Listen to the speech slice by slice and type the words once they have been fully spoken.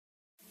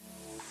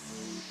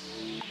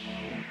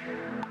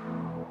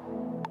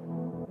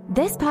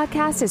This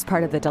podcast is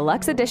part of the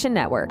Deluxe Edition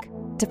Network.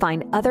 To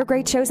find other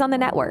great shows on the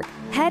network,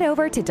 head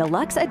over to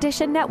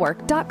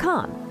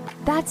deluxeeditionnetwork.com.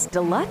 That's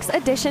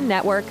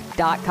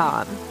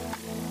deluxeeditionnetwork.com.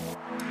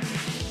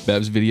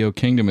 Bev's Video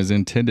Kingdom is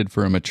intended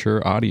for a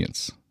mature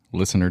audience.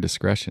 Listener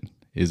discretion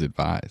is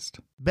advised.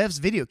 Bev's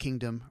Video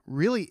Kingdom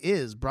really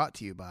is brought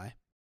to you by...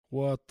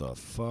 What the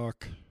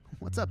fuck?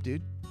 What's up,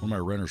 dude? One of my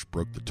renters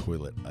broke the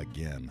toilet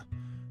again.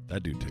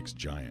 That dude takes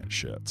giant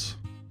shits.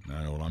 Now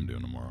I know what I'm doing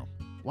tomorrow.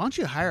 Why don't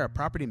you hire a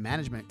property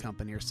management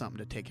company or something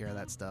to take care of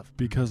that stuff?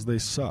 Because they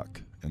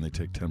suck, and they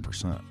take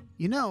 10%.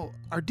 You know,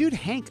 our dude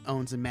Hank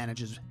owns and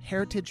manages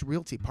Heritage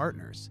Realty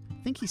Partners. I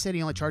think he said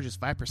he only charges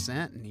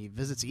 5%, and he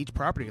visits each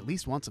property at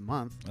least once a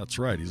month. That's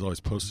right. He's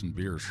always posting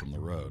beers from the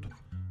road.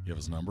 You have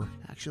his number?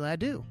 Actually, I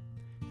do.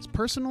 His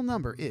personal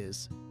number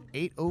is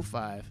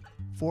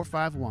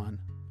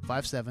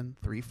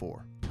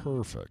 805-451-5734.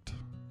 Perfect.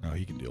 Now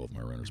he can deal with my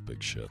renter's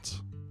big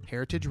shits.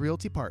 Heritage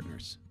Realty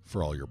Partners.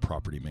 For all your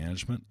property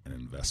management and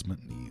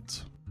investment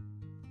needs.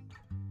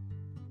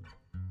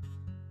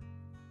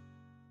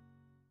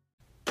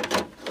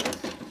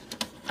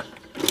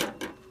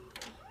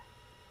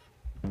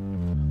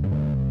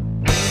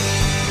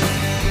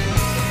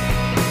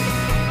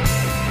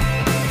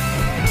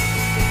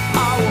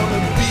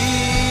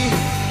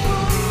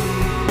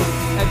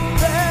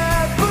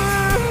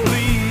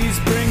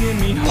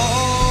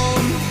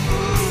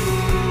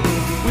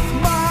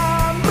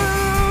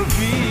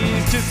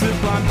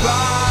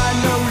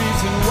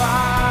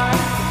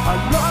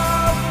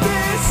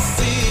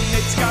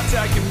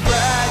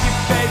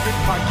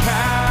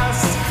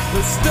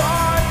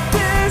 Start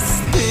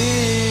this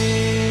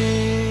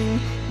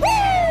thing.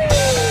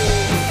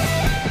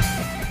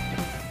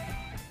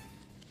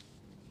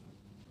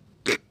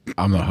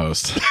 I'm the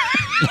host.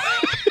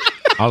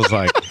 I was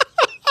like,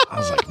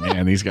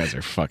 man, these guys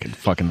are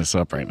fucking this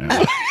up right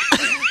now.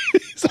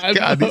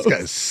 God, these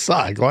guys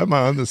suck. Why am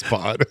I on this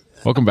pod?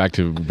 Welcome back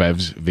to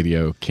Bev's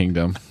Video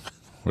Kingdom,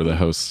 where the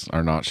hosts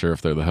are not sure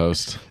if they're the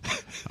host.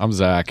 I'm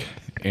Zach,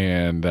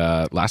 and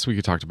last week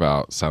we talked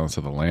about Silence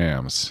of the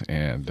Lambs,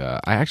 and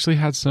I actually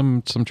had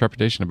some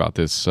trepidation about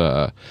this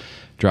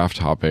draft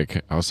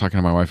topic. I was talking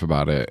to my wife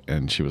about it,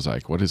 and she was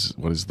like, "What is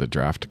the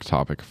draft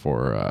topic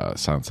for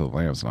Silence of the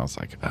Lambs?" And I was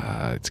like,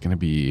 "It's going to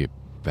be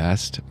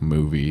best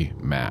movie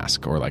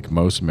mask, or like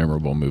most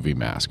memorable movie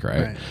mask,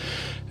 right?"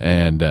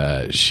 And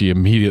she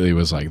immediately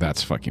was like,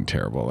 "That's fucking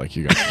terrible. Like,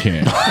 you guys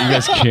can't,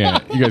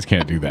 you guys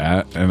can't do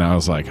that." And I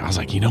was like,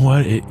 you know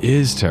what? It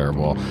is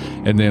terrible.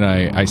 And then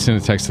I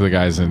sent a text to the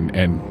guys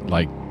and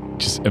like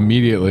just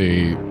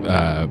immediately.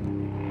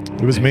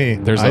 It was me.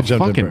 There's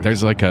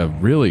like a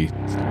really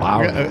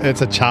loud.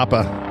 It's a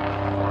chopper.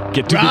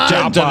 Get to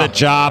the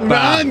chopper.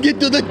 Run, get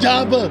to the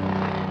chopper.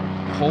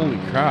 Holy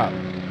crap.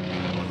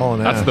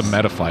 That's the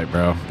meta flight,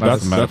 bro.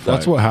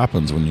 That's what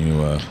happens when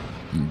you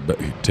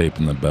tape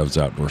in the Bev's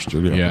outdoor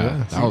studio.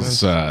 Yeah, that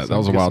was a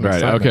wild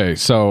ride. Okay,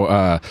 so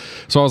I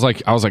was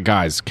like,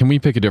 guys, can we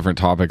pick a different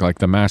topic? Like,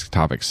 the mask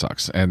topic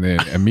sucks. And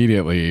then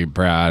immediately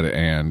Brad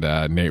and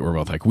Nate were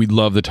both like, we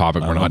love the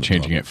topic. We're not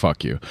changing it.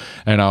 Fuck you.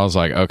 And I was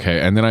like,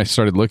 okay. And then I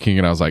started looking,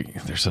 and I was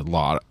like, there's a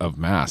lot of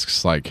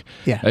masks. Like,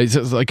 it's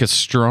like a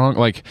strong,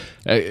 like,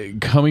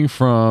 coming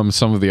from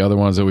some of the other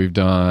ones that we've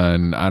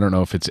done. I don't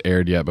know if it's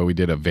aired yet, but we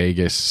did a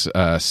Vegas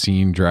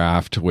scene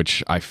draft,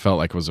 which I felt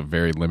like was a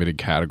very limited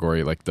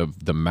category. Like,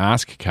 the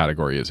mask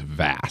category is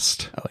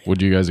vast. Oh, yeah.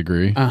 Would you guys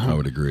agree? I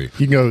would agree.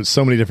 You can go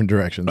so many different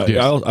directions.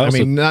 I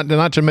mean,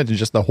 not to mention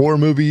just the horror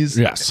movies.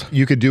 Yes.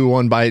 You could do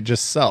one by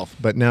just self,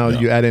 but now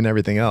you add in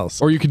everything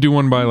else. Or you could do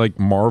one by like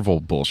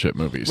Marvel bullshit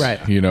movies. Right.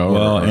 You know?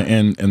 Well,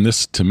 and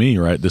this, to me,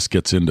 right, this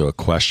gets into a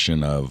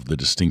question of the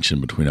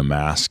distinction between a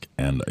mask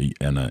and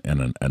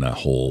a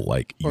whole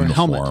like or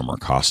uniform or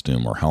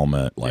costume or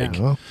helmet. Like,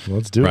 well,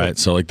 let's do it. Right.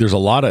 So like there's a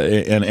lot of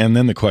and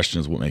then the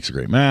question is what makes a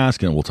great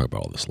mask, and we'll talk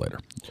about all this later.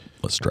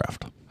 Let's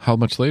draft. How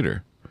much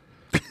later?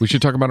 We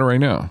should talk about it right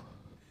now.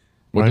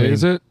 What day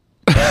is it?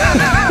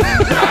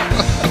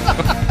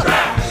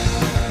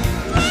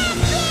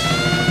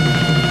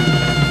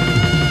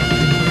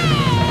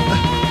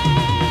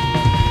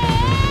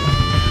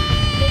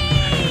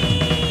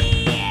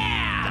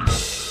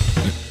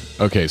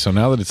 Okay, so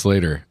now that it's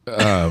later,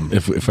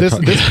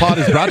 this pod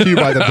is brought to you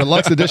by the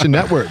Deluxe Edition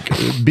Network.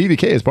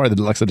 BVK is part of the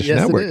Deluxe Edition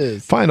Network. It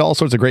is. Find all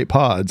sorts of great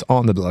pods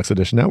on the Deluxe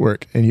Edition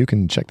Network, and you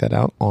can check that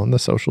out on the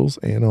socials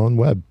and on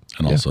web.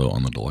 And also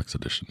on the Deluxe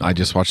Edition Network. I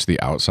just watched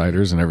The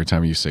Outsiders, and every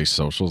time you say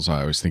socials, I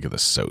always think of the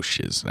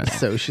socias now.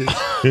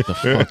 The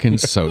fucking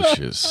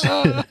socias.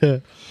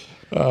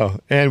 Oh,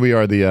 and we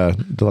are the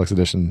Deluxe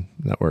Edition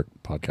Network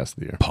Podcast of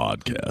the Year.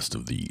 Podcast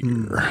of the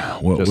Year.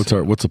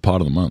 What's the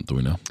pod of the month? Do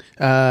we know?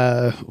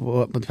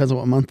 Well, it depends on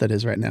what month that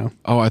is right now.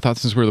 Oh, I thought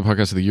since we're the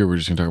Podcast of the Year, we're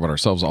just going to talk about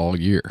ourselves all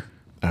year.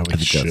 I think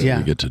that's what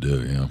we get to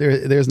do. Yeah.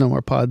 There's no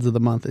more pods of the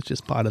month. It's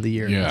just pod of the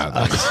year.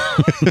 Yeah,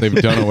 they've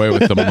done away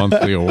with the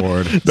monthly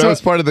award. That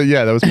was part of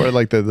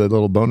like the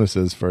little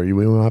bonuses for you.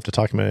 We don't have to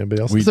talk about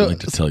anybody else. We'd like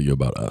to tell you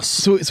about us.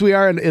 So we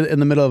are in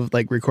the middle of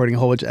like recording a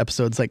whole bunch of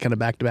episodes, like kind of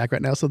back to back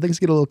right now. So things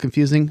get a little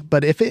confusing.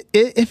 But if it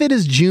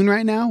is June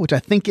right now, which I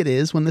think it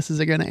is when this is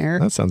going to air,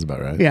 that sounds about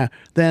right. Yeah.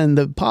 Then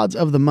the pods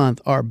of the month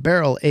are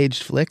Barrel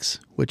Aged Flicks,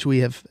 which we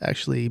have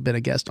actually been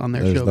a guest on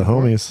their show. The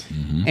before. homies.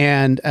 Mm-hmm.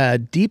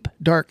 And Deep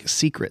Dark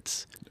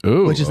Secrets.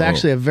 Ooh, which is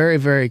actually a very,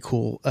 very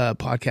cool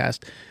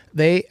podcast.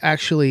 They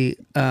actually,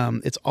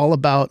 it's all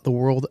about the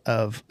world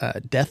of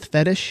death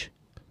fetish.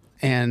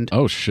 And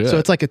oh, shit. So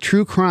it's like a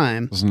true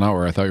crime. This is not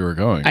where I thought you were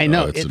going. I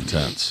know. It's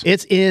intense.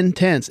 It's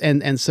intense.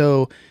 And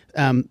so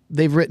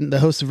the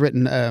hosts have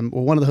written,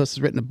 one of the hosts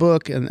has written a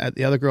book, and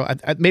the other girl,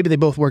 maybe they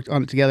both worked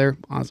on it together.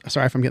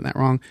 Sorry if I'm getting that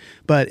wrong.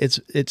 But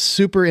it's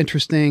super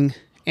interesting,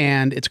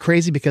 and it's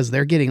crazy because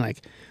they're getting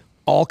like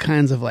all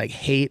kinds of like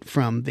hate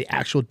from the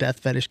actual death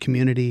fetish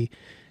community.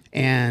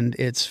 And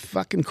it's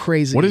fucking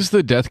crazy. What is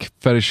the death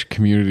fetish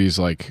community's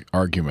like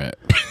argument?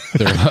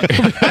 They're like,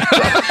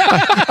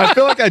 I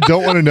feel like I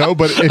don't want to know,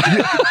 but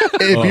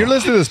if you're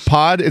listening to this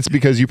pod, it's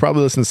because you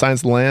probably listen to Science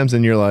of the Lambs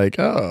and you're like,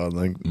 oh,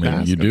 like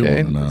maybe you do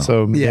want to know.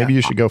 So maybe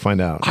you should go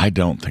find out. I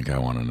don't think I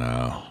want to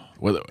know.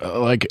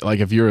 like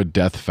if you're a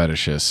death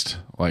fetishist,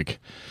 like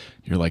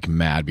you're like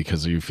mad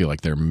because you feel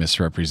like they're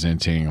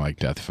misrepresenting like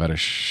death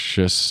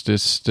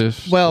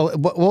fetishists. Well,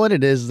 what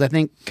it is I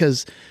think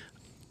because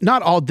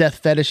not all death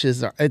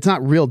fetishes it's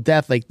not real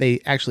death. Like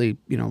they actually,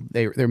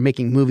 they're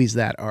making movies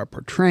that are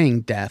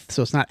portraying death.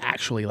 So it's not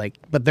actually like,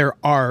 but there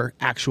are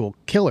actual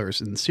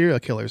killers and serial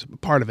killers,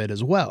 part of it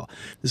as well.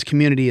 This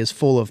community is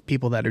full of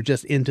people that are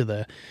just into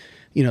the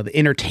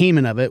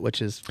entertainment of it,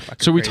 which is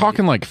so. Are we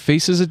talking like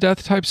Faces of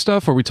Death type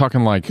stuff, or are we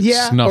talking like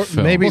snuff films?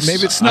 Maybe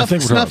it's snuff. I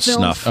think we're snuff talking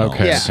snuff films.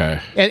 Okay,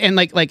 yeah. okay. And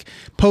like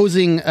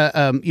posing,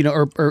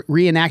 or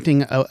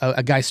reenacting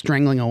a guy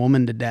strangling a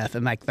woman to death,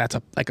 and like that's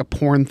a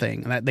porn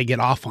thing, and that they get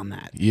off on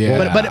that.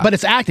 Yeah, but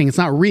it's acting. It's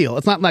not real.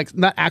 It's not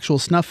actual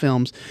snuff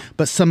films,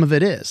 but some of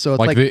it is. So it's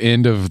like the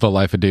end of The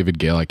Life of David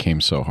Gale. I came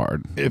so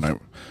hard. Is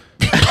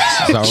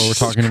that what we're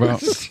talking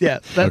about? Yeah.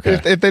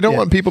 If they don't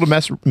want people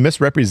to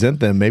misrepresent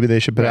them, maybe they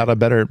should put out a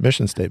better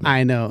mission statement.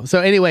 I know.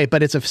 So anyway,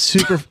 but it's a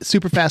super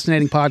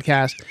fascinating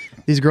podcast.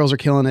 These girls are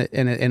killing it,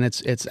 and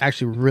it's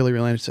actually really,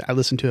 really interesting. I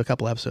listened to a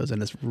couple episodes,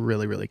 and it's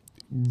really, really,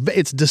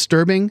 it's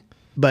disturbing.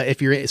 But if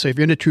you're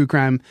into true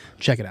crime,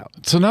 check it out.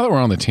 So now that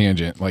we're on the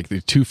tangent, like the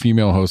two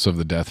female hosts of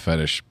the Death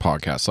Fetish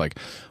podcast, like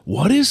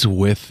what is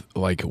with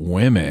like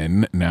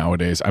women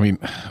nowadays? I mean,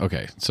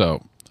 okay,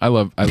 so I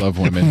love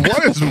women.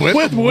 What is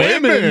with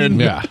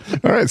women? Yeah.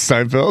 All right,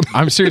 Seinfeld.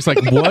 I'm serious.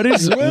 Like, what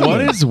is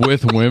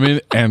with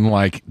women and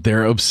like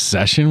their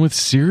obsession with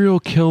serial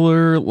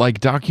killer like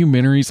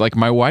documentaries? Like,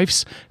 my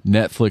wife's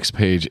Netflix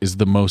page is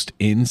the most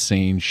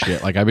insane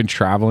shit. Like, I've been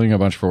traveling a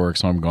bunch for work,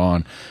 so I'm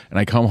gone, and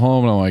I come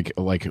home and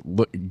I'm like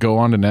go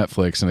on to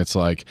Netflix, and it's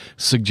like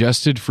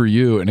suggested for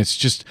you, and it's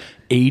just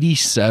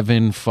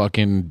 87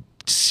 fucking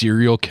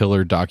serial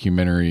killer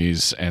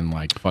documentaries and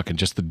like fucking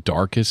just the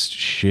darkest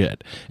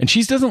shit. And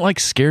she doesn't like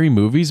scary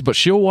movies, but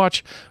she'll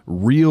watch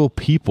real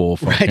people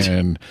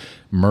fucking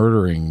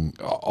murdering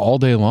all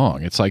day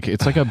long. It's like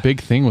a big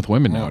thing with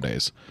women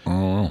nowadays.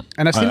 And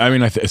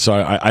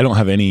I don't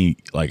have any,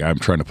 like, I'm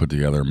trying to put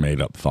together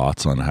made up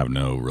thoughts on, I have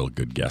no real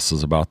good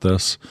guesses about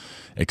this,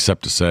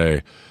 except to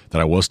say that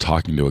I was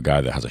talking to a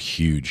guy that has a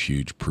huge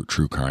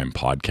true crime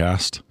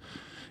podcast.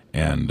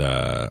 And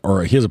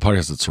or he has a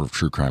podcast that's sort of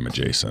true crime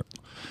adjacent,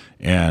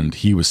 and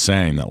he was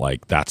saying that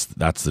like that's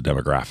the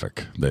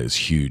demographic that is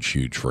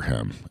huge for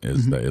him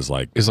is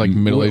like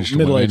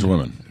middle-aged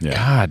women. Yeah.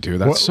 God,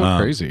 dude, that's so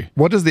crazy.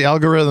 What does the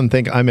algorithm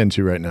think I'm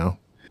into right now?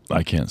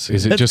 I can't see.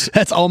 Is it just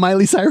that's all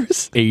Miley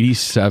Cyrus?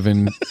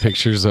 87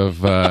 pictures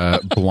of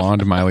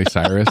blonde Miley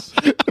Cyrus?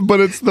 But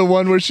it's the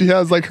one where she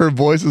has like her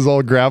voice is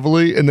all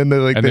gravelly, and then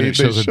they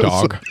shows a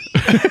dog.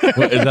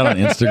 What, is that on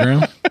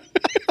Instagram?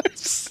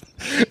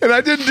 And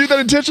I didn't do that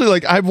intentionally.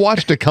 Like, I've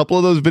watched a couple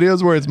of those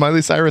videos where it's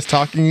Miley Cyrus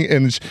talking,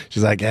 and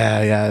she's like,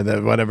 yeah,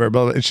 whatever,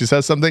 blah, blah, and she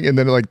says something, and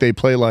then like they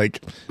play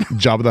like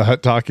Jabba the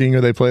Hutt talking,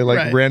 or they play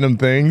like random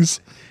things.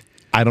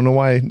 I don't know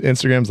why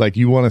Instagram's like,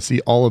 you want to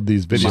see all of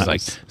these videos. She's like,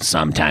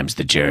 sometimes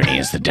the journey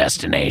is the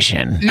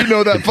destination. You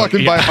know that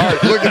fucking by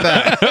heart. Look at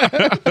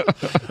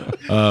that.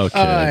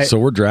 Okay, so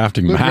we're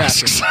drafting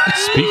masks.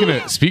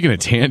 Speaking of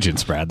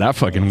tangents, Brad, that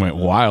fucking went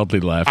wildly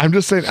left. I'm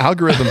just saying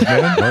algorithms,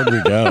 man. Where'd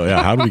we go?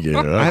 Yeah, how did we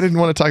get here? I didn't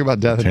want to talk about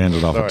death.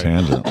 Tangent off a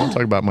tangent. I'll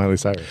talk about Miley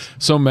Cyrus.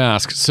 So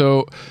masks.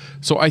 So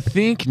I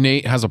think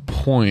Nate has a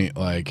point.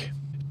 Like,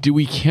 do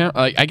we count?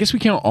 Like, I guess we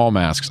count all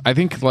masks. I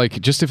think like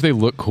just if they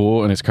look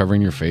cool and it's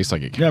covering your face,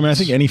 like it counts. Yeah, I mean, I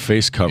think any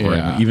face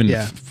covering, even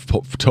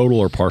total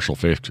or partial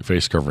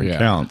face covering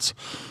counts.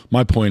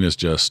 My point is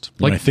just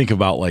when I think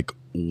about like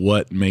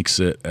what makes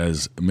it a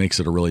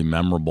really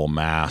memorable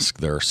mask,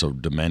 there are some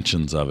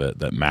dimensions of it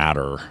that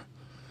matter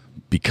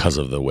because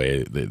of the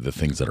way the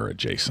things that are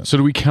adjacent. So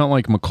do we count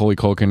like Macaulay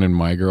Culkin in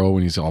My Girl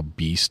when he's all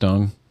bee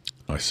stung?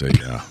 I say,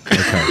 yeah.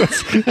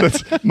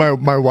 That's my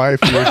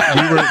wife.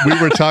 We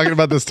were talking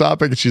about this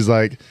topic, and she's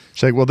like,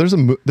 well, there's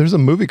a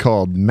movie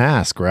called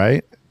Mask,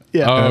 right?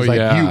 Yeah. And I was like,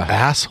 yeah. you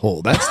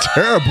asshole. That's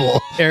terrible.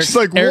 She's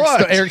like,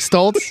 what? Eric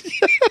Stoltz?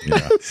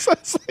 Yeah.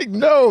 It's like,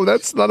 no,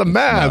 that's not a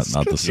mask.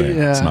 Not the same.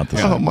 Yeah. It's not the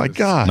same. Oh my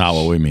gosh. Not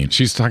what we mean.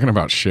 She's talking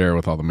about Cher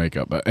with all the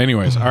makeup. But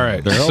anyways, all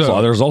right. There's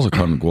also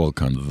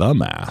The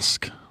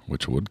Mask,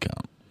 which would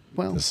count.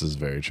 Well, This is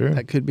very true.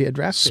 that could be a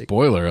draft pick.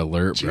 Spoiler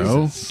alert,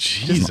 bro.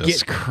 Jesus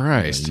get-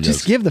 Christ.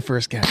 Just give the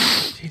first guy.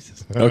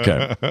 Jesus.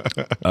 Okay.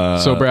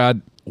 So,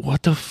 Brad,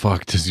 what the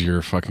fuck does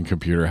your fucking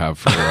computer have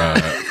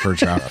for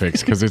draft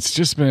picks? Because it's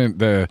just been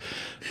the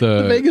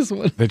Vegas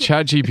one. The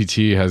Chat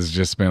GPT has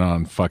just been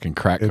on fucking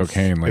crack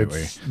cocaine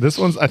lately. This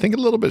one's, I think, a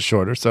little bit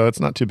shorter, so it's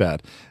not too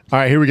bad. All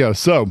right, here we go.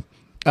 So,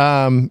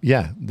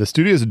 the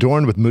studio is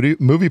adorned with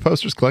movie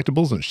posters,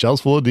 collectibles, and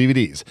shelves full of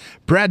DVDs.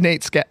 Brad,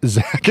 Nate,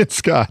 Zach, and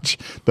Scotch,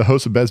 the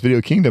hosts of Best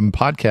Video Kingdom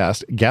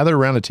podcast, gather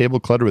around a table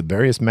cluttered with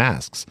various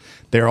masks.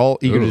 They're all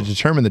eager to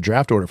determine the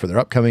draft order for their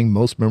upcoming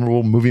most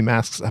memorable movie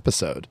masks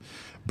episode.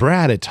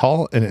 Brad, a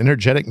tall and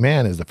energetic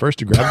man, is the first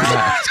to grab the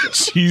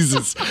mask.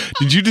 Jesus.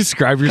 Did you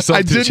describe yourself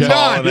I to did Chat?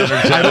 not.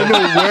 I don't know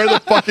where the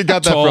fuck it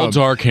got that Tall, from.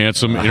 dark,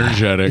 handsome,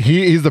 energetic.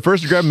 He's the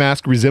first to grab a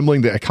mask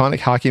resembling the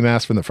iconic hockey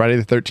mask from the Friday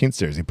the 13th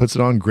series. He puts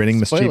it on,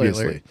 grinning Spoiler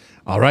mischievously. alert.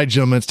 All right,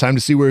 gentlemen, it's time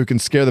to see where we can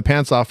scare the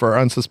pants off our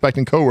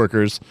unsuspecting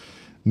coworkers.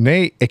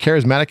 Nate, a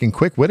charismatic and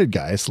quick-witted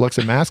guy, selects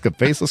a mask of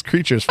faceless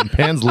creatures from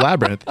Pan's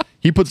Labyrinth.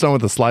 He puts it on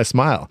with a sly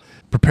smile.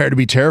 Prepare to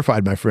be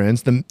terrified, my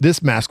friends.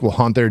 This mask will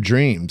haunt their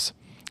dreams.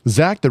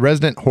 Zach, the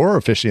resident horror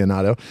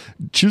aficionado,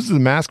 chooses a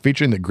mask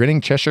featuring the grinning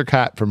Cheshire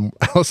Cat from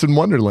Alice in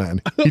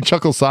Wonderland. He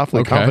chuckles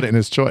softly, confident in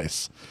his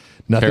choice.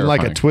 Nothing like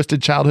a Terrifying.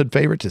 twisted childhood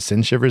favorite to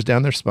send shivers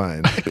down their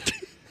spine.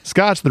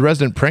 Scotch, the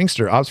resident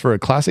prankster, opts for a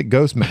classic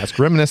ghost mask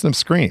reminiscent of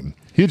Scream.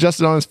 He adjusts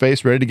it on his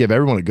face, ready to give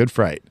everyone a good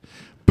fright.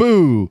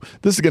 Boo!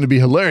 This is going to be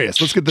hilarious.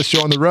 Let's get this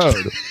show on the road.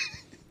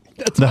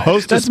 The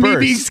host That's me dispersed.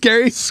 being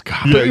scary.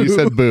 Scott. Yeah, you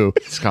said boo.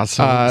 Scott's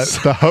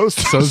The host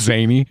so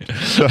zany.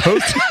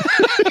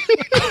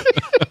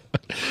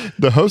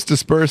 The hosts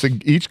disperse,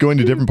 each going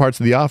to different parts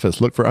of the office,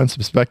 look for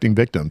unsuspecting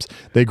victims.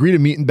 They agree to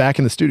meet back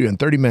in the studio in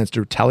 30 minutes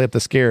to tally up the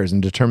scares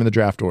and determine the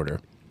draft order.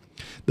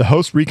 The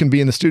hosts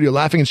reconvene in the studio,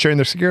 laughing and sharing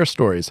their scare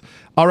stories.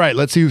 All right,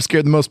 let's see who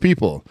scared the most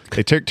people.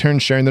 They take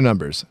turns sharing their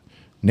numbers.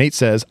 Nate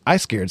says, I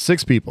scared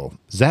 6 people.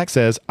 Zach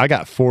says, I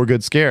got 4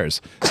 good scares.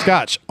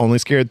 Scotch only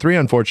scared 3,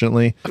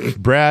 unfortunately.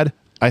 Brad,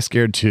 I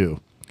scared 2.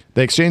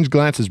 They exchange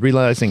glances,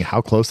 realizing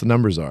how close the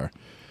numbers are.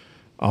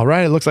 All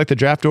right, it looks like the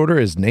draft order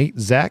is Nate,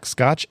 Zach,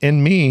 Scotch,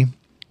 and me.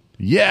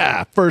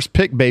 Yeah, first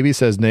pick, baby,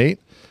 says Nate.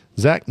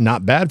 Zach,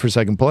 not bad for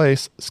second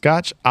place.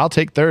 Scotch, I'll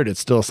take third. It's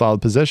still a solid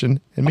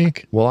position. And me,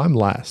 well, I'm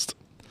last.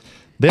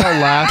 They all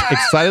laugh,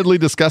 excitedly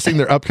discussing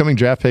their upcoming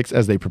draft picks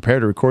as they prepare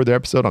to record their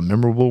episode on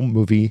memorable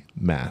movie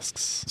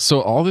masks.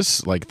 So all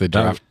this, like the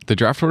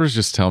draft orders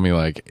just tell me,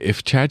 like,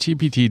 if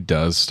ChatGPT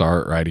does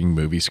start writing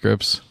movie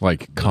scripts,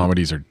 like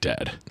comedies are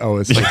dead. Oh,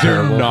 it's like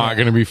They're not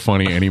going to be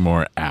funny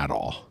anymore at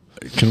all.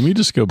 Can we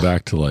just go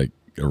back to like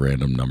a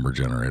random number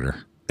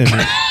generator?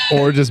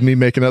 or just me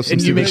making up some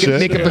And you stupid shit.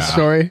 make up a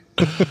story.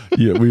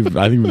 Yeah,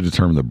 I think we've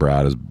determined that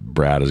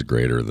Brad is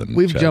greater than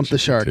We've jumped the ChatGPT.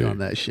 shark on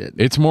that shit.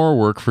 It's more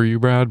work for you,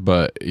 Brad,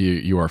 but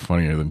you are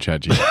funnier than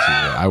ChatGPT.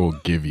 I will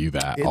give you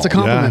that. It's a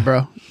compliment,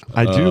 bro.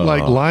 I do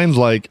like lines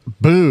like,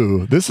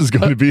 boo, this is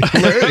going to be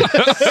hilarious.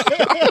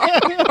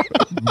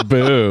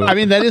 Boo. I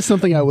mean, that is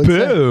something I would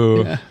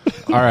Boo. say. Yeah.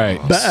 All right.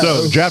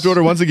 So, draft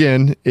order once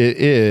again, it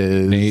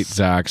is Nate,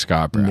 Zach,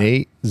 Scott, Brad.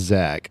 Nate,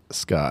 Zach,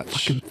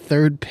 Scotch.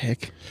 Third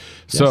pick.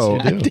 So,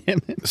 God damn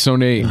it. so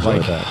Nate,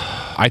 like,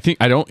 I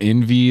don't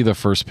envy the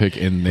first pick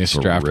in this It's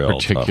a draft real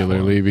tough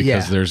particularly one. because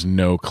Yeah. there's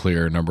no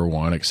clear number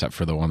one except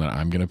for the one that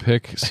I'm going to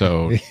pick.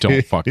 So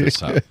don't fuck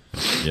this up.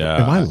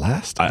 Yeah. Am I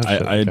last?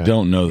 I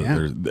don't know that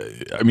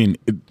there's. I mean,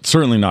 it's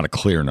certainly not a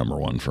clear number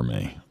one for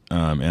me.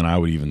 And I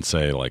would even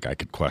say like I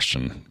could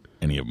question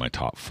any of my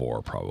top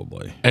 4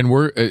 probably. And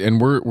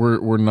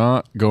we're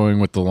not going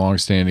with the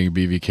longstanding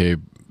BVK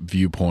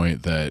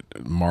viewpoint that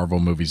Marvel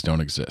movies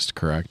don't exist,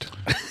 correct?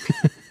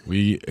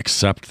 We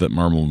accept that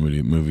Marvel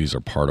movies are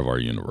part of our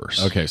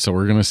universe. Okay, so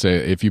we're gonna say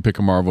if you pick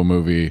a Marvel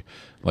movie,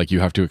 like you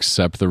have to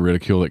accept the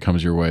ridicule that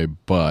comes your way,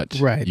 but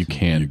Right. you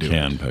can do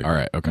can it. pick All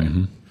right, okay,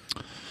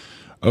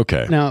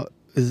 Okay. Now,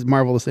 is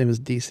Marvel the same as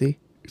DC?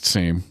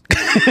 same.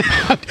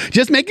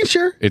 Just making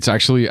sure. It's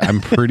actually, I'm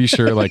pretty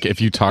sure, like if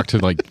you talk to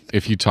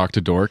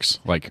dorks,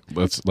 like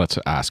let's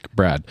ask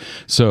Brad.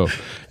 So,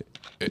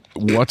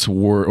 what's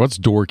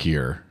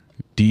dorkier,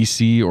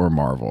 DC or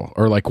Marvel,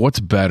 or like what's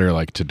better,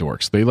 like to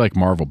dorks? They like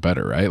Marvel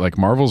better, right? Like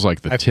Marvel's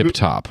like the tip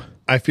top,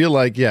 I feel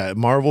like,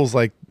 Marvel's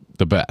like,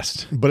 the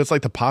best. but it's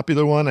like the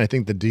popular one. I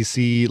think the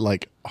DC,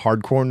 like,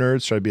 hardcore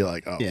nerds try to be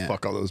like, oh, Yeah.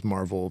 fuck all those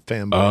Marvel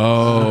fanboys.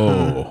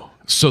 Oh,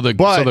 so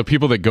the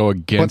people that go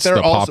against they're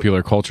the also-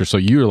 popular culture. So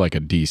you're like a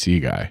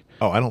DC guy.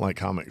 Oh, I don't like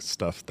comic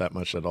stuff that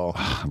much at all.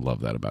 I love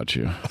that about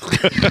you.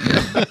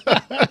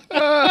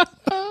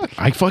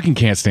 I fucking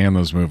can't stand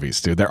those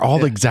movies, dude. They're all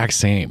the exact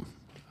same.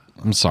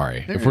 I'm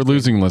sorry if we're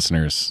losing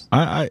listeners.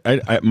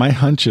 My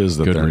hunch is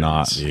that Good they're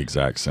not riddance. the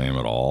exact same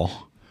at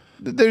all.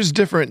 There's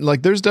different,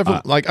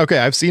 okay,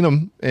 I've seen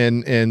them,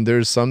 and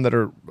there's some that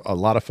are a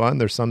lot of fun.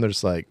 There's some that are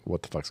just like,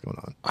 what the fuck's going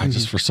on? I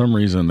just, for some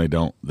reason, I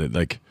don't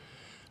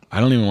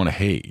even want to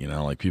hate,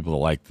 like people that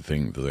like the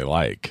thing that they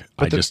like.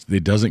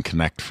 It doesn't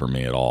connect for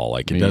me at all.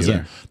 Like, it doesn't,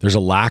 either. there's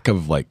a lack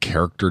of like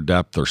character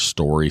depth or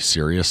story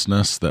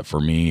seriousness that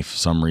for me, for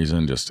some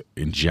reason, just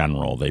in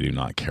general, they do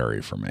not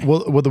carry for me.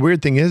 Well, the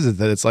weird thing is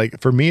that it's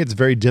like, for me, it's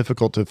very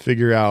difficult to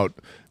figure out,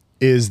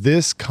 is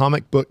this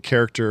comic book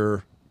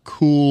character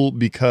cool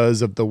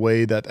because of the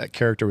way that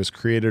character was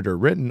created or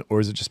written, or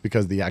is it just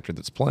because of the actor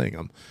that's playing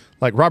him?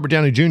 Like Robert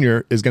Downey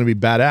Jr. is going to be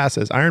badass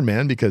as Iron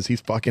Man because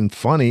he's fucking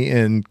funny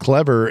and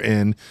clever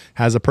and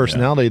has a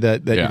personality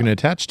that you're going to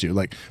attach to.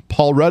 Like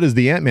Paul Rudd is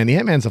the Ant-Man. The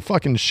Ant-Man's a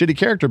fucking shitty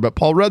character, but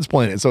Paul Rudd's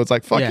playing it. So it's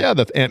like, fuck yeah,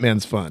 the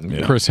Ant-Man's fun.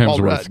 Yeah. Chris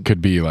Hemsworth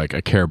could be like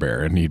a Care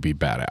Bear and he'd be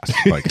badass.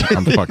 Like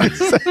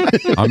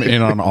I'm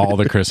in on all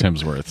the Chris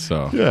Hemsworth.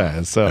 So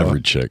yeah, so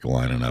every chick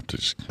lining up to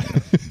just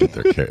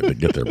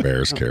get their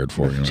bears cared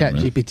for. Chat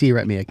GPT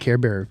write me a Care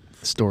Bear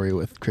story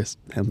with Chris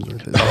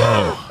Hemsworth.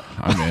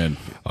 I'm in.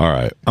 All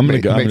right, I'm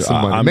gonna go. Make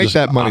some money. I'm Make just,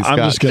 that money, I'm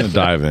just Scott. gonna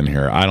dive in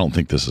here. I don't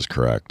think this is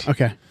correct,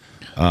 Okay.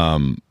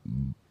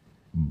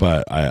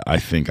 but I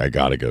think I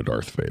got to go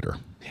Darth Vader.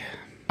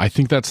 I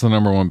think that's the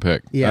number one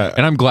pick. Yeah.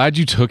 And I'm glad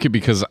you took it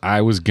because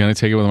I was going to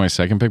take it with my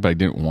second pick, but I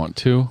didn't want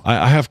to.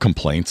 I have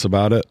complaints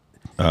about it,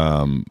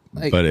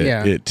 but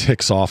it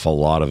ticks off a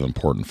lot of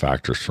important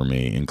factors for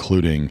me,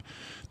 including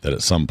that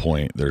at some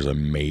point there's a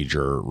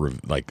major,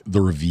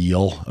 the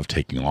reveal of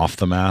taking off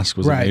the mask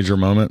was a major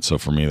moment. So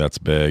for me, that's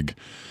big.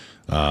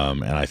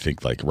 And I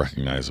think like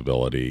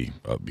recognizability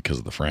because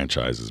of the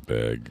franchise is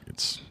big.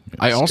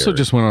 I also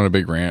just went on a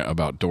big rant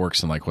about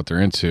dorks and like what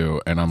they're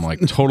into, and I'm like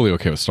totally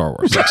okay with Star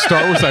Wars. Like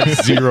Star Wars, I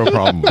have zero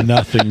problem with.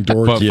 Nothing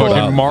dorky But about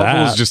fucking Marvel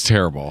that. is just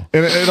terrible.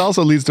 And it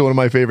also leads to one of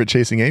my favorite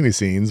Chasing Amy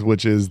scenes,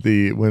 which is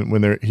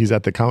when he's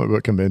at the comic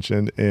book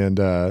convention and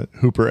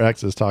Hooper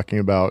X is talking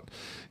about.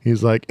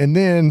 He's like, and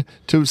then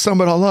to sum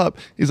it all up,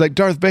 he's like,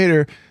 Darth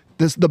Vader,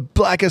 this the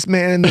blackest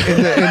man in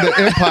the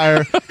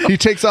Empire. He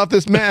takes off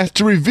this mask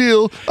to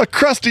reveal a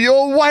crusty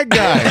old white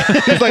guy.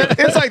 He's like,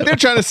 it's like they're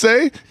trying to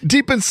say,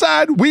 deep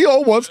inside, we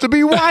all wants to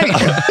be white.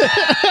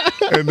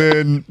 And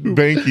then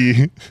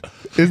Banky,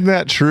 isn't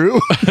that true?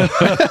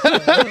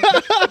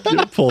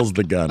 Pulls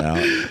the gun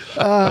out.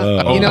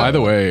 By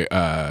the way,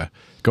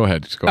 go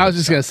ahead. I was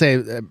just going to say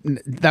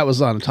that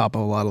was on the top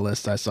of a lot of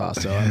lists I saw,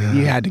 so I mean,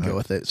 you had to go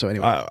with it. So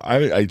anyway,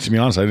 I to be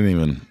honest, I didn't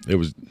even. It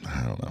was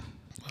I don't know.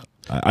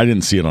 I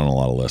didn't see it on a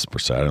lot of lists per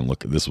se. I didn't look.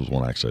 This was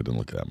one actually I didn't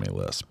look at that many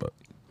lists. But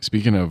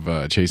speaking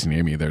of Chasing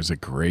Amy, there's a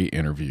great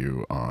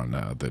interview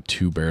on the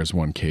Two Bears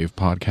One Cave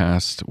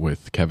podcast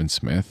with Kevin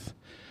Smith,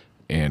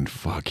 and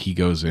fuck, he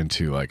goes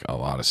into like a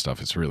lot of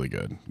stuff. It's really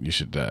good. You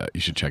should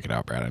check it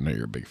out, Brad. I know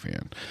you're a big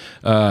fan.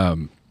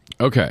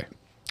 Okay,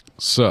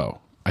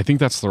 so I think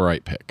that's the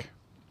right pick.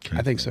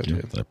 I think so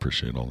too. I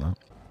appreciate all that.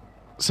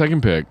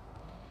 Second pick.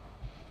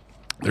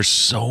 There's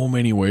so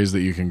many ways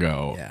that you can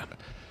go. Yeah.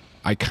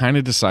 I kind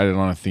of decided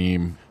on a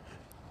theme.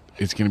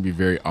 It's going to be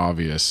very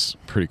obvious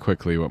pretty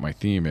quickly what my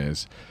theme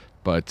is,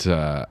 but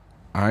I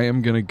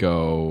am going to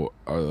go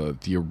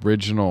the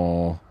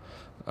original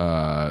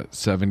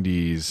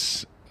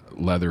 70s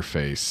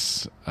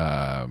Leatherface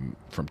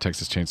from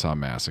Texas Chainsaw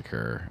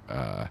Massacre.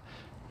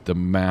 The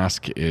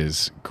mask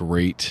is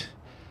great.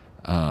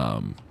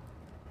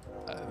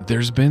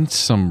 There's been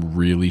some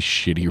really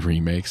shitty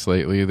remakes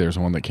lately. There's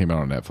one that came out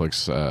on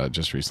Netflix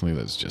just recently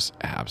that's just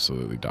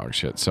absolutely dog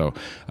shit. So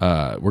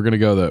we're gonna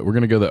go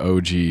the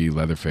OG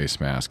Leatherface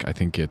mask. I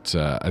think it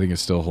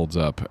still holds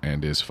up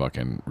and is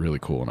fucking really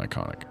cool and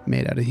iconic.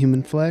 Made out of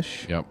human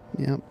flesh. Yep.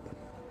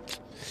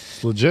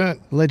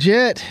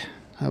 Legit.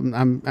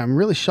 I'm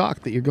really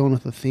shocked that you're going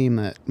with a theme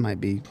that might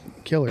be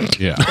killer.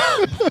 Yeah.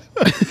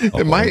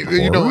 It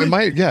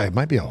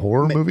might be a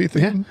horror movie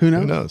thing. Yeah, who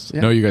knows?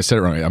 Yeah. No, you guys said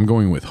it wrong. I'm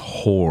going with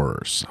horror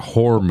movies.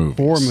 Horror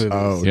movies.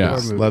 Oh, Yeah.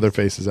 horror movies.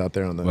 Leatherface is out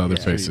there on the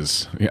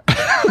Leatherfaces. Yeah.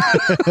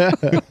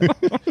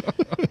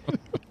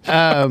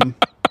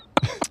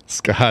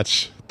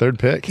 Scotch. Third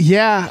pick.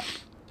 Yeah.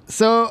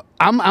 So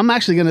I'm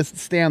actually going to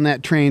stay on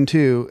that train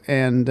too,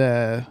 and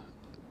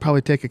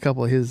probably take a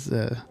couple of his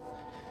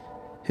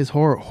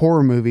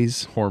horror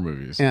movies. Horror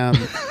movies.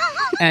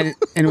 And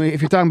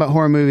if you're talking about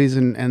horror movies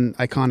and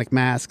iconic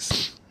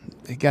masks,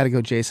 you got to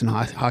go Jason's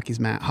hockey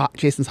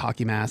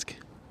mask,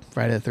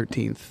 Friday the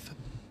 13th,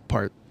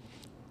 Part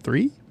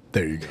 3.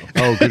 There you go.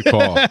 Oh, good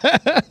call.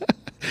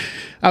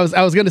 I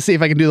was going to see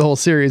if I could do the whole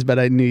series, but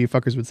I knew you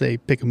fuckers would say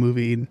pick a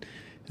movie,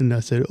 and I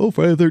said,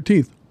 Friday the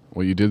 13th.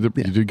 Well, you did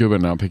good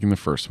about not picking the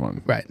first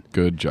one. Right.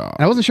 Good job.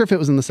 I wasn't sure if it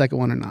was in the second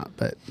one or not,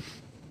 but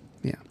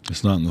yeah,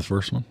 It's not in the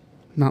first one.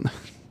 no.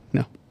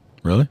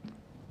 Really?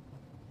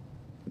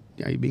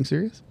 Are you being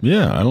serious?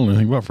 Yeah, I don't know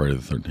anything about Friday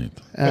the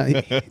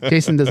 13th.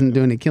 Jason doesn't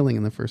do any killing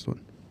in the first one.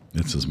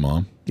 It's his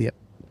mom. Yep.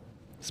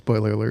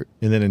 Spoiler alert.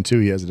 And then in 2,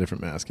 he has a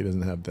different mask. He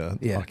doesn't have the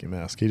Yeah. hockey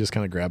mask. He just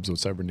kind of grabs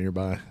what's ever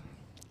nearby.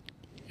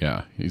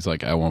 Yeah, he's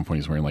like at one point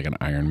he's wearing like an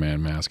Iron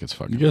Man mask. It's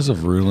fucking. You guys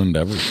have ruined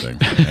everything.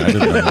 I didn't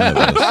know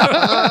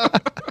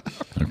this.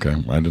 Okay,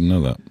 I didn't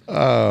know that.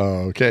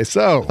 Oh, okay.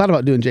 So I thought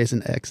about doing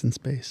Jason X in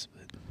space.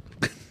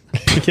 But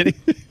I'm kidding.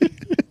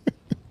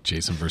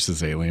 Jason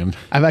versus Alien.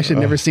 I've actually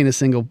never seen a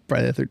single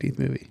Friday the 13th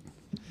movie,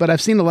 but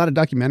I've seen a lot of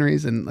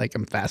documentaries and like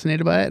I'm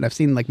fascinated by it. And I've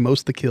seen like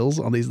most of the kills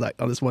on these like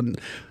on this one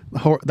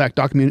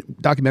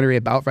documentary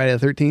about Friday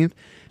the 13th,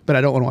 but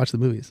I don't want to watch the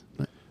movies.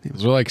 But, yeah.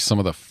 Those were like some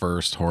of the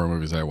first horror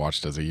movies I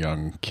watched as a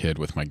young kid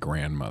with my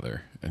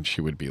grandmother, and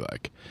she would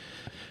like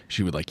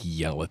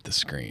yell at the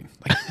screen,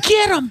 like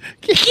Get him!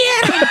 Get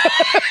him!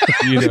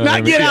 you know what I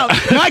mean? Get out!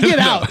 Not get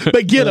out,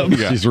 but get him!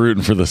 Yeah. He's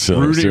rooting for the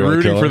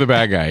rooting for the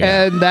bad guy.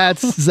 Yeah. And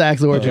that's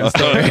Zach's origin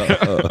story.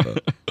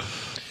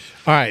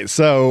 all right,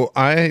 so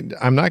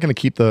I'm not going to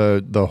keep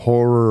the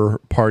horror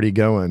party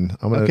going.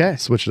 I'm going to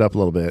switch it up a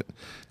little bit,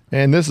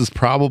 and this is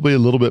probably a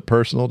little bit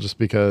personal, just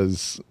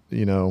because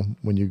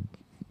when you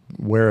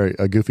wear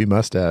a goofy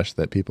mustache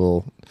that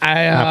people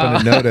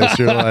happen to notice,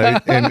 you're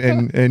like,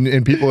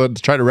 and people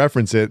try to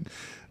reference it.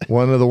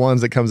 One of the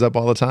ones that comes up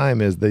all the time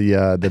is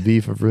the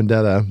V for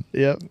Vendetta.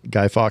 Yep.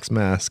 Guy Fawkes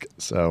mask.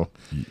 So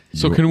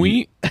can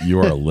we? You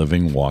are a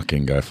living,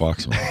 walking Guy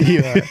Fawkes mask.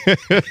 You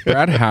are.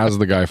 Brad has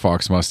the Guy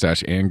Fawkes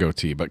mustache and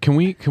goatee, but can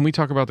we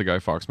talk about the Guy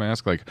Fawkes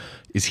mask? Like,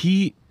 is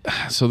he?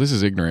 So this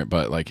is ignorant,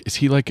 but like, is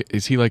he like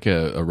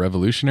a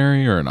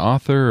revolutionary or an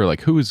author, or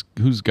like who's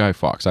Guy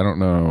Fawkes? I don't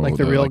know. Like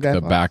the real Guy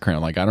the Fawkes?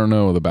 background. Like, I don't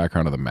know the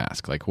background of the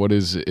mask. Like, what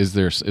is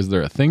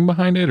there a thing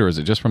behind it, or is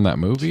it just from that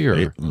movie,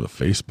 or The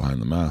face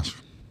behind the mask.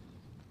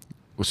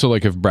 so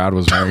like if Brad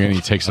was wearing it, and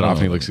he takes it off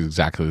and he looks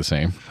exactly the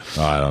same.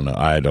 Oh, I don't know.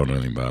 I don't know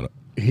anything about it.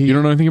 You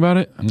don't know anything about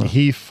it?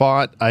 he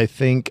fought, I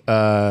think,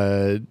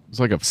 It's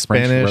like a French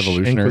Spanish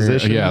revolutionary,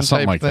 Inquisition yeah,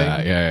 something type like thing.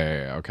 that.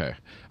 Yeah. Okay,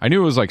 I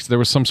knew it was like there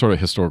was some sort of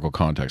historical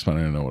context, but I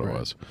didn't know what it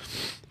was.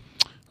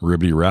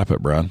 Ribbity wrap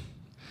it, Brad.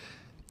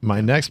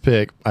 my next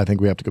pick. I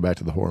think we have to go back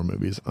to the horror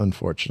movies,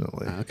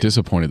 unfortunately.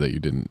 Disappointed that you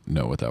didn't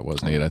know what that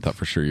was, Nate. I thought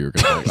for sure you were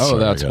going to like, oh, Sorry,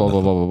 that's I blah,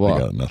 got blah, blah, blah, nothing. blah. I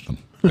got nothing.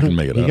 I can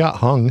make it He up. got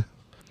hung.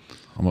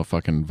 I'm a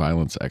fucking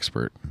violence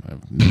expert. I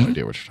have no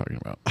idea what you're talking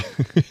about.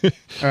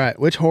 All right,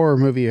 which horror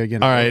movie are you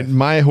going to All right,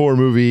 my horror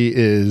movie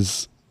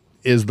is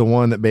the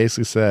one that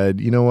basically said,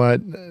 you know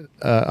what,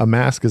 a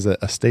mask is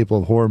a staple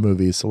of horror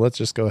movies, so let's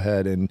just go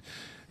ahead and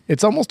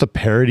it's almost a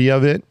parody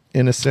of it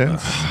in a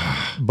sense,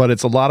 but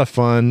it's a lot of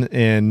fun,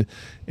 and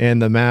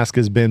the mask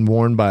has been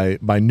worn by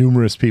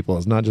numerous people.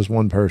 It's not just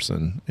one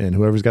person, and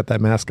whoever's got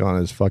that mask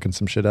on is fucking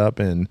some shit up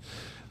and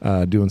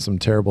doing some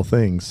terrible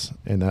things,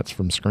 and that's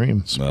from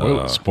Scream.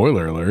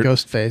 Spoiler alert.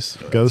 Ghostface.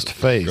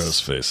 Ghostface.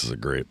 Ghostface is a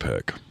great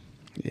pick.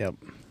 Yep.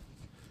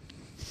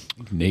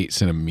 Nate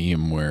sent a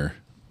meme where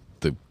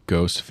the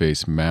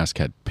Ghostface mask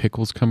had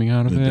pickles coming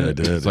out of it. I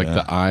did, It's like yeah.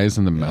 the eyes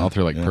and the mouth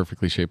are like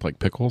perfectly shaped like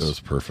pickles. It was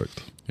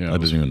perfect. Yeah, I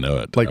didn't even know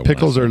it. Like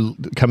pickles are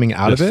coming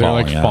out of They're it.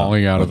 like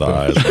falling out of the the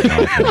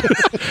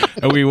eyes.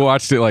 And we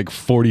watched it like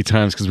 40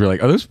 times because we were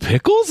like, are those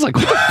pickles? Like,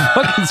 what the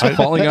fuck is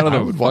falling out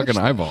of the fucking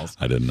eyeballs?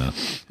 I didn't know.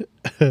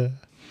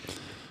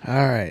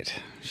 All right.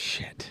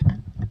 Shit.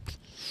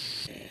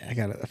 I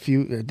got a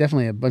few,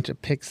 definitely a bunch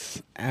of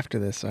picks after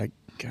this. So I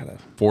got to.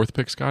 Fourth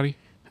pick, Scotty?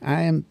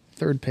 I am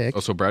third pick.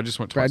 Oh, so Brad just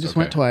went twice. Brad just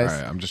went twice. All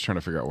right, I'm just trying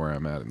to figure out where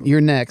I'm at.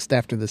 You're next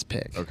after this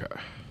pick. Okay.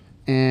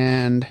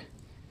 And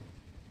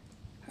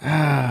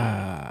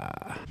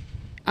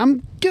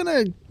I'm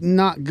gonna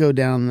not go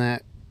down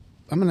that.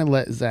 I'm gonna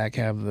let Zach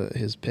have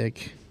his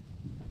pick,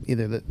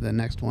 either the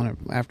next one or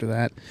after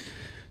that.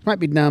 Might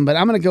be dumb, but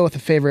I'm gonna go with a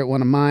favorite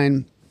one of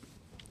mine.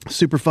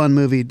 Super fun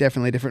movie,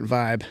 definitely a different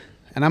vibe,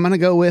 and I'm gonna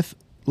go with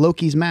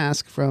Loki's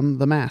mask from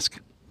The Mask,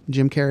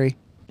 Jim Carrey.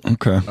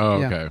 Okay. Oh,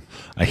 Yeah. okay.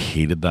 I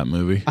hated that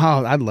movie.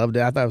 Oh, I loved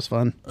it. I thought it was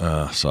fun.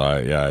 So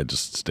I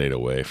just stayed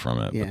away from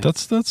it. Yeah. But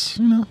that's that's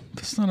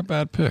not a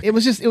bad pick. It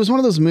was one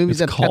of those movies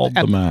It's called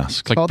The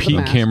Mask. It's like called The Pete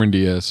Mask. Cameron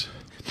Diaz.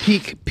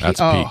 Peak.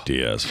 That's oh. Pete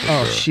Diaz for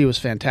Oh, sure. she was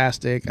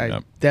fantastic. I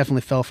Yep.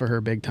 definitely fell for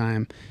her big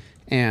time.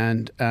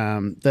 And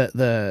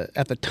the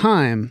at the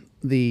time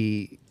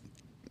the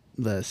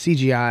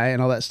CGI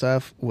and all that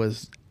stuff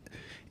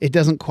it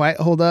doesn't quite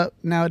hold up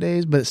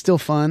nowadays, but it's still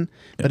fun.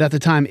 Yeah. But at the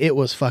time, it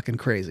was fucking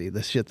crazy.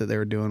 The shit that they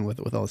were doing with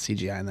all the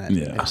CGI and that,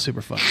 Yeah. it was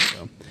super fun.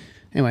 So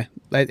anyway,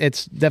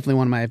 it's definitely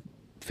one of my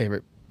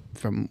favorite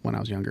from when I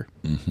was younger.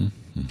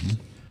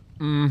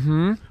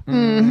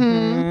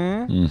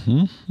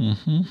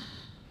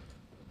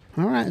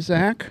 All right,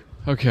 Zach.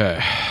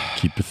 Okay.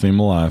 Keep the theme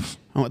alive.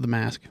 I want The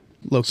Mask.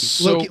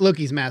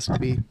 Loki's mask to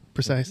be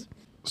precise.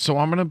 So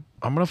I'm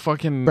gonna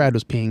fucking Brad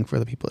was peeing for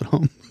the people at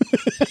home.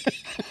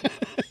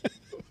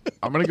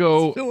 I'm gonna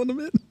go Filling them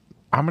in.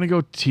 I'm gonna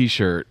go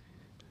T-shirt,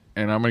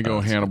 and I'm gonna go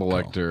that's a Hannibal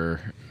good call. Lecter.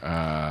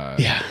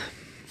 Yeah.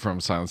 From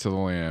Silence of the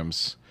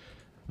Lambs,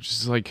 which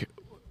is like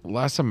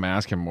less a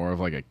mask and more of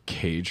like a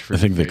cage for. I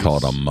think the they call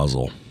it face. a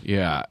muzzle.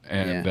 Yeah,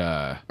 and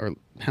Or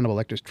Hannibal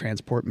Lecter's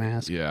transport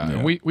mask. yeah, Yeah.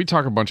 and we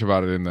talk a bunch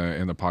about it in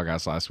the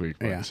podcast last week.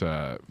 But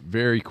Yeah.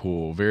 very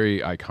cool, very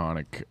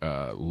iconic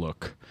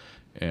look,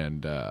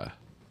 and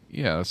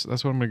yeah, that's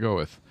what I'm gonna go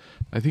with.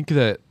 I think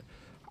that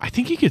I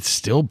think you could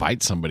still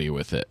bite somebody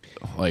with it.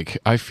 Like,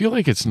 I feel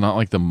like it's not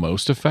like the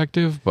most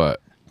effective,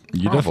 but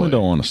You definitely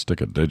don't want to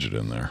stick a digit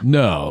in there.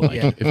 no.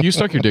 Like, if you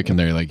stuck your dick in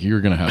there, like, you're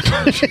gonna have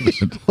to It's a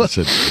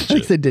digit.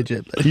 It's a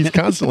digit. But He's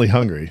constantly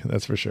hungry.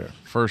 That's for sure.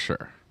 for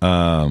sure.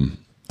 All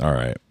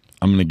right.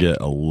 I'm going to get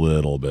a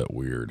little bit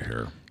weird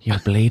here. You're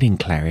bleeding,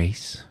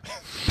 Clarice.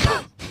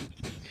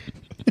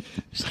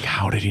 She's like,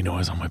 how did he know I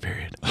was on my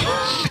period?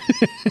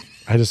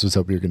 I just was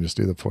hoping you were going to just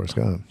do the Forrest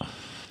Gump.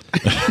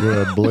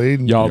 You're a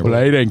blade. Y'all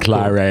bleeding,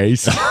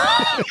 Clarice.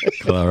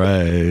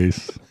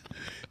 Clarice,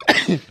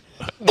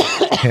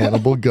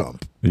 Hannibal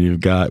Gump. you've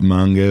got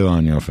mango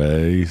on your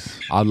face.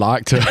 I'd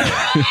like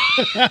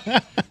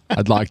to.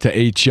 I'd like to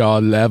eat your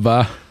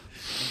liver.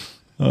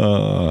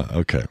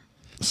 Okay.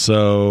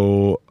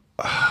 So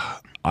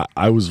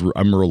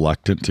I'm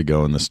reluctant to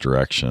go in this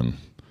direction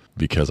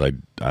because I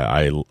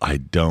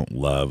don't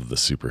love the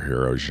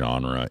superhero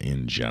genre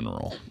in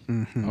general.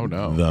 Oh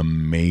no. The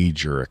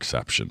major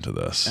exception to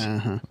this,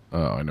 Oh,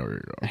 I know where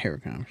you're going. here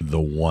it comes. the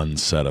one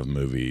set of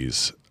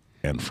movies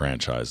and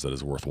franchise that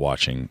is worth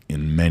watching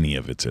in many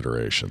of its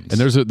iterations.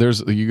 And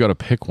there's you got to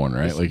pick one,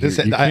 right? Like This,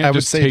 you can't I would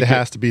just say take it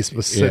has to be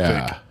specific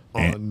Yeah.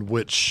 on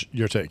which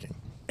you're taking.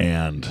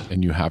 and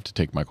and you have to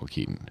take Michael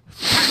Keaton.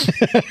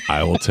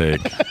 I will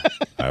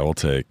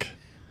take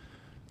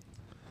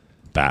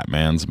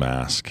Batman's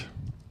mask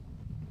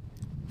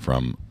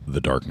from The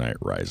Dark Knight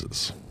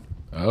Rises.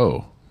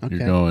 Oh, Okay.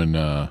 you're going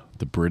the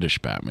British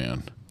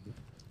Batman.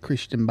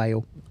 Christian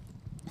Bale.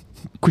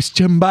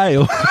 Christian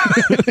Bale.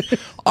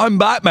 I'm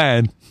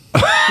Batman.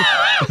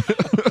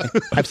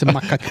 Have some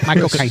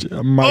Michael Caine.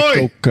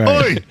 Oi!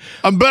 Oi!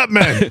 I'm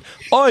Batman.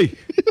 Oi,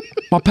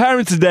 my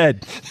parents are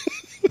dead.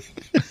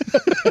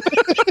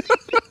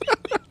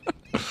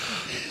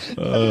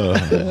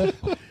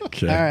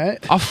 Okay. All right.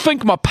 I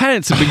think my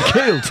parents have been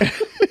killed.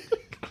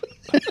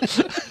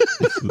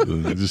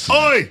 Just-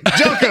 Oi!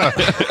 Joker!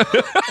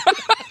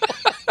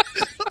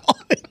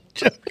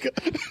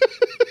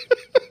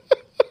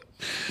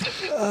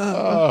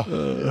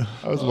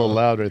 I was a little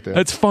loud right there.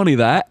 It's funny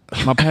that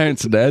my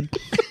parents are dead.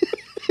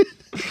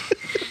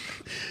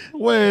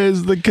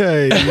 Where's the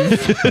cave?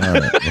 All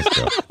right, let's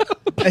go.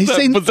 He's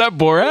saying, Was that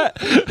Borat?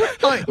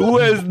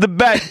 Where's the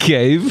Bat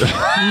Cave?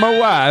 My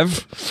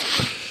wife.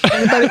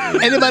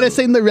 anybody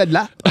seen the red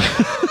light?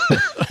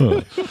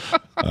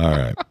 All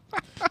right.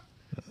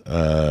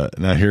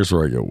 Now here's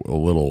where I get a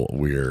little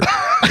weird.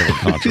 A little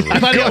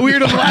controversial. I got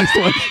weird on the last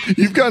one.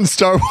 You've gone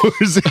Star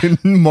Wars and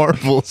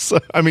Marvel. So,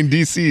 I mean,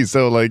 DC.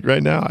 So, like,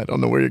 right now, I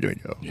don't know where you're going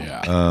to go.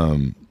 Yeah.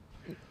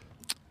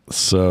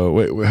 So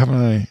wait,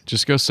 haven't I?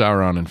 Just go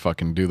Sauron and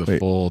fucking do the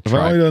full Have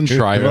I only done?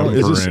 triumvirate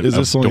Is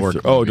this of only? dork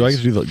Oh, do I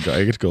movies. get to do?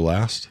 I get to go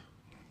last?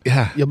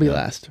 Yeah. You'll be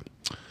last.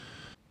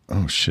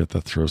 Oh shit,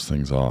 that throws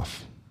things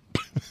off.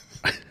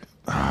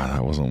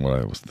 That wasn't what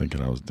I was thinking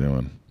I was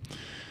doing.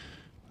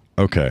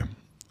 Okay.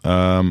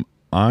 I'm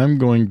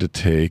going to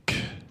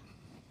take.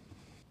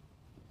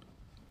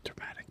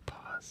 Dramatic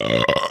pause.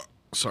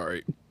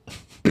 Sorry.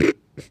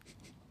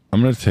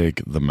 I'm going to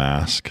take the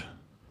mask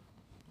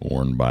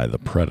worn by the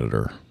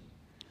Predator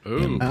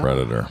in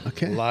Predator.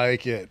 Okay.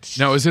 Like it.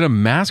 Now, is it a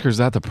mask or is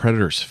that the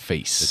Predator's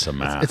face? It's a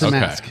mask. It's a Okay.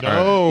 mask.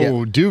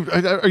 Oh, dude.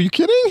 Are you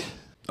kidding?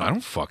 I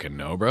don't fucking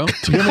know, bro.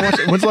 When's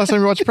the last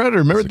time you watched Predator?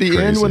 Remember at It's a the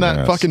end crazy when that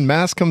mask. fucking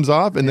mask comes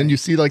off and then you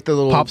see like the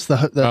little Pops the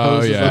hose.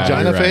 yeah.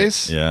 vagina you're right.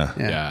 face? Yeah.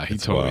 Yeah, he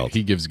It's totally wild.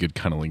 he gives good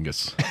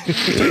cunnilingus.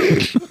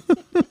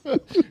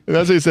 And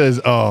that's what he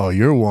says. Oh,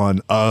 you're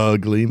one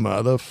ugly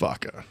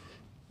motherfucker.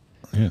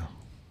 Yeah.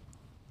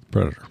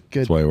 Predator.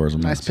 Good. That's why he wears a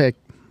Nice mask. pick.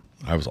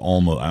 I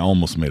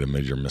almost made a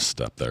major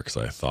misstep there because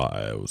I thought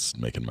I was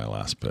making my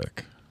last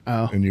pick.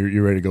 Oh, And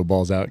you're ready to go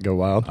balls out, go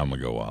wild. I'm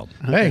gonna go wild.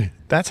 Hey,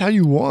 that's how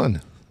you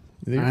won.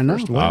 Your I know.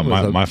 first one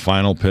was My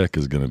final pick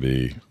is gonna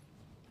be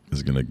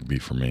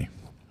for me.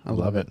 I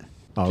love it.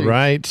 all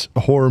right.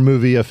 Horror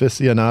movie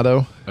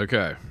aficionado.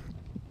 Okay.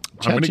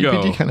 I'm gonna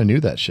ChatGPT go. kind of knew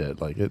that shit.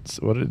 Like it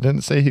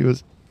didn't say he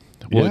was.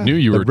 Well, it knew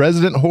you the were.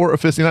 resident horror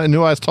aficionado. It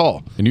knew I was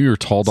tall. I knew you were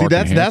tall, See, dark,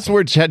 and that's handsome.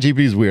 where ChatGPT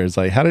is weird. It's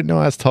like, how did it know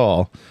I was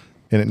tall?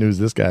 And it knew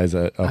this guy's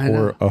a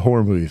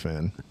horror movie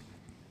fan.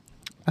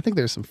 I think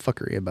there's some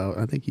fuckery about.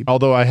 I think you.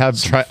 Although I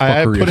have tried, I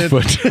have fuckery put in,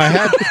 afoot.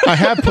 I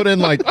have put in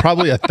like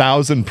probably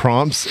 1,000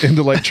 prompts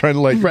into like trying to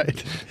like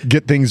Right.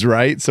 get things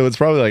right. So it's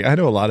probably like I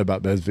know a lot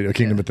about Bev's Video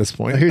Kingdom at this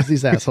point. Here's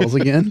these assholes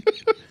again.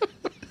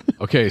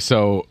 Okay,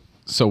 so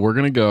we're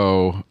gonna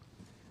go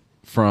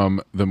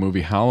from the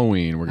movie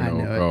Halloween. We're I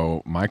gonna knew it.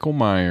 go Michael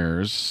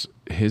Myers,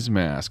 his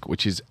mask,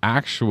 which is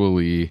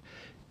actually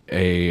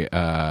a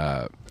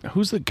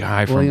who's the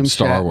guy William from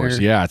Star Wars?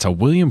 Shatner. Yeah, it's a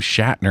William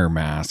Shatner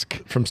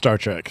mask. From Star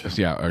Trek.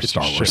 Yeah, or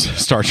Star Wars,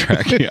 Star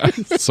Trek. Yeah,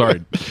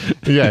 sorry.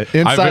 Yeah,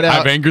 Inside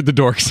Out, I've angered the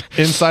dorks.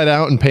 Inside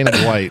Out, and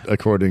Painted White,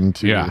 according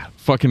to Yeah,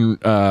 fucking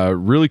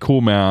really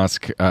cool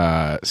mask.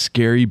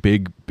 Scary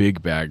big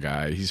bad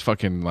guy. He's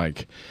fucking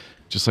like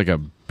just like a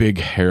big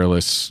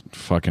hairless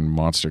fucking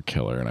monster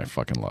killer, and I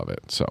fucking love it.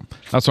 So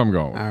that's what I'm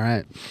going with. All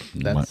right,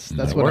 that's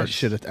That what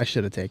works. I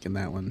should have taken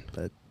that one,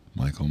 but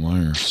Michael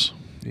Myers.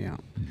 yeah.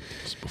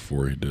 It's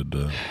before he did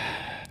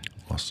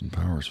Austin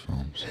Powers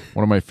films.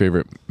 One of my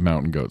favorite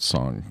Mountain Goat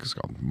songs is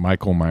called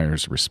Michael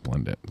Myers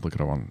Resplendent. Look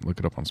it up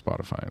on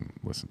Spotify and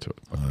listen to it.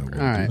 I will do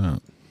right.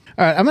 that.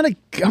 All right,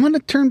 I'm gonna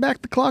turn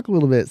back the clock a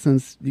little bit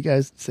since you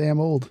guys say I'm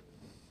old.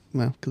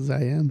 Well, because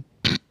I am.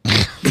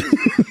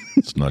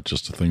 It's not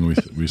just a thing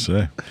we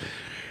say.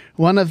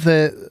 One of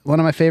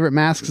my favorite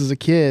masks as a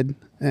kid,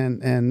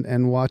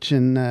 and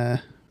watching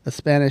a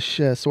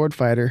Spanish sword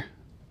fighter,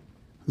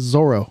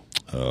 Zorro.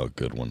 Oh,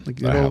 good one.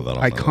 Like I have that on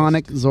my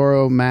iconic list.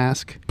 Zorro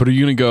mask. But are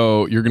you gonna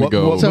go? You're gonna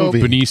go what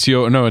movie?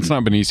 Benicio? No, it's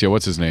not Benicio.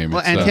 What's his name? Well,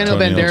 It's, Antonio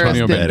Banderas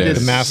Antonio did Banderas. this.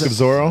 The Mask of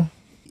Zorro.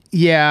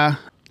 Yeah.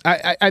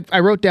 I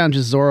wrote down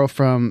just Zorro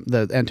from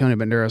the Antonio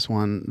Banderas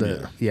one.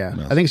 Yeah.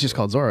 I think it's just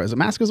called Zorro. Is it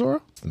Mask of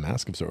Zorro? It's the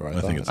Mask of Zorro.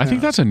 I think it's. I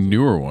think that's a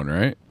newer one,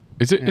 right?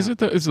 Is it? Is it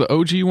the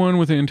OG one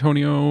with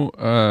Antonio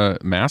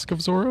Mask of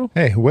Zorro?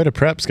 Hey, way to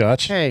prep,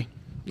 Scotch. Hey,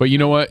 But you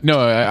know what? No,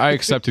 I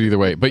accept it either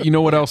way. But you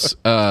know what else?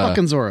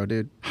 fucking Zorro,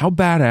 dude. How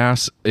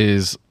badass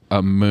is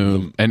a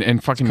moon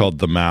and fucking called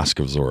The Mask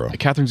of Zorro.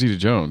 Catherine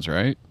Zeta-Jones,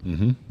 right?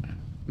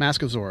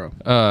 Mask of Zorro.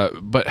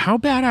 But how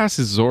badass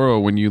is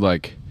Zorro when you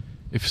like,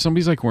 if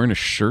somebody's like wearing a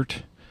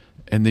shirt,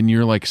 and then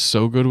you're like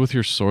so good with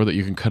your sword that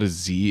you can cut a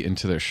Z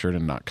into their shirt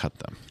and not cut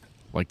them.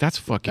 Like that's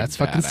fucking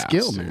Fucking badass,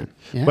 skill, dude. man.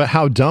 Yeah. But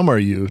how dumb are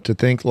you to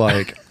think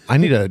like I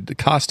need a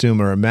costume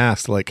or a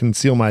mask to like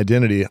conceal my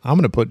identity? I'm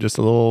going to put just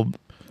a little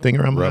thing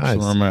around my Wraps eyes. it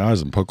around my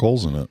eyes and poke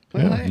holes in it.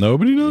 Yeah.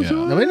 Nobody knows Yeah. who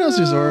I am. Nobody knows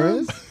who Zorro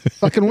is.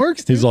 Fucking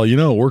works, dude. He's all,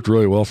 it worked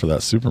really well for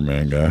that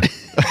Superman guy.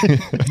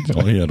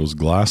 All he had was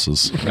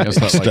glasses. has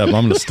that, like- I'm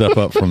going to step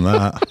up from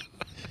that.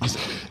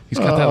 He's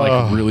got that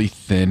like really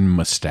thin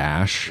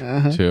mustache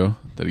too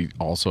that he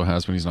also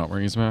has when he's not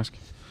wearing his mask.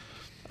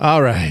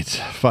 All right.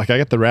 Fuck, I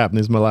got the wrap, and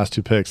these are my last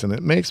two picks, and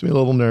it makes me a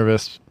little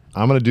nervous.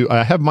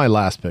 I have my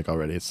last pick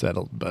already. It's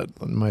settled, but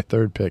my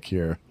third pick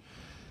here.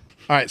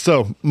 All right,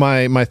 so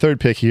my third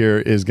pick here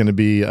is going to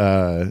be,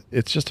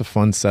 it's just a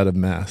fun set of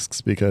masks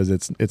because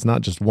it's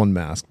not just one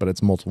mask, but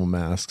it's multiple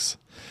masks.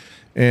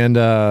 And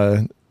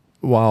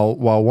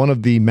while one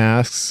of the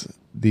masks,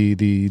 the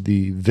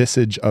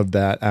visage of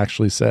that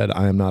actually said,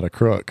 "I am not a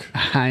crook."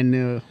 I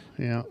knew.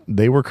 Yeah.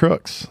 They were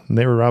crooks. And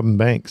they were robbing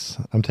banks.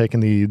 I'm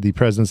taking the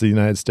Presidents of the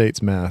United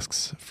States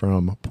masks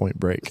from Point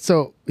Break.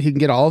 So he can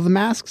get all of the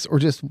masks, or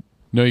just,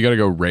 No, you got to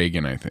go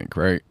Reagan, I think,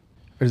 right?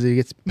 or does he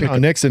get to pick? No,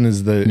 Nixon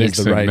is the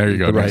Nixon, right there you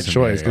go, the right Nixon,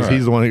 choice yeah, because yeah.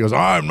 he's the one who goes,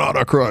 "I'm not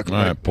a crook." All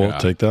right, Paul,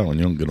 take that one.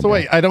 You don't get them. So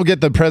wait, I don't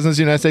get the Presidents of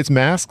the United States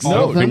masks?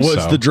 No, I think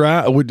what's so. the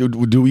draft?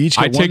 Do we each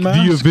get I one take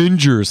mask? the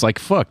Avengers. Like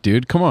fuck,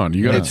 dude. Come on,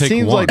 you got to It take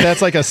seems one. like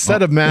that's like a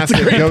set of masks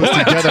that goes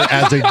together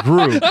as a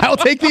group. I'll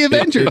take the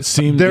Avengers. It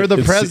seemed They're the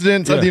it se-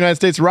 presidents of yeah. the United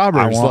States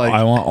robbers.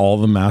 I want all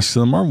the masks in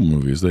the Marvel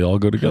movies. They all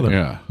go together.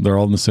 Yeah. They're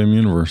all in the same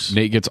universe.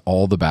 Nate gets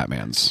all the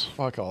Batmans.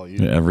 fuck all you.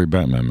 Yeah, every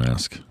Batman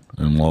mask,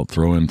 and we'll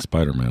throw in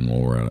Spider-Man while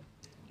we're at it.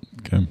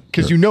 Okay.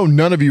 Because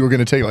none of you are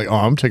going to take like,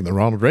 I'm taking the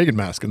Ronald Reagan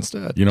mask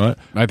instead. You know what?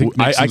 I think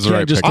I Nixon's the can't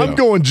right just. pick, I'm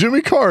going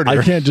Jimmy Carter.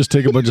 I can't just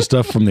take a bunch of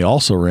stuff from the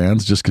also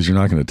rans just because you're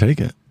not going to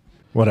take it.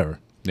 Whatever.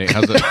 Nate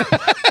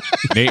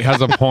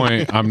has a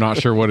point. I'm not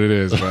sure what it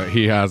is, but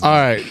he has. All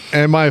right,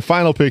 and my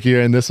final pick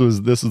here, and this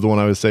is the one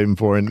I was saving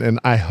for, and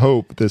I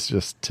hope this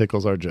just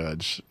tickles our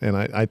judge, and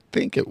I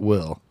think it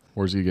will.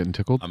 Where's he getting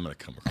tickled? I'm going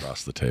to come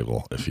across the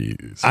table if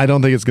he's. I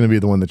don't think it's going to be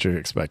the one that you're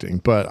expecting,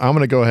 but I'm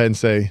going to go ahead and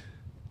say,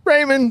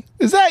 Raymond,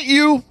 is that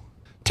you?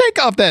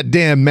 Take off that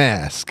damn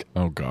mask.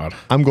 Oh God.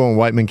 I'm going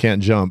White Man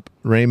Can't Jump.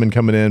 Raymond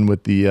coming in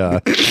with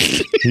the,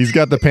 he's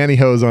got the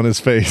pantyhose on his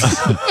face.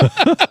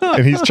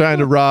 And he's trying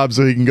to rob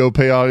so he can go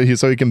pay off,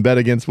 so he can bet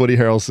against Woody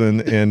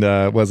Harrelson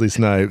and Wesley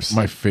Snipes.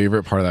 My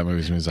favorite part of that movie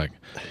is when he's like,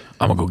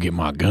 "I'm gonna go get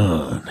my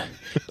gun,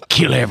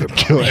 kill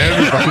everybody."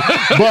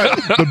 But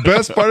the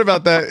best part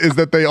about that is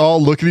that they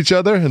all look at each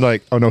other and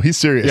like, oh no, he's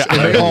serious. Yeah,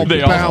 and they all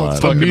bounce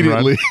fucking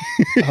immediately.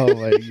 Oh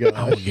my I'm god.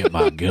 gonna get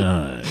my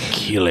gun,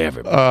 kill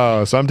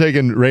everybody. So I'm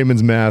taking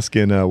Raymond's mask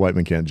and White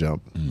Man Can't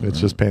Jump. It's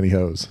just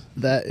pantyhose.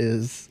 That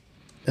is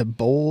a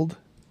bold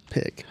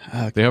pick.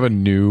 They have a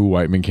new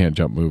White Man Can't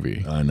Jump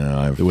movie I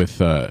know.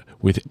 with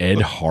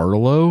Ed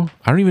Harlow.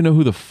 I don't even know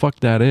who the fuck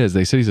that is.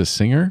 They said he's a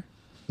singer.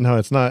 No,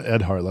 it's not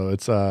Ed Harlow.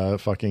 It's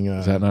fucking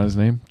Is that not his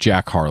name?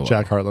 Jack Harlow.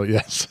 Jack Harlow.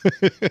 Yes.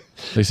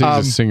 They say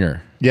he's a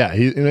singer. Yeah,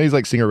 he's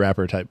like singer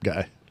rapper type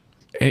guy.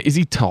 Is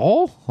he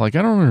tall? Like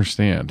I don't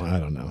understand. I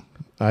don't know.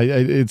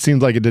 It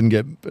seems like it didn't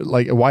get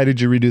like. Why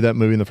did you redo that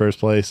movie in the first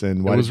place?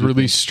 And why It was did you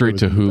released think straight it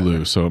to was gonna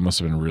be Hulu, so it must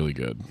have been really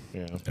good.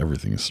 better?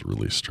 Everything is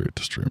released straight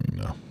to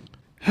streaming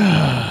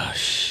now.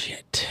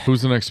 Shit.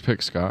 Who's the next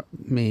pick, Scott?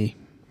 Me.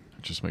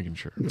 Just making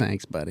sure.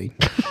 Thanks, buddy.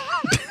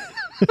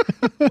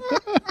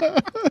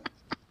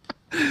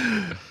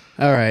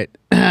 All right.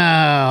 Oh.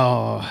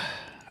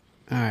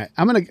 All right.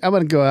 I'm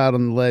gonna go out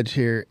on the ledge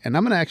here, and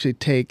I'm gonna actually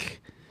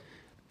take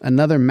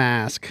another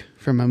mask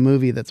from a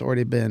movie that's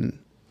already been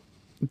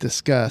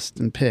discussed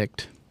and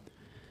picked.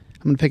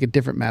 I'm gonna pick a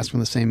different mask from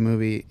the same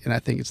movie, and I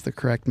think it's the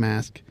correct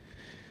mask.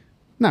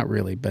 Not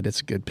really, but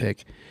it's a good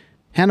pick.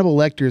 Hannibal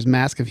Lecter's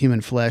mask of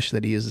human flesh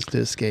that he uses to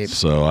escape.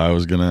 So I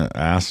was going to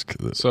ask.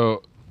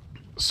 So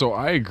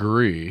I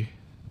agree.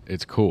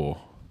 It's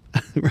cool.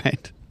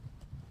 Right.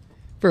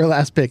 For a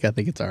last pick, I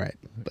think it's all right.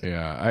 But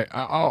Yeah,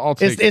 I'll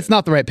take it's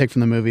not the right pick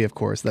from the movie, of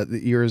course. That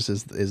yours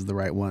is the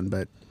right one,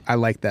 but I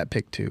like that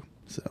pick too.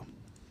 So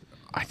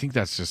I think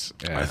that's just.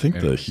 I think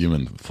the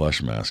human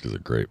flesh mask is a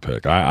great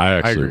pick. I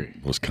actually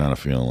was kind of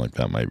feeling like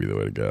that might be the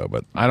way to go,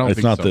 but I don't. It's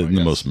think not so, the I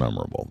guess. most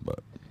memorable, but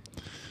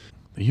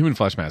The human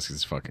flesh mask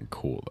is fucking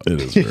cool, though.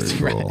 it is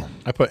very cool.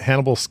 I put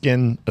Hannibal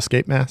skin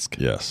escape mask.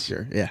 Yes.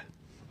 sure, yeah.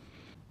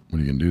 What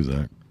are you gonna do,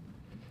 Zach?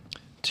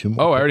 2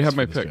 more. Oh, I already picks have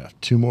my for this pick.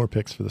 draft. 2 more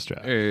picks for this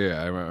draft.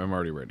 Yeah. I'm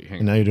already ready. Hang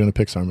And on. now you're doing a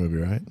Pixar movie,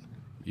 right?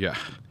 Yeah.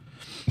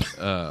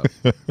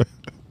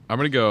 I'm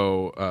gonna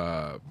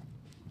go.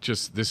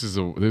 Just this is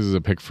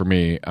a pick for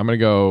me. I'm gonna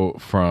go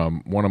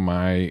from one of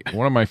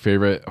my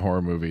favorite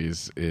horror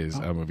movies is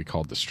a movie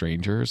called The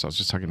Strangers. I was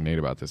just talking to Nate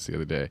about this the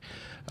other day,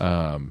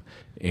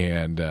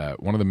 and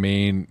one of the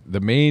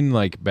main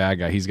like bad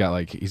guy. He's got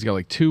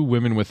like 2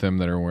 women with him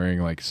that are wearing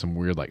like some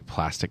weird like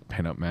plastic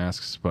pinup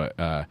masks, but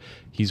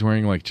he's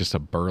wearing like just a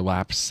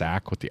burlap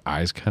sack with the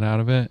eyes cut out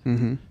of it.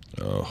 Mm-hmm.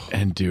 Oh,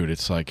 And dude,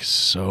 it's like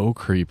so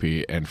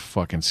creepy and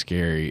fucking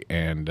scary,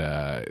 and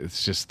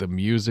it's just the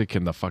music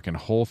and the fucking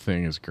whole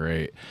thing is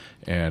great.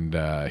 And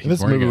he's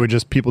This wearing movie it. where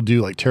just people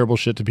do like terrible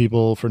shit to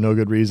people for no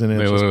good reason. And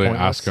They it's just literally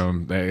pointless. ask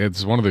him.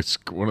 It's one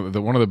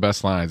of the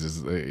best lines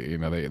is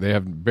they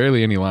have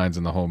barely any lines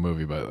in the whole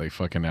movie, but they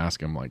fucking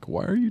ask him like,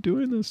 "Why are you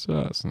doing this to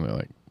us?" And they're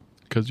like,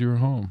 "'Cause you were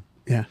home."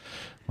 Yeah.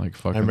 Like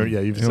fucking. I remember.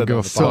 Yeah, you've they don't said that give on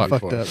a the So pod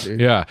fuck. fucked before. up, dude.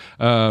 Yeah.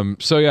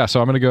 So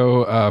I'm gonna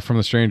go from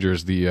The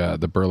Strangers,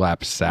 the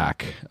burlap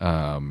sack,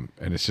 and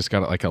it's just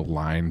got like a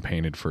line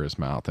painted for his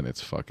mouth, and it's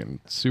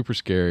fucking super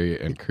scary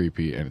and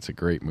creepy, and it's a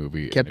great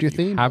movie. Kept and your if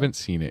you theme. haven't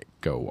seen it,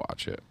 go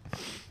watch it.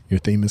 Your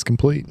theme is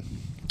complete.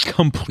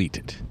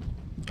 Completed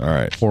all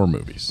right. horror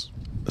movies.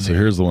 So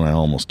here's the one I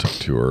almost took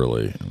too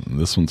early. And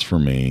this one's for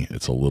me.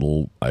 It's a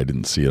little. I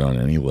didn't see it on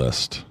any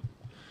list.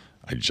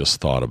 I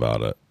just thought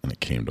about it, and it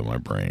came to my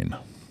brain.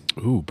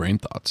 Ooh, brain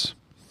thoughts.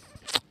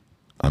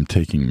 I'm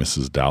taking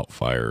Mrs.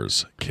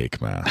 Doubtfire's cake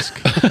mask.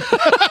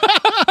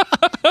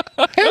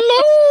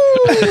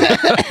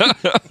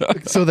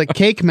 So the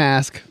cake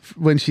mask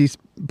when she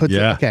puts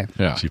Yeah. it. Okay.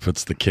 Yeah. She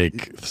puts the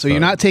cake. So you're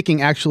not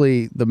taking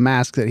actually the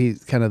mask that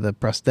he's kind of the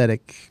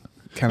prosthetic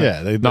kind of.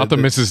 Yeah, they, Not the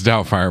Mrs.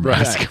 Doubtfire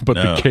mask, but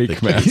No, the cake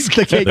the mask.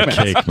 the cake The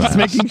mask. cake Just mask.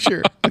 making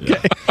sure. Okay.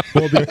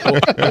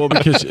 well,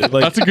 because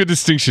like That's a good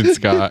distinction,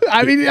 Scott.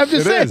 I mean, I'm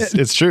just saying.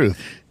 It's truth.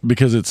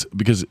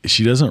 because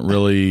she doesn't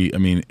really. I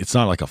mean, it's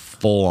not like a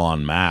full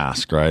on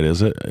mask, right?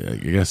 Is it? I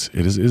guess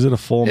it is. Is it a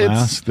full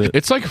mask? That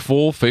It's like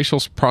full facial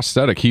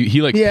prosthetic.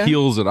 He like Yeah.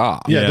 peels it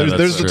off. Yeah, Yeah, there's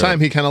that's the true. time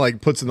he kind of like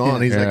puts it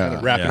on. He's like Yeah. kind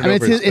of wrapping Yeah. it I mean,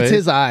 over it's his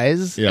his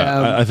eyes.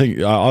 yeah. I think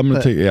I'm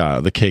gonna take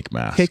the cake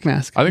mask. cake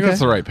mask. I think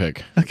that's Okay. the right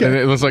pick. Okay. And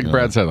it was like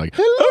Brad said, like,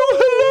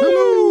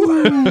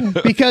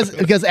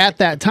 because at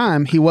that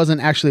time he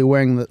wasn't actually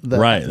wearing the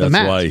Right, the that's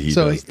mask. why he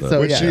so does that. so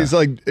Which yeah. she's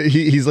like,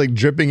 he's like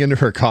dripping into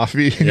her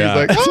coffee. And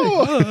Yeah. he's like,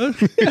 oh,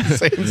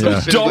 saying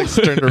some shit, like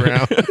turned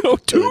around. oh,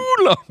 2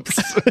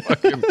 lumps.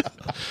 Fucking-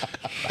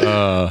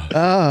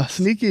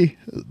 Sneaky.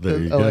 There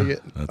you I go. like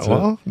it. That's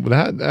Well,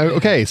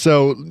 okay.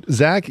 So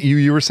Zach,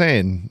 you were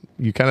saying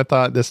you kind of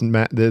thought this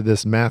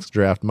mask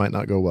draft might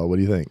not go well. What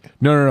do you think?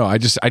 no. I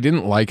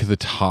didn't like the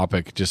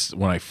topic just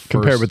when I first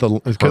Compared with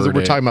because heard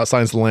we're it. talking about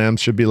Silence of the Lambs,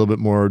 should be a little bit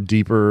more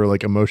deeper,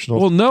 like emotional.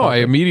 Well, no, I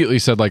topic. immediately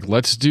said like,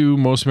 let's do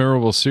most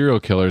memorable serial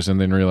killers, and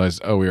then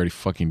realized, oh, we already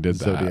fucking did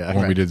that Zodiac, when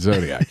we right. did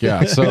Zodiac.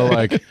 Yeah, so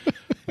like,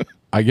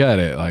 I get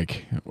it.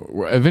 Like,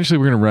 eventually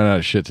we're gonna run out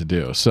of shit to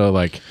do. So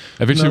like,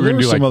 eventually No, we're there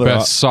gonna do were some like other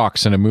best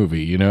socks in a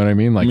movie. You know what I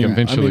mean? Like,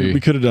 eventually. we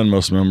could have done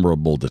most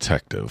memorable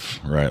detective,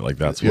 right? Like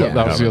that's what Yeah,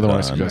 that was the we other one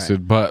I haven't done.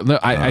 suggested. But no,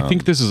 I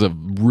think this is a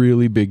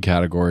really big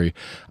category.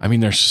 I mean,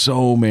 there's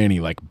so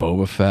many, like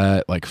Boba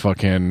Fett, like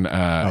fucking. You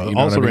know Also,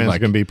 what I mean? Rand's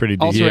Like, going to be pretty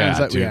deep. Also yeah, Rand's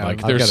that- dude. yeah, like,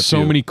 I've there's got a so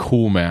few. many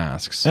cool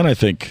masks. And I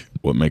think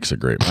what makes a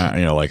great,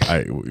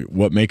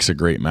 what makes a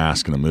great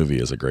mask in a movie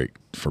is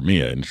for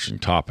me, an interesting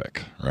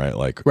topic, right?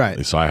 Like,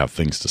 Right. So I have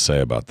things to say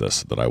about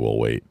this that I will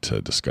wait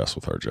to discuss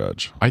with our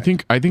judge. I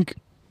think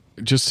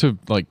just to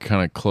like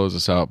kind of close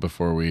us out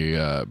before we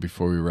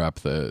wrap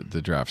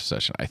the draft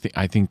session.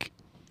 I think,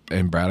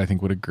 and Brad I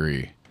think would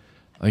agree.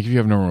 Like, if you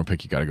have no one to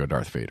pick, you got to go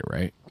Darth Vader,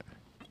 right?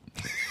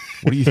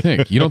 What do you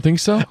think? You don't think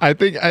so? I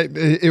think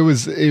it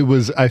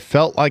was. I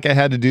felt like I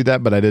had to do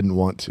that, but I didn't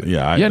want to.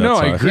 Yeah, Yeah, no,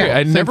 that's I how agree. feel.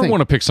 I same never thing.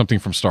 want to pick something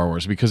from Star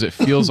Wars because it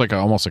feels like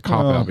almost a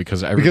cop out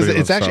because everybody Because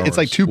it's loves actually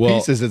Star like Wars. two Well,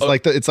 pieces.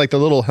 It's like the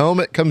little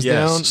helmet comes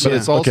Yes, down, so- but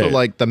it's also okay.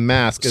 like the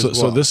mask as So, well.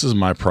 so this is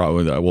my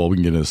problem. Well, we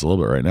can get into this a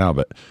little bit right now,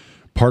 but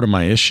part of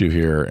my issue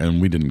here,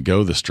 and we didn't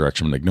go this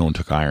direction. Like, no one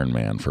took Iron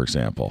Man, for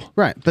example.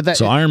 Right, but that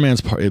So Iron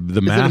Man's part. The is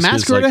it mask a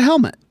mask is or like, a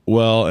helmet?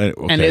 Well, okay,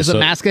 And is a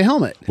mask a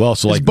helmet? Well,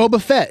 so is like Boba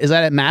Fett, is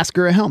that a mask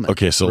or a helmet?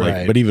 Okay, so like,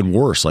 Right. but even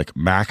worse, like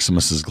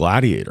Maximus's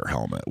gladiator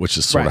helmet, which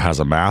is sort of Right. has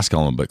a mask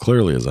element, but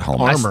clearly is a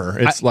helmet. armor.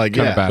 It's like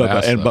kinda yeah.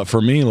 bad. Badass, But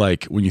for me,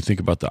 like when you think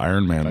about the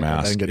Iron Man I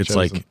mask, didn't get it's chosen.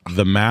 like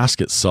the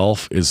mask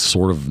itself is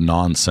sort of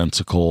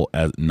nonsensical,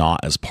 as not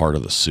as part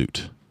of the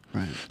suit.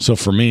 Right. So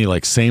for me,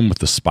 like same with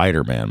the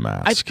Spider-Man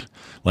mask.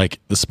 like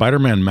the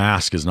Spider-Man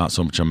mask is not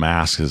so much a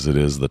mask as it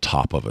is the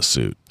top of a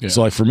suit. Yeah.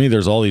 So like for me,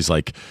 there's all these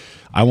like,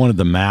 I wanted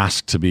the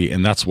mask to be,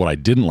 and that's what I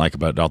didn't like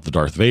about the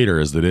Darth Vader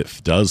is that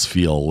it does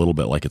feel a little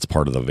bit like it's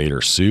part of the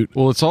Vader suit.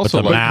 Well, it's also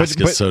but the like- mask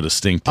is so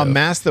distinctive. A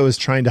mask though is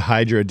trying to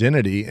hide your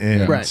identity,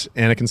 and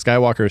Anakin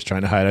Skywalker is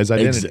trying to hide his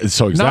identity.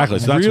 So exactly.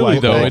 Not so that's really, why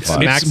though. it's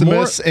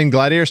Maximus and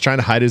Gladiator is trying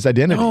to hide his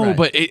identity. No,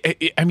 but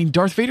I mean,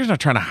 Darth Vader's not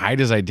trying to hide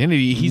his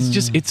identity. He's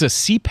just, it's a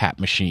CPAP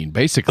machine,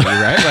 basically,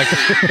 right? Like,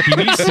 he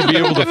needs to be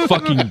able to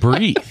fucking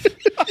breathe.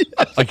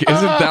 Like,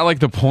 isn't that like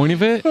the point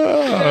of it?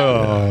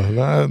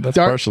 That's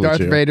partially Darth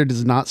true. Vader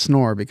does not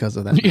snore because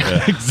of that.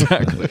 Yeah,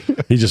 exactly.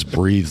 He just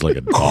breathes like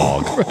a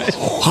dog.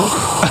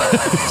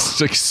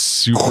 It's like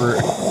super.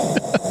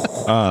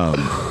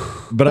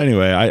 But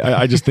anyway,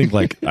 I just think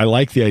like I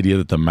like the idea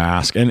that the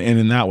mask and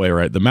in that way,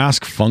 right? The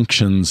mask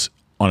functions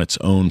on its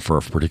own for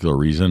a particular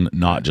reason,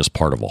 not just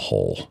part of a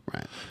whole.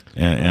 Right.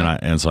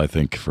 And so I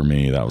think for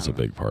me that was a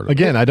big part of it.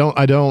 Again, I don't.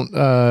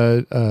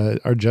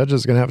 Our judge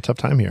is going to have a tough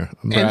time here.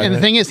 And the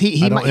thing is,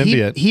 he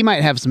envy it.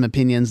 might have some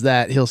opinions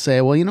that he'll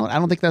say, well, you know what, I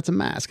don't think that's a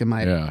mask. It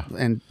might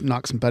and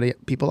knock some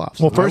people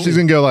off. Well, first he's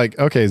going to go like,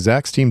 okay,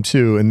 Zach's team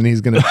 2, and then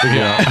he's going to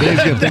figure out. Then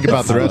he's going to think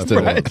about the rest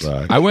of it.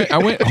 Zach. I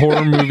went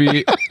horror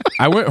movie.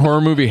 I went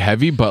horror movie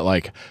heavy, but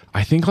like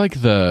I think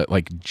like the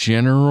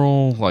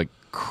General like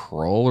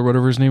Krull or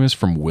whatever his name is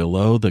from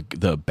Willow, the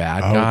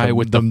bad guy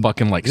with the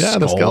fucking like the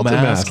skull skeleton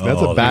mask. That's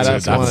a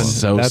badass that's one.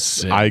 so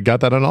sick. I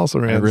got that on also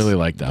I rants. really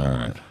like that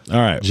one. All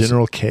right.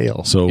 General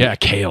Kale. So Yeah,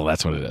 Kale,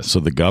 that's what it is.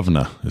 so the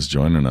governor is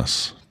joining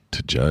us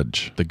to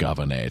judge. The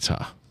governor.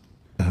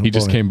 Oh, He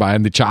just boy. came by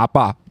in the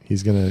chopper.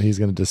 He's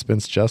gonna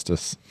dispense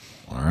justice.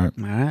 All right.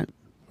 All right.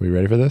 We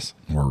ready for this?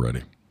 We're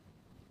ready.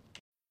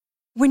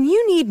 When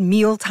you need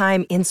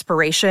mealtime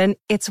inspiration,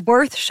 it's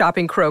worth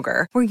shopping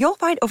Kroger, where you'll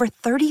find over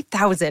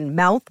 30,000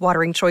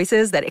 mouth-watering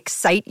choices that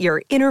excite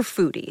your inner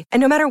foodie. And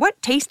no matter what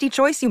tasty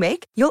choice you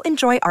make, you'll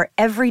enjoy our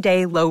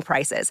everyday low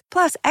prices,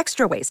 plus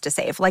extra ways to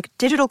save, like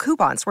digital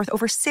coupons worth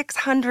over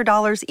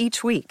 $600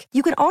 each week.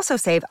 You can also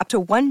save up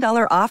to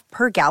 $1 off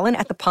per gallon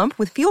at the pump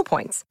with fuel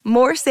points.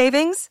 More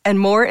savings and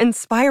more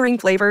inspiring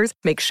flavors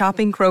make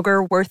shopping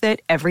Kroger worth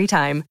it every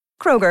time.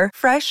 Kroger,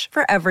 fresh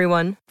for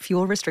everyone.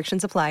 Fuel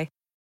restrictions apply.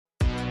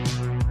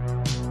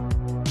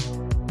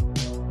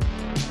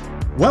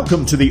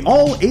 Welcome to the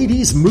All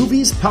 80s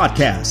Movies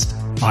Podcast.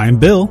 I'm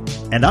Bill.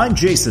 And I'm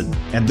Jason.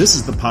 And this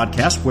is the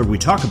podcast where we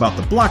talk about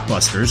the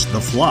blockbusters,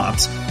 the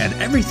flops, and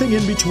everything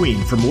in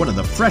between from one of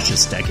the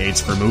freshest decades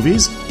for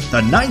movies,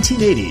 the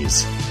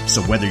 1980s.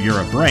 So whether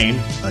you're a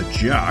brain, a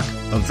jock,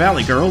 a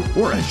valley girl,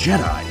 or a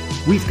Jedi,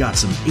 we've got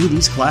some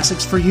 80s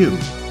classics for you.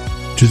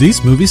 Do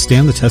these movies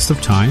stand the test of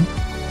time?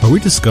 Are we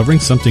discovering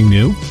something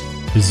new?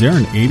 Is there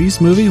an 80s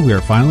movie we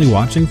are finally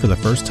watching for the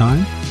first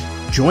time?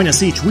 Join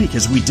us each week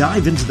as we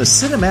dive into the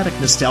cinematic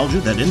nostalgia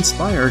that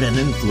inspired and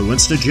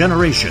influenced a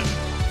generation.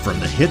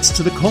 From the hits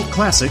to the cult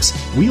classics,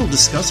 we'll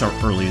discuss our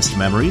earliest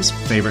memories,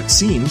 favorite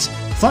scenes,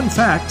 fun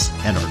facts,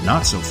 and our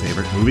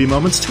not-so-favorite movie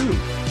moments, too.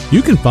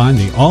 You can find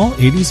the All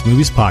 80s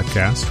Movies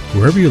Podcast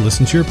wherever you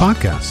listen to your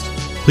podcast.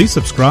 Please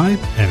subscribe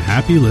and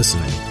happy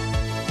listening.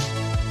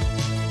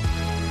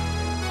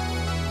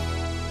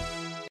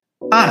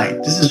 Hi,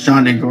 this is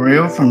John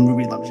DeGorio from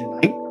Movie Lovers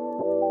Unite.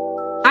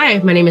 Hi,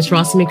 my name is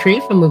Rossi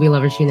McCree from Movie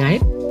Lovers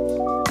Unite.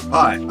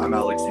 Hi, I'm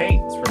Alex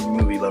Haynes from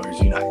Movie Lovers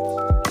Unite.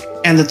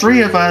 And the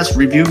three of us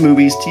review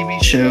movies,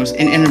 TV shows,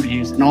 and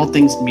interviews and all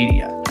things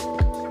media.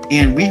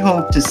 And we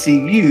hope to see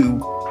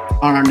you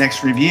on our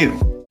next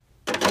review.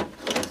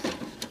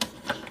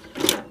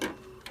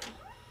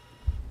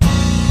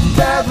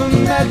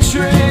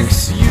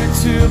 Bathymetrics,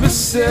 YouTube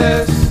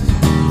assist.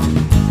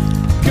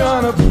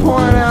 Gonna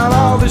point out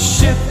all the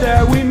shit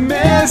that we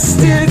missed.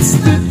 It's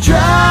the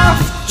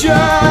draft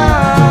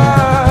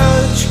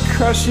judge,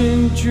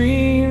 crushing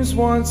dreams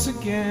once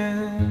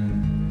again.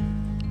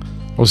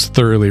 I was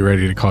thoroughly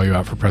ready to call you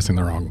out for pressing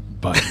the wrong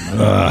button.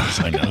 I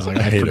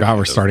forgot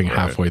we're starting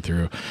halfway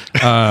through.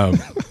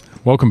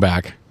 Welcome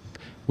back.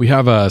 We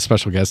have a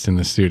special guest in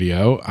the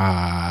studio.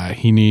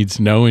 He needs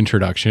no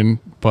introduction,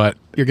 but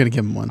you're going to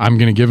give him one. I'm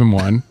going to give him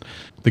one.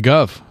 The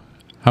Gov.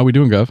 How we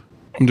doing, Gov?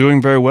 I'm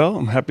doing very well.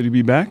 I'm happy to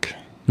be back.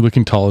 You're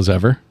looking tall as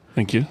ever.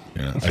 Thank you.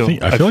 Yeah, I feel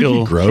like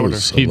he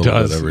grows. He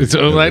does.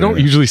 I don't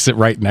usually sit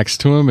right next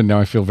to him, and now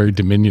I feel very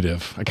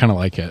diminutive. I kind of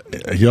like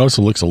it. He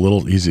also looks a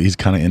little. He's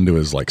kind of into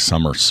his like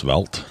summer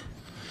svelte,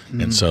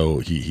 and so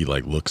he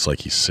like looks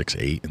like he's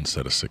 6'8"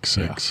 instead of 6'6".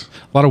 Yeah.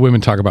 A lot of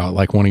women talk about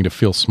like wanting to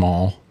feel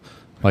small.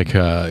 Like,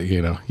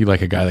 you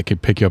like a guy that could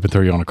pick you up and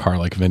throw you on a car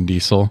like Vin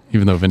Diesel,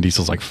 even though Vin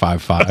Diesel's like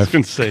 5'5". I was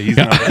going to say, he's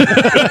not.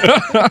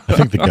 I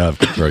think the Gov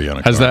could throw you on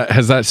a car.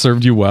 Has that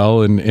served you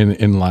well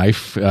in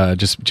life,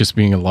 just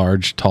being a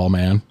large, tall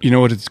man? You know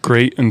what? It's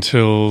great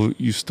until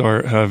you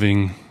start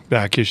having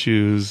back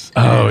issues.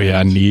 Oh,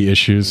 yeah, knee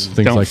issues,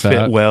 things like that.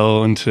 Don't fit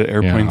well into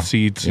airplane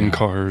seats and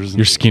cars.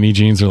 Your skinny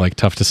jeans are like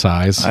tough to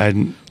size. I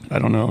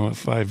don't know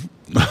if I've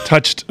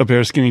touched a pair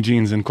of skinny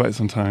jeans in quite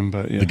some time,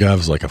 but yeah. The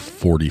Gov's like a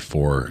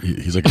 44.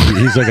 He's like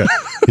a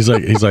He's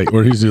like,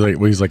 what is he like?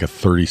 Well, he's like a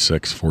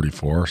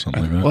 36-44 or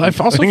something like that. Well, I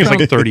think it's like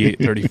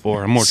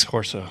 38-34. I'm more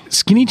torso.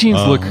 Skinny jeans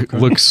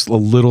looks a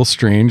little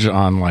strange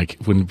on like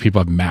when people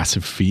have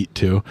massive feet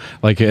too.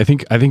 Like I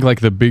think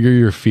like the bigger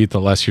your feet,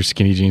 the less your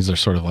skinny jeans are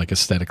sort of like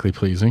aesthetically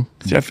pleasing.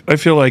 See, I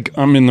feel like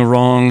I'm in the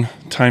wrong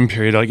time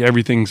period. Like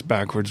everything's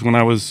backwards. When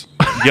I was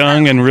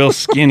young and real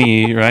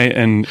skinny, right,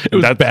 and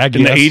that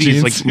in the 80s,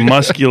 jeans. Like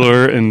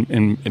muscular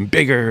and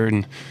bigger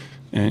and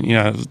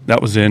yeah,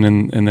 that was in,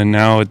 and then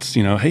now it's,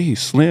 you know, hey,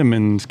 slim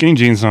and skinny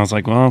jeans, and I was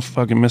like, well, I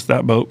fucking missed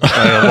that boat by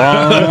a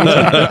long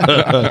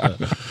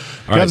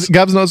time.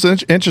 Gabs,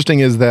 what's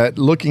interesting is that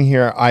looking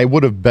here, I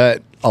would have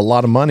bet a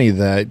lot of money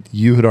that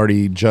you had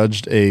already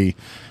judged a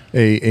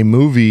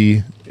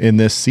movie in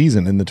this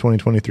season, in the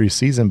 2023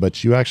 season,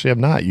 but you actually have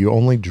not. You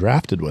only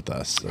drafted with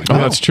us. So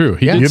that's true.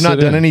 You've not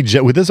done any.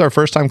 This is our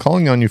first time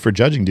calling on you for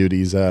judging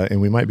duties,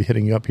 and we might be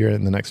hitting you up here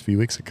in the next few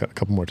weeks a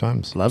couple more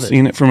times. Love it.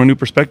 Seeing it from a new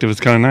perspective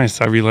is kind of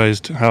nice. I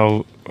realized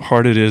how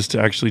hard it is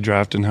to actually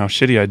draft and how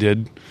shitty I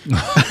did.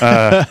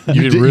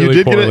 You did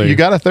really poorly. You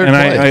got a third and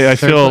place. I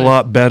feel a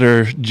lot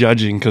better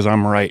judging because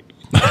I'm right.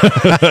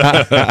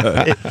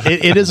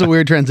 It is a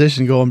weird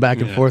transition going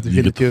back and forth.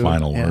 You get the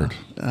final word.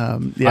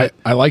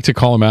 I like to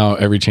call him out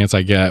every chance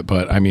I get,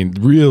 but I mean,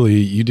 really,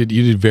 you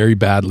did very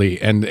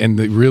badly, and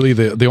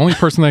the only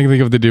person I can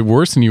think of that did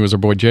worse than you was our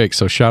boy Jake.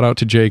 So shout out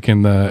to Jake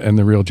and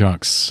the Real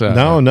Junks.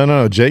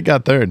 No, Jake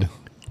got third.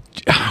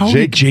 How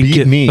did Jake beat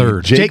get me.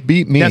 third? Jake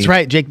beat me. That's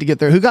right. Jake to get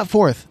third. Who got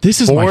fourth? This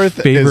is my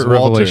favorite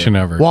revelation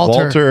ever.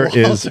 Walter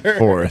is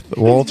fourth.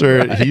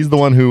 Walter, he's the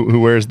one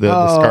who wears the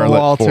scarlet.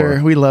 Walter,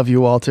 4. we love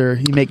you,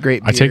 Walter. You make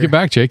great beer. I take it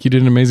back, Jake. You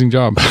did an amazing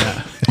job.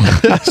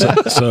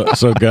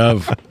 So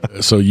Gav,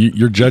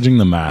 you're judging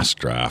the mask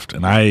draft,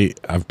 and I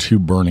have two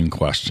burning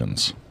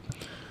questions.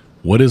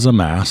 What is a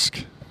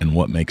mask, and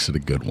what makes it a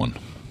good one?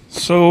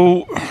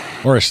 Or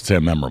I should say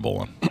a memorable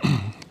one.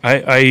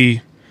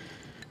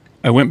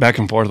 I went back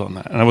and forth on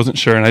that, and I wasn't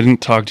sure, and I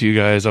didn't talk to you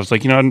guys. I was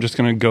like, I'm just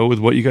going to go with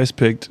what you guys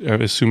picked. I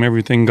assume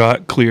everything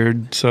got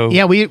cleared. So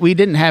yeah, we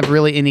didn't have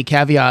really any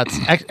caveats.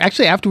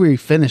 Actually, after we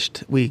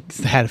finished, we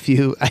had a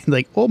few.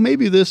 Like, well,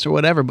 maybe this or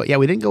whatever. But yeah,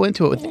 we didn't go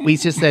into it. We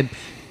just said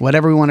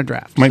whatever we want to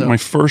draft. My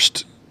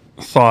first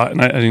thought,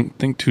 and I didn't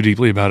think too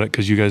deeply about it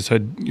because you guys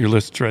had your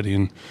lists ready,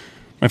 and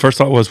my first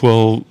thought was,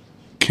 well,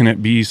 can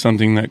it be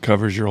something that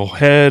covers your whole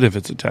head if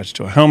it's attached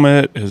to a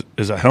helmet?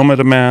 Is a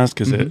helmet a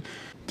mask? Is it?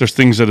 There's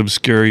things that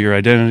obscure your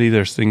identity.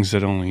 There's things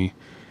that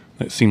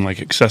seem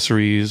like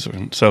accessories.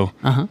 And so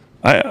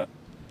I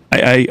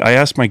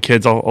asked my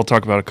kids, I'll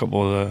talk about a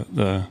couple of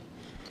the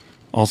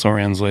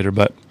also-rans later,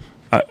 but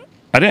I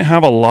didn't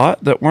have a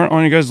lot that weren't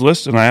on you guys'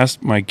 list, and I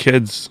asked my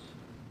kids,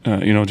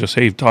 just,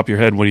 hey, top of your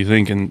head, what do you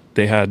think? And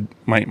they had,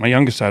 my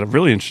youngest had a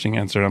really interesting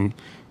answer. I'm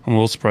a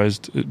little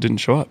surprised it didn't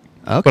show up.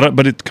 Okay.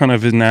 But it's kind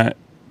of in that,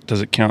 does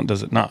it count,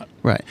 does it not?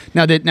 Right.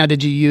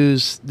 Did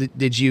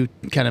you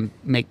kind of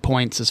make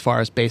points as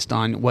far as based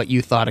on what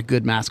you thought a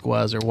good mask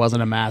was or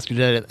wasn't a mask? Or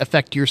did it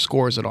affect your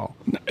scores at all?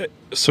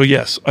 So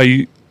yes,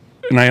 I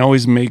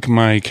always make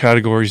my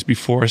categories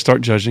before I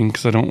start judging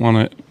because I don't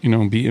want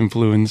to, be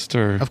influenced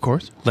or of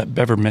course let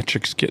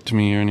bevermetrics get to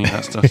me or any of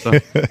that stuff.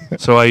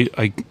 So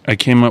I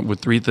came up with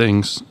 3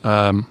 things.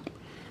 To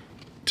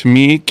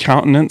me,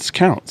 countenance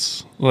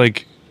counts.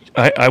 Like,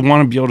 I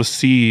want to be able to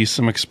see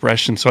some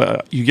expression. So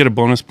you get a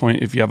bonus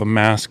point if you have a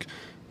mask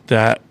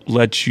that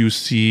lets you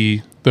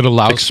see. That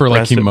allows for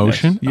like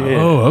emotion? Yeah.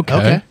 Oh,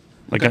 okay.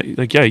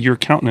 Your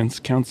countenance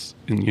counts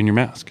in your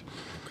mask.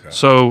 Okay.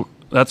 So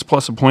that's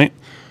plus a point.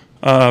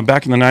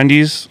 Back in the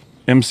 90s,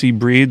 MC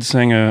Breed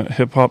sang a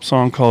hip-hop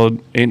song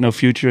called Ain't No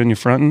Future in Your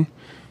Frontin'.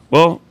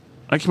 Well,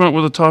 I came up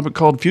with a topic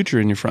called Future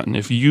in Your Frontin'.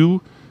 If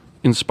you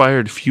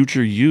inspired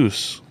future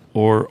use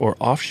or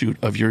offshoot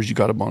of yours, you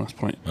got a bonus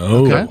point.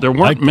 Oh, okay. There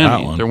weren't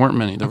many. There weren't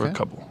many. There were a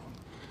couple.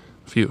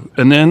 Few.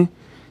 And then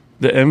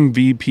the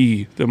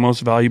MVP, the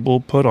most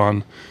valuable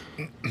put-on.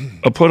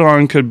 A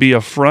put-on could be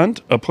a front.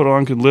 A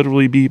put-on could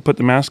literally be put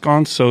the mask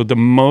on. So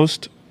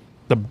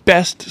the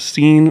best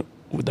scene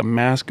with the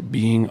mask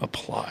being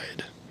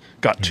applied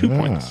got 2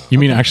 points. You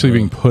mean actually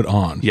being put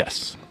on?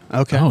 Yes.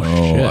 Okay. Oh,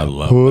 shit. I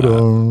love Put that.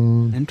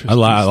 on.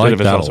 Interesting. I like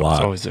that a lot.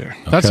 It's always there.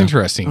 That's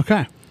interesting.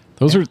 Okay.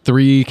 Those are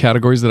 3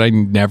 categories that I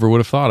never would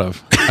have thought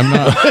of. I'm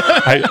not.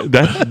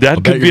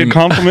 That could be a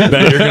compliment.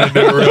 Bet you're going to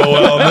do real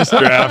well in this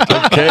draft.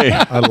 Okay.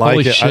 I like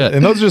Holy it. shit.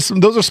 And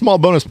those are small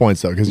bonus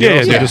points, though, because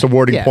you're just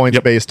awarding points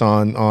Yep. based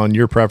on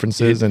your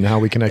preferences and how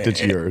we connected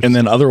to yours. And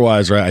then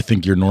otherwise, right, I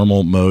think your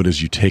normal mode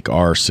is you take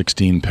our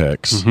 16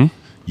 picks,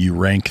 you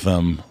rank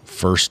them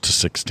 1st to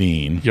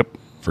 16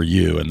 for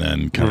you, and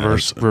then kind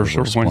reverse of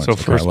points. So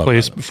Okay, first I love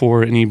place that.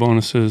 before any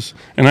bonuses.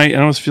 And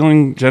I was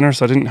feeling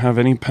generous. I didn't have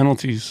any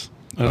penalties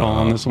at all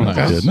on this one.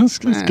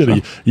 That's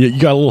good. You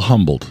got a little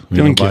humbled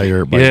Feeling by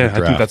your draft.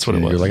 I think that's what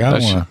it was. You're like, I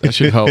don't want That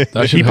should help.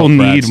 That should People help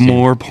Brad's need team.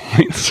 more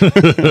points.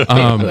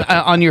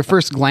 On your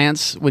first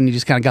glance, when you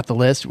just kind of got the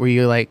list, were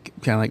you like,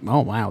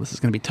 oh wow, this is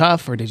going to be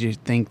tough, or did you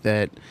think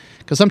that?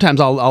 Because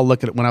sometimes I'll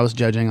look at it when I was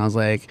judging, I was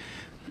like,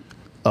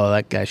 oh,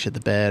 that guy shit the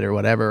bed or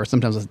whatever. Or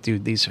sometimes I'll do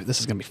this is going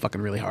to be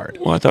fucking really hard.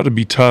 Well, I thought it'd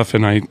be tough,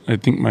 and I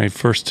think my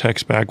first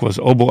text back was,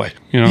 "Oh boy,"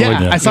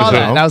 I saw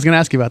that. And I was going to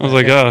ask you about that. I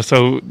was like, oh,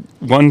 so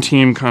one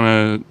team kind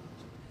of.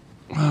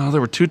 Well,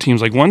 there were two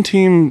teams. Like one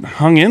team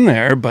hung in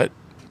there, but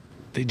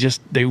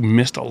they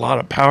missed a lot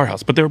of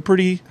powerhouse. But they were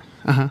pretty.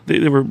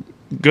 They were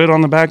good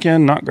on the back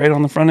end, not great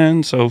on the front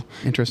end. So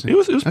interesting. It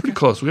was pretty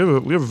close. We have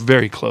a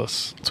very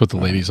close. That's what the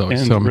ladies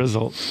always tell me.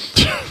 Result.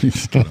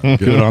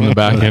 Good on the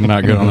back end,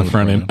 not good on the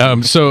front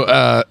end.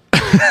 So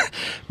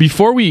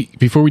before we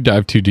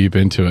dive too deep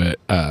into it,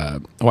 my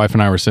wife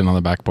and I were sitting on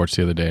the back porch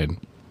the other day, and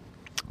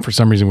for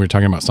some reason we were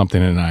talking about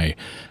something, and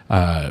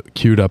I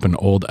queued up an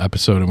old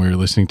episode, and we were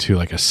listening to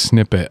like a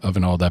snippet of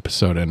an old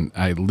episode, and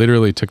I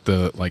literally took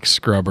the like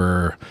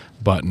scrubber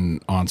button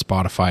on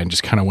Spotify and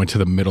just kind of went to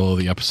the middle of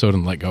the episode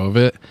and let go of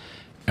it,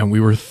 and we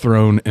were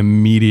thrown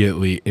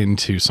immediately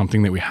into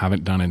something that we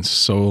haven't done in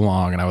so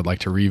long, and I would like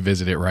to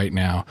revisit it right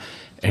now,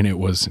 and it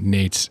was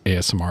Nate's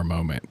ASMR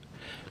moment.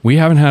 We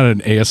haven't had an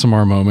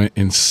ASMR moment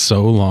in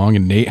so long,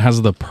 and Nate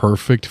has the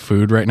perfect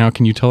food right now.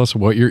 Can you tell us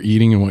what you're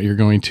eating and what you're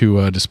going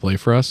to display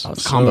for us?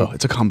 It's a combo.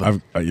 It's a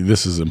combo.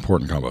 This is an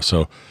important combo.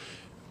 So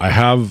I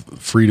have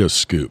Fritos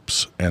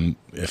scoops, and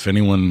if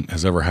anyone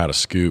has ever had a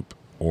scoop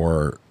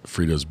or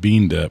Fritos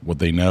bean dip, what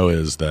they know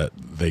is that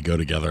they go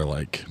together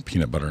like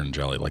peanut butter and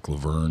jelly, like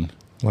Laverne.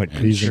 Like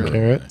peas and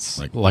carrots?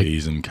 Like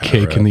peas and carrots.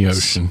 Cake in the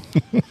ocean.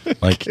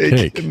 Like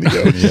cake in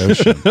the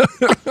ocean.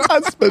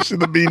 Especially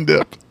the bean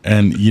dip.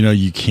 And,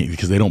 you can't,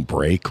 because they don't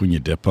break when you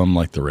dip them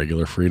like the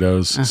regular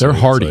Fritos. They're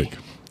hardy.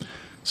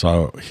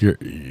 So here,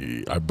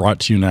 I brought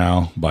to you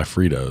now by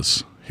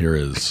Fritos. Here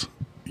is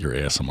your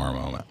ASMR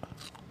moment.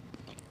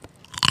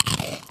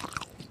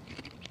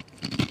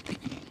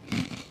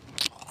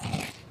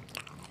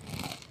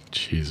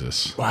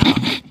 Jesus. Wow.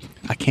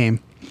 I came.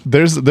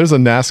 There's a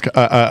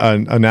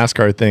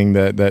NASCAR thing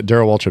that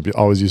Darrell Waltrip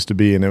always used to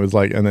be, and it was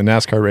like in the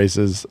NASCAR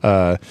races,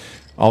 all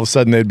of a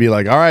sudden they'd be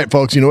like, "All right,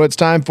 folks, you know what it's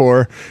time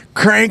for?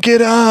 Crank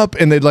it up!"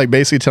 And they'd like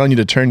basically telling you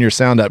to turn your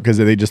sound up because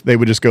they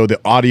would just go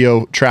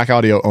the track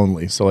audio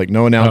only, so like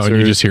no announcers. And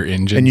you just hear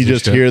engines, and you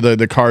just hear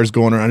the cars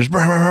going around, just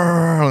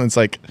and it's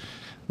like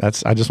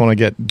I just want to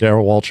get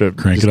Darrell Waltrip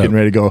just getting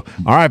ready to go.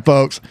 All right,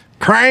 folks.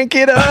 Crank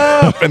it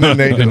up, and then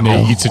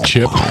Nate eats a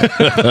chip.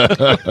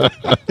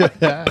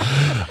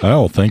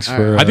 Oh, thanks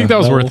for. I think that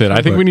was worth it.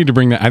 I think we need to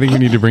bring that. I think we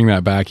need to bring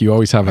that back. You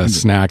always have a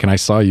snack, and I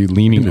saw you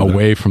leaning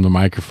away from the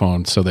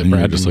microphone so that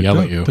Brad doesn't yell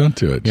at you. Don't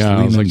do it.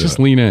 I was like, just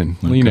lean in,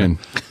 lean in.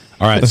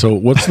 All right. So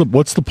what's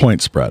the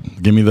point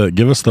spread?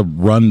 Give us the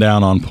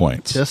rundown on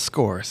points. Just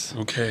scores.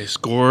 Okay,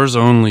 scores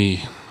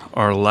only.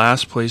 Our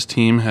last place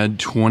team had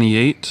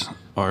 28.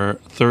 Our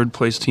third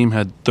place team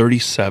had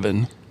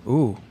 37.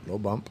 Ooh, low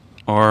bump.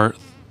 Our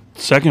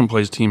second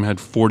place team had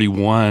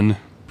 41.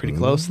 Pretty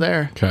close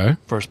there. Okay.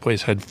 First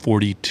place had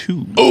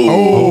 42.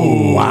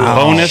 Oh, wow.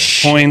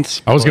 Bonus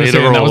points. I was going to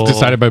say, and that was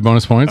decided by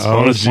bonus points?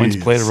 Bonus points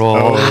played a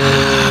role.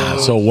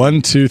 So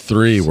 1, 2,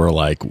 3 were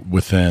like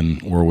within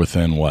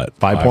what?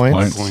 5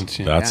 points? 5 points,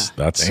 yeah.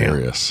 That's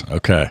serious.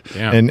 Okay.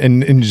 Damn.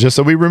 And just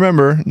so we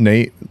remember,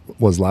 Nate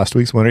was last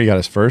week's winner. He got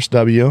his first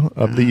W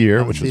of the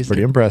year, which was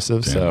pretty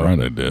impressive. Damn so right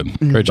I did.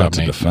 Great job, to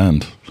Nate.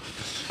 Defend.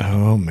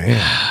 Oh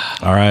man.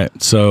 All right.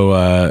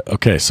 So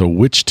so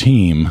which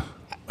team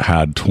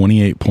had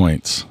 28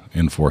 points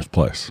in fourth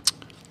place?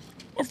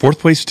 Our fourth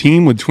place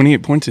team with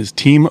 28 points is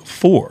Team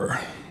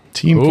 4.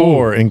 Team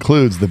 4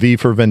 includes the V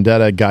for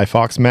Vendetta Guy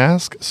Fawkes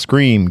mask,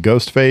 Scream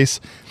Ghostface,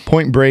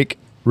 Point Break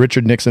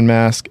Richard Nixon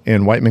mask,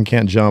 and White Men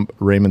Can't Jump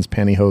Raymond's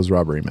Pantyhose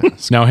robbery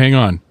mask. Now hang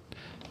on.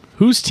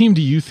 Whose team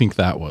do you think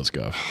that was,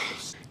 Gov?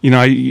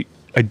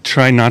 I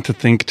try not to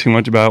think too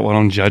much about what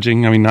I'm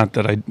judging. I mean, not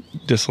that I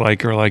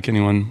dislike or like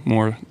anyone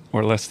more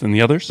or less than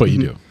the others. But you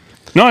do.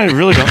 No, I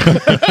really don't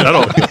at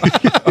all.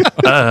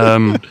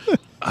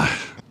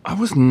 I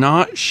was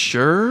not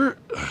sure.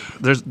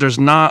 There's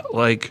not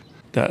like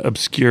that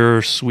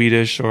obscure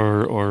Swedish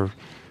or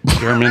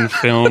German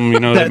film,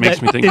 that makes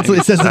me think. It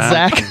says it's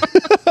Zach.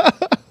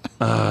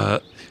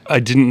 I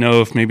didn't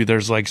know if maybe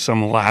there's like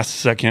some last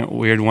second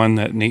weird one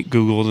that Nate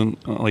Googled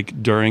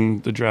and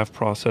during the draft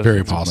process.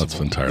 Very possible. That's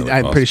entirely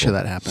I'm possible. pretty sure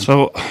that happened.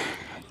 So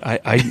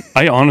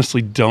I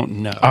honestly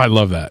don't know. I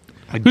love that.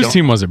 Whose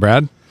team was it,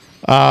 Brad?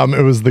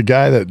 It was the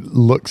guy that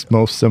looks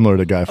most similar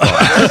to Guy Fawkes.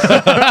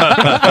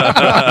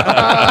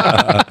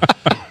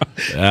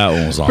 That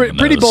one was on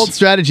Pretty bold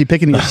strategy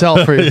picking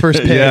yourself for your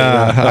first pick.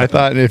 Yeah, I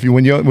thought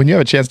when you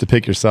have a chance to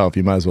pick yourself,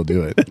 you might as well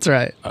do it. That's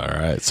right. All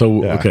right.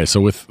 So okay. So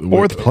with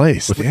fourth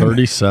place with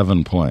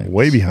 37 points,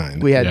 way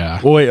behind. We had.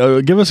 Yeah. Well,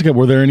 wait. Give us a.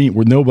 Were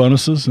no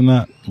bonuses in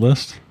that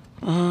list?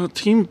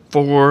 Team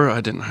 4,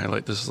 I didn't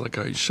highlight this like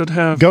I should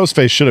have.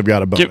 Ghostface should have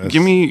got a bonus.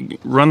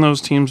 Run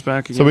those teams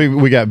back again. So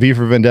we got V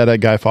for Vendetta,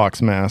 Guy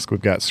Fawkes mask.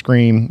 We've got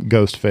Scream,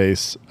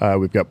 Ghostface.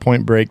 We've got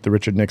Point Break, the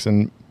Richard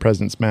Nixon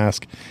President's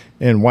mask,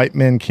 and White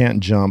Men Can't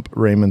Jump,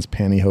 Raymond's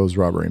Pantyhose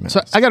robbery mask.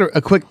 So I got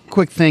a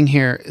quick thing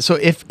here. So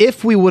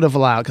if we would have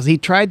allowed, because he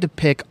tried to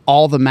pick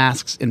all the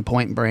masks in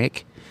Point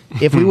Break,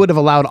 if we would have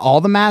allowed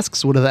all the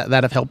masks, would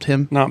that have helped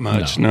him? Not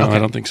much. No, Okay. I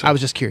don't think so. I was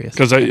just curious.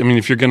 Because, I mean,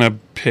 if you're going to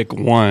pick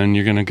one,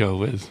 you're going to go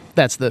with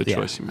that's the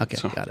choice you made.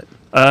 Okay, got it.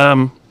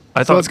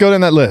 I thought, let's go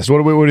down that list.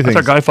 What do you think?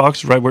 I thought Guy Fawkes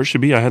is right where it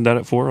should be. I had that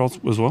at 4 as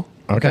well.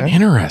 Okay.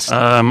 Interesting.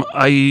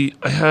 I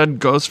had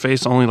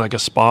Ghostface only like a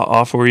spot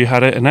off where you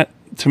had it. And that,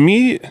 to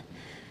me,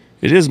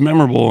 it is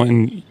memorable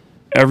and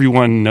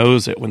everyone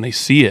knows it when they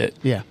see it.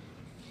 Yeah.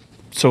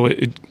 So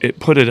it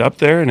put it up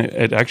there, and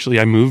it actually,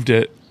 I moved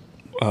it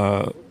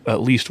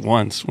at least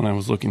once when I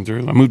was looking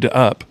through. I moved it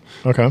up.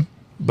 Okay.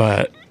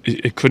 But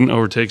it couldn't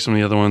overtake some of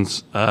the other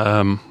ones.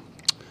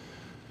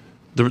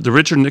 The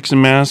Richard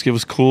Nixon mask, it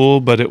was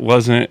cool, but it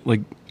wasn't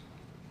one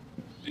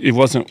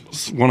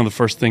of the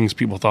first things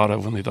people thought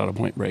of when they thought of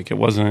Point Break. It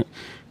wasn't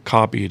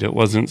copied. It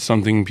wasn't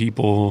something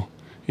people,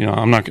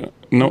 I'm not going to,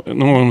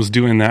 no one was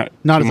doing that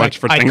Not too as,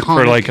 much like,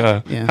 for like a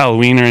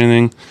Halloween or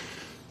anything.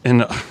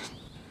 And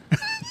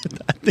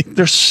I think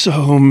there's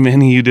so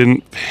many you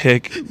didn't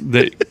pick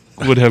that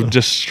would have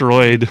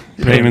destroyed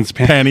Raymond's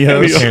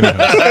pantyhose. Is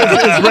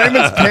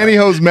Raymond's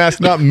pantyhose mask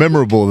not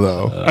memorable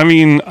though? I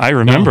mean, I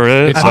remember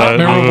it. It's not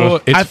memorable.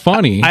 It's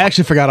funny. I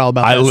actually forgot all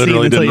about that. I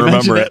literally scene until didn't you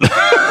remember mentioned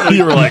it.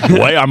 You were like,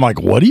 "Wait!" I'm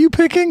like, "What are you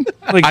picking?"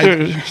 Like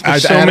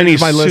there's so many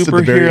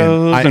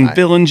superheroes and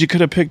villains you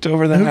could have picked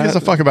over that. Who gives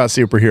a fuck about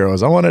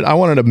superheroes? I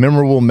wanted a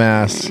memorable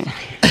mask.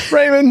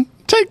 Raymond,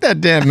 take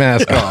that damn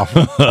mask off.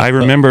 I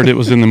remembered it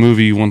was in the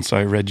movie once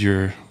I read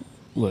your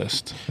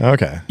list.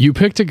 Okay. You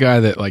picked a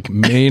guy that like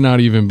may not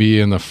even be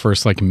in the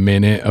first like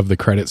minute of the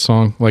credit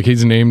song. Like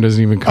his name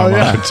doesn't even come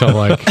up until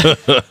like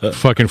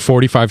fucking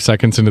 45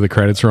 seconds into the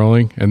credits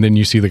rolling, and then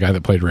you see the guy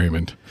that played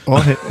Raymond.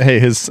 Well, hey,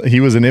 he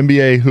was an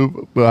NBA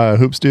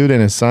hoops dude,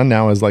 and his son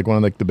now is like one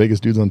of like the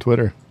biggest dudes on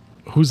Twitter.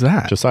 Who's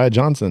that? Josiah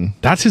Johnson.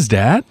 That's his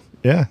dad?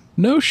 Yeah.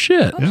 No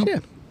shit. Oh,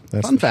 shit.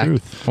 That's Fun the fact.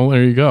 truth. Well,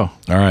 there you go.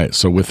 All right.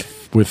 So with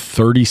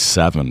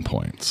 37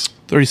 points.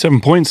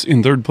 37 points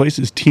in third place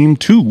is Team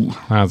 2.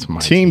 That's my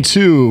Team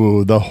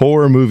 2, the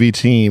horror movie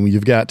team.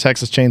 You've got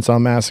Texas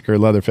Chainsaw Massacre,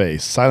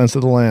 Leatherface, Silence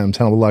of the Lambs,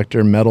 Hannibal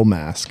Lecter, Metal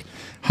Mask,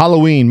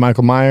 Halloween,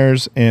 Michael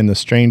Myers, and The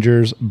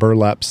Strangers,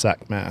 Burlap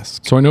Sack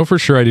Mask. So I know for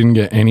sure I didn't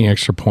get any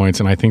extra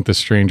points, and I think The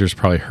Strangers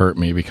probably hurt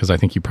me because I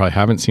think you probably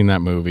haven't seen that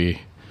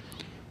movie.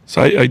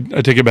 So I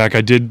take it back.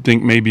 I did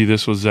think maybe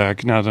this was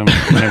Zach. Now that I'm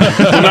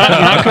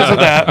not because of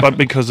that, but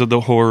because of the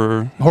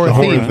horror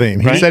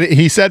theme. Right?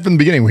 He said from the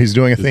beginning he's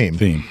doing a theme.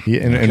 And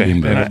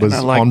it was I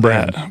like on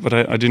brand. that, but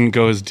I didn't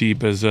go as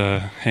deep as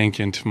Hank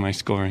into my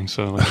scoring.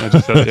 So I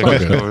just had the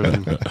extra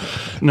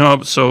scores.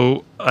 No,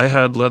 so I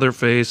had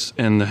Leatherface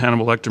and the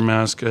Hannibal Lecter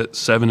mask at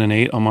 7 and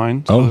 8 on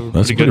mine. So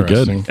that's pretty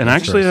good. And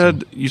actually,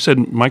 you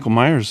said Michael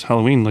Myers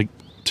Halloween. Like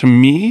to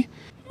me.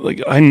 Like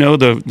I know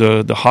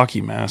the hockey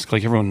mask,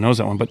 like everyone knows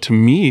that one, but to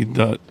me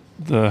the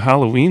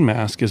Halloween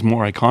mask is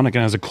more iconic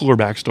and has a cooler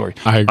backstory.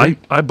 I agree.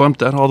 I bumped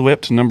that all the way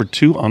up to number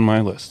 2 on my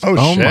list. Oh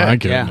shit! My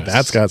goodness.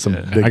 That's got some.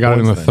 Big I got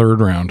it in the points then.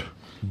 third round.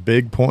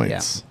 Big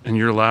points. And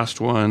your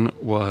last one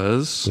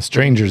was The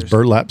Strangers,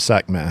 Burlap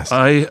Sack Mask.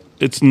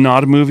 It's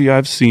not a movie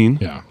I've seen.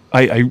 Yeah.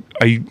 I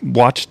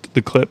watched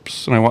the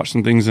clips and I watched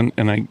some things and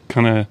I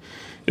kind of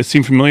it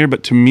seemed familiar,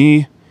 but to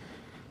me.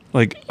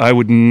 Like I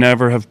would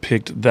never have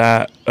picked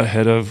that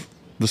ahead of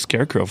the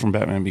Scarecrow from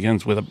Batman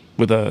Begins with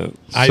a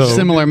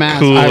similar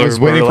mask. I was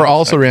waiting for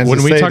Also Rans.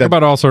 When we talk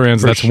about Also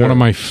Rans, that's one of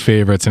my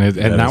favorites, and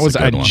that was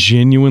a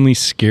genuinely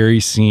scary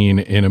scene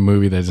in a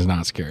movie that is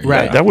not scary.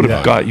 Right, that would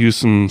have got you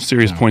some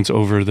serious points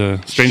over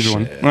the Stranger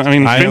one. I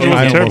mean, Stranger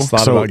was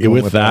terrible.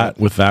 So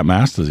with that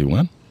mask, does he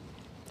win?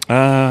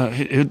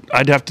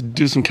 I'd have to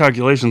do some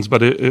calculations,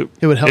 but it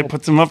would help. It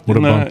puts him up.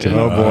 In bumped it.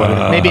 Oh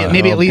boy,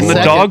 maybe at least in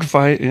the dog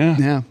fight.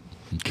 Yeah.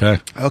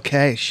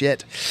 Okay,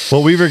 shit.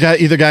 Well, we've got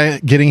either guy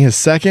getting his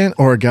second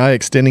or a guy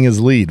extending his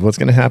lead. What's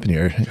going to happen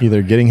here?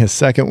 Either getting his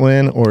second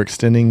win or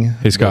extending.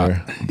 Hey, Scott.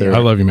 I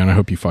love you, man. I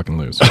hope you fucking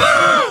lose.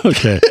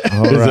 Okay.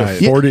 All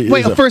right. 40,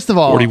 wait, first of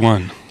all,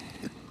 41.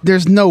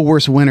 There's no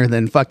worse winner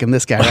than fucking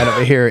this guy right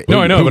over here.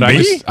 No, I know, but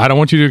I don't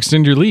want you to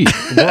extend your lead.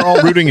 We're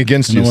all rooting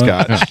against you,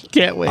 Scott. I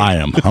can't wait. I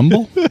am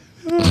humble.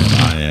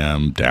 I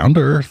am down to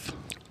earth.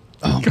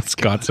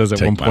 Scott says at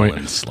one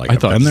point, like I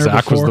thought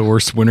Zach was the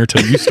worst winner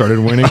till you started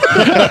winning.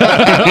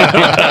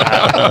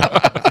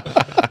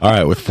 All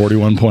right, with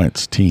 41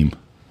 points, team.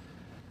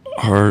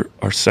 Our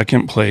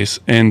second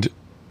place, and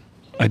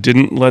I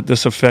didn't let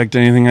this affect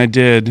anything I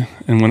did.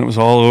 And when it was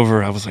all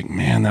over, I was like,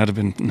 man, that'd have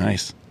been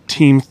nice.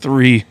 Team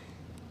 3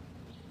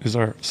 is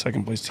our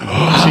second place team.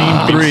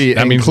 Team 3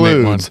 that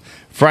includes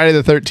Friday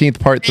the 13th,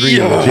 Part 3,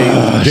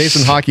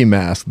 Jason Hockey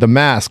Mask, The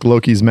Mask,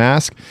 Loki's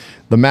Mask,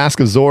 The Mask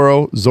of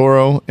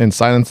Zorro, and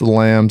Silence of the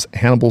Lambs,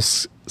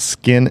 Hannibal's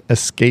Skin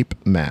Escape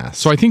Mask.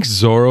 So I think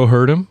Zorro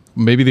hurt him.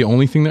 Maybe the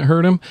only thing that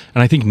hurt him,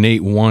 and I think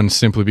Nate won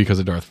simply because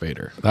of Darth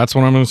Vader. That's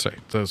what I'm going to say.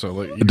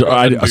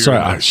 I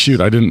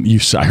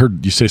didn't. I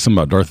heard you say something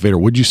about Darth Vader.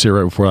 What'd you say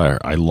right before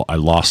I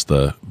lost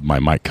my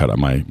mic cut out,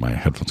 my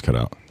headphones cut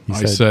out?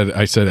 I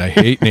said I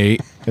hate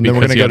Nate, and then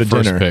we're going to go to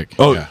dinner. Pick.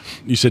 Oh, yeah.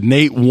 You said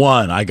Nate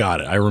won. I got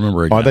it. I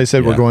remember. They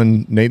said we're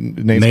going.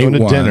 Nate's going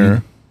to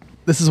dinner.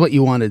 This is what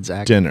you wanted,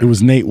 Zach. Dinner. It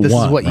was Nate This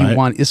won, is what right? you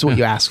want. This is what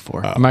you asked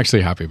for. I'm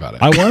actually happy about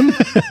it. I won?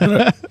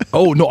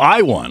 Oh, no,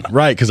 I won.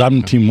 Right, because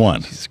I'm team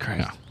one. Jesus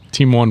Christ.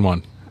 Team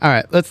 1-1. All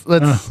right, let's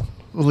at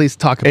least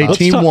talk about A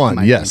team my won.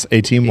 team. Yes,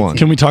 a team won.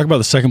 Can we talk about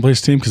the second place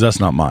team? Because that's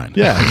not mine.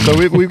 Yeah. So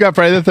we've got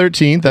Friday the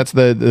 13th. That's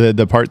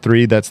the part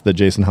 3. That's the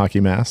Jason Hockey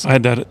mask. I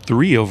had that at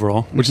 3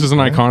 overall. Which is an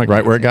iconic.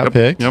 Right where it got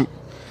picked. Yep.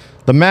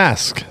 The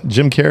Mask.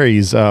 Jim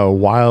Carrey's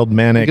wild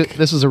manic.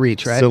 This was a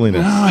reach, right?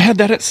 Silliness. No, I had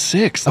that at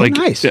 6. Oh,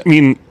 nice. I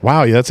mean,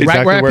 wow, yeah, that's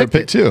exactly where I where it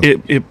picked picked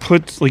too. it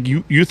puts, like,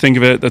 you think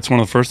of it, that's one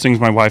of the first things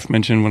my wife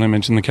mentioned when I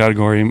mentioned the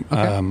category.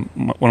 One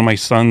of my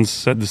sons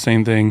said the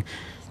same thing.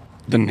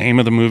 The name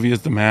of the movie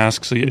is The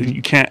Mask, so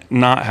you can't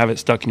not have it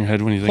stuck in your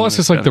head when you think. Plus, of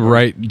it's like the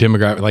right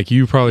demographic. Like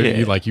you probably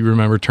you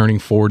remember turning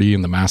 40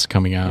 and The Mask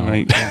coming out.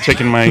 Right,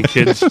 taking my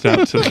kids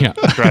out to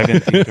the drive-in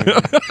theater.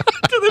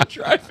 To the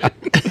drive-in.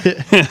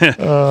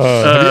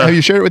 Have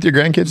you shared it with your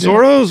grandkids? yet?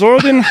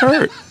 Zorro didn't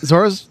hurt.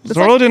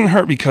 Zorro didn't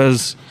hurt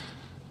because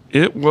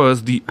it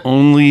was the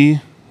only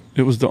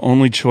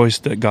choice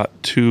that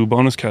got 2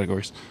 bonus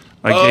categories.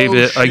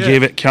 I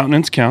gave it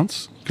countenance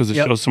counts because it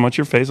shows so much of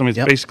your face. I mean, it's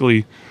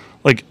basically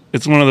like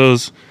it's one of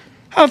those.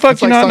 How the fuck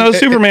do you not know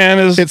Superman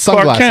is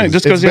Clark Kent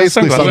just because he has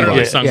sunglasses?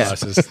 Literally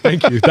sunglasses.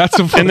 Thank you. That's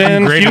a and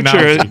then great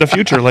analogy. the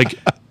future, like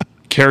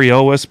Carrie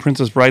Elwes,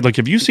 Princess Bride. Like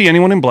if you see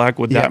anyone in black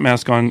with that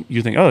mask on,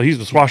 you think, oh, he's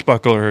the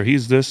swashbuckler. Or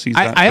he's this. He's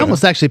that. I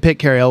almost actually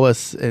picked Carrie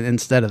Elwes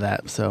instead of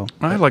that. So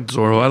I liked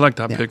Zorro. I like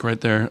that pick right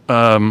there.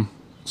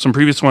 Some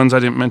previous ones I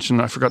didn't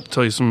mention. I forgot to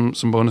tell you some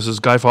bonuses.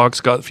 Guy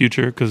Fawkes got the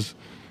future because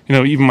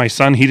even my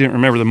son, he didn't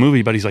remember the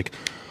movie, but he's like,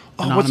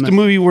 oh, Anonymous. what's the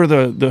movie where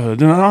the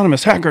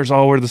anonymous hackers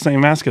all wear the same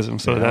mask as him?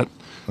 So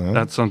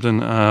that's something.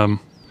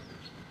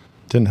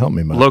 Didn't help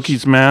me much.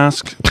 Loki's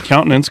mask,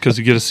 countenance, because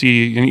you get to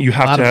see. You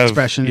have to have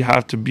expression. You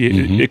have to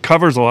be. It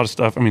covers a lot of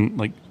stuff. I mean,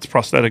 like it's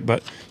prosthetic,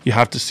 but you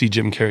have to see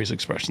Jim Carrey's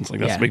expressions. Like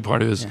that's a big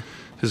part of his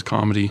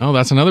comedy. Oh,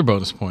 that's another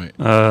bonus point.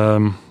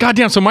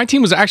 Goddamn! So my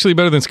team was actually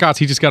better than Scott's.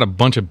 He just got a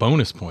bunch of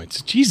bonus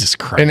points. Jesus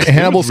Christ! And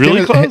Hannibal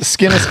really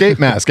skin escape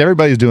mask.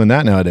 Everybody's doing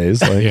that nowadays.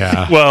 Like,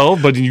 yeah. Well,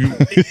 but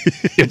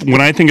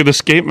when I think of the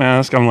escape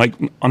mask, I'm like,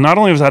 not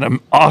only was that an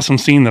awesome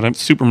scene that I'm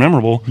super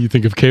memorable. You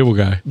think of Cable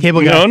Guy.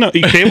 Cable Guy. No,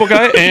 Cable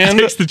Guy, and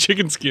He takes the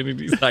chicken skin and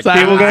he's like,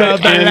 Cable Guy,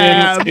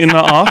 and in the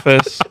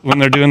office when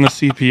they're doing the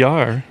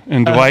CPR,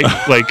 and Dwight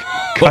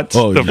cuts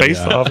the face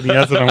off, and he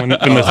has it on when the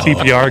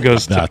CPR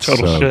goes to That's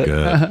total so shit.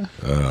 good.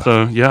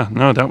 So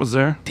that was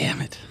there.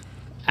 Damn it.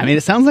 I mean,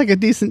 it sounds like a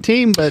decent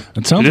team, but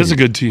It is a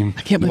good team.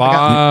 I can't believe I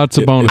got lots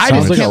of bonus I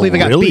just points. can't believe I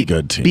got really beat,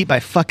 good team. beat by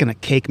fucking a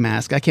cake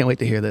mask. I can't wait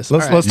to hear this.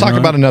 Let's talk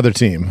about another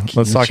team.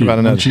 Let's talk about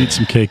another. Eat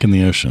some cake in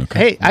the ocean. Okay?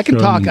 Hey, I can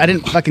talk. I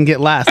didn't fucking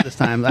get last this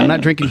time. I'm not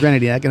drinking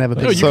Grenadine. I can have a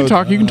No, picture. you can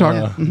talk. You can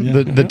talk.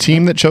 The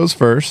team that chose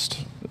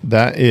first,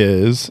 that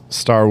is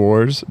Star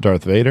Wars,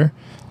 Darth Vader,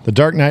 The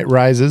Dark Knight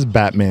Rises,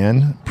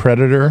 Batman,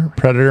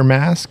 Predator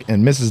Mask,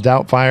 and Mrs.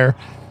 Doubtfire,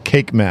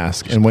 Cake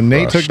Mask. And when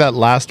Nate took that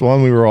last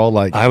one, we were all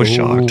like, I was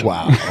shocked.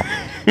 Wow.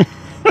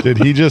 Did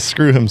he just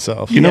screw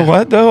himself? You know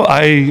what though?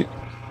 I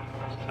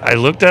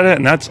looked at it,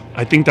 and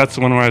I think that's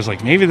the one where I was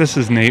like, maybe this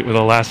is Nate with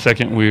a last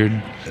second weird.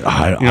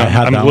 I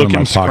had that one in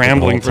my pocket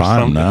scrambling the whole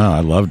time. for something. No, I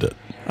loved it.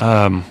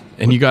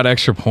 And you got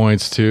extra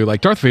points too.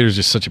 Like Darth Vader's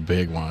just such a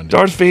big one.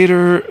 Darth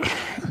Vader.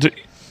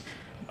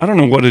 I don't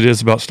know what it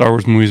is about Star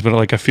Wars movies, but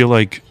like I feel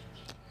like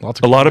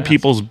a lot of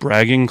people's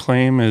bragging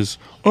claim is,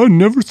 I've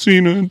never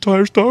seen an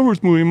entire Star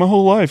Wars movie in my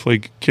whole life.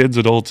 Like kids,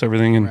 adults,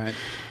 everything, and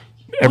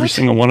every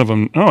single one of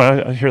them. No,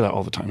 I hear that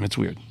all the time. It's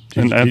weird,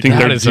 and I think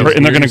they're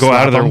going to go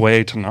out of their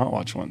way to not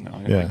watch one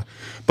now. Yeah,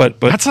 but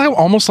that's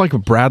almost like a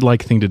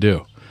Brad-like thing to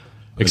do.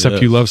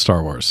 Except you love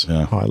Star Wars.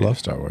 Yeah, I love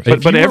Star Wars.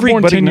 But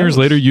everybody 10 years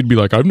later, you'd be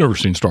like, I've never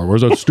seen Star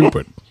Wars. That's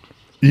stupid.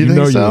 You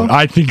think so?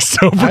 I think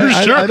so for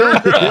sure. I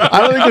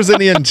don't think there's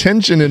any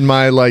intention in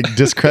my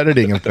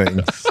discrediting of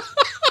things.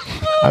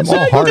 I'm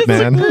all heart,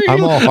 man.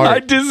 I'm all heart. I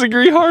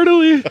disagree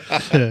heartily.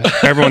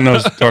 Everyone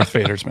knows Darth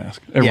Vader's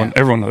mask.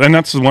 Everyone knows. And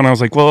that's the one I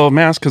was like, well,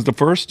 mask, because the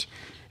first,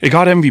 it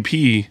got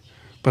MVP,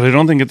 but I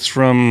don't think it's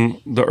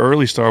from the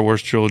early Star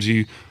Wars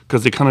trilogy,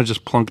 because they kind of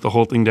just plunk the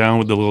whole thing down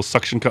with the little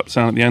suction cup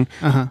sound at the end.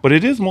 But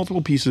it is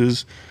multiple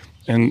pieces,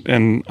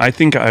 and I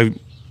think I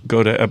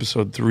go to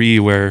episode 3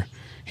 where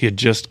he had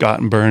just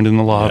gotten burned in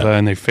the lava,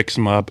 and they fix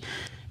him up,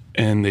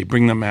 and they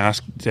bring the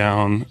mask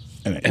down,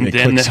 and it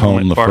then clicks the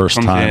home the first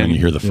comes time, in, and you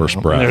hear the first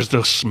breath. And there's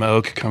the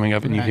smoke coming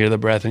up, and you hear the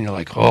breath, and you're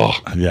like, oh,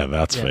 yeah,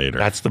 that's Vader.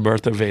 That's the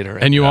birth of Vader.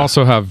 And you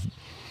also have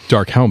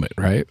Dark Helmet,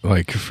 right?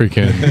 Like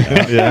freaking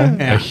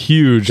a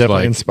huge Definitely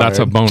like inspired. that's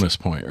a bonus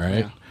point,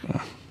 right?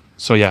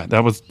 So yeah,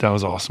 that was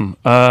awesome.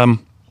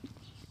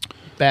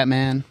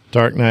 Batman.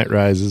 Dark Knight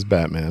Rises,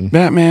 Batman.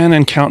 Batman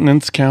and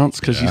countenance counts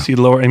because you see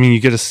lower. I mean, you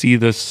get to see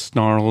the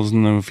snarls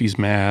and if he's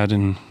mad,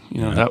 and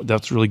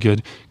that's really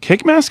good.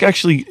 Cake Mask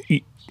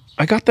actually,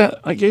 I got that.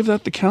 I gave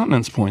that the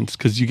countenance points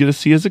because you get to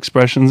see his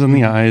expressions in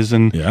the eyes,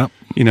 and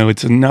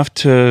it's enough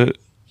to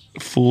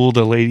fool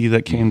the lady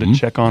that came to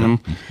check on him.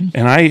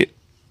 And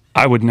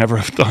I would never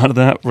have thought of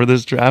that for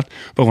this draft.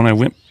 But when I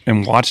went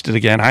and watched it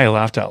again, I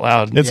laughed out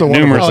loud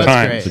numerous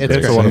times.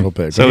 It's a wonderful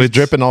pick. So he's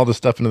dripping all the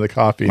stuff into the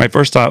coffee. My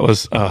first thought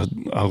was,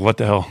 what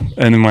the hell?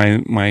 And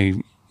then my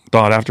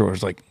thought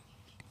afterwards, like,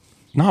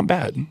 not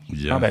bad.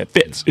 Yeah. Not bad. It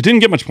fits. It didn't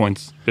get much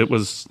points.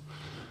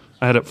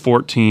 I had it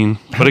 14,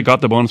 but it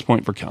got the bonus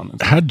point for counting.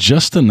 Had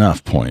just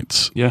enough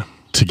points. Yeah.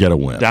 To get a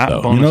win, That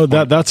though. bonus You know,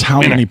 point. that's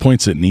how many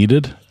points it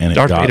needed, and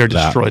Darth it got Vader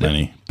that destroyed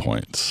many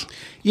points.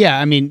 Yeah,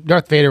 I mean,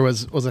 Darth Vader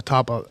was a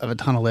top of a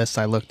ton of lists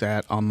I looked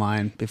at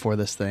online before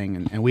this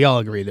thing, and we all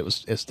agreed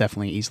it's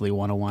definitely easily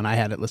 101. I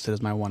had it listed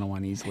as my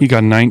 101 easily. He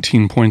got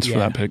 19 points for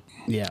that pick.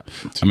 Yeah.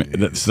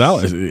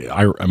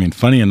 I mean,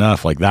 funny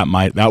enough, like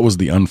that was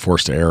the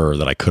unforced error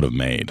that I could have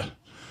made.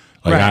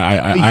 Like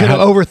right. You could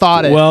have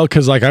overthought it. Well,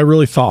 because like I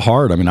really thought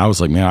hard. I mean, I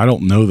was like, man, I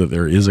don't know that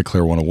there is a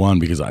clear 101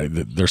 because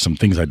there's some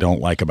things I don't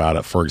like about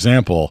it. For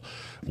example,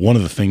 one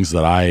of the things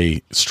that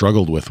I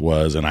struggled with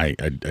was, and I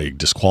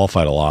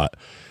disqualified a lot,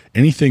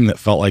 anything that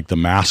felt like the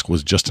mask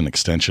was just an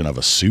extension of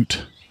a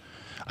suit,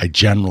 I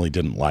generally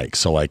didn't like.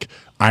 So like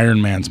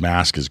Iron Man's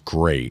mask is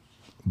great,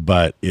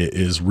 but it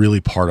is really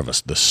part of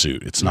the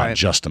suit. It's not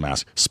just a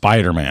mask.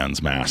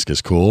 Spider-Man's mask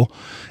is cool,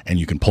 and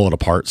you can pull it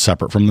apart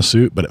separate from the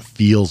suit, but it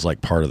feels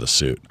like part of the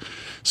suit.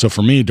 So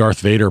for me,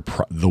 Darth Vader,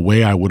 the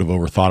way I would have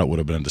overthought it would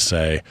have been to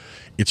say,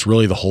 it's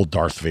really the whole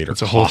Darth Vader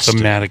It's a costume. whole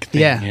thematic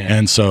thing. Yeah.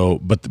 And so,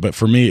 but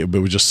for me, it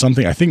was just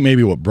something, I think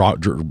maybe what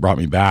brought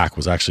me back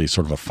was actually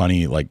sort of a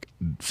funny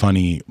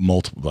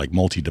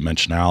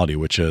multi-dimensionality,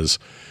 which is,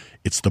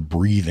 it's the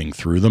breathing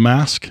through the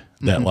mask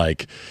that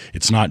like,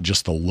 it's not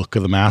just the look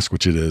of the mask,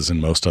 which it is in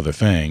most other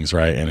things,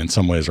 right? And in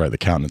some ways, right, the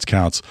countenance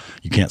counts.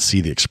 You can't see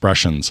the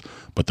expressions,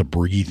 but the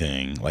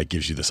breathing like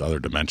gives you this other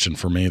dimension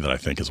for me that I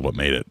think is what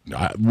made it,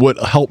 would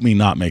help me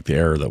not make the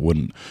error that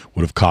would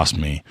have cost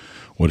me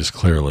what is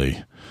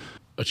clearly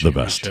the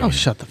best. Oh,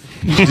 shut the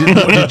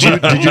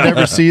Did you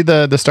ever see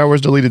the Star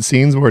Wars deleted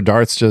scenes where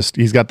Darth's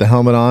he's got the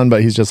helmet on,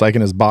 but he's just like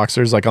in his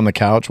boxers, like on the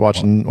couch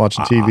watching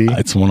TV?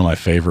 It's one of my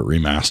favorite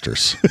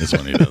remasters is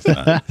when he does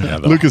that. Yeah,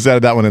 Lucas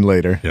added that one in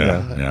later.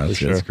 Yeah,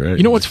 it's great.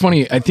 You know what's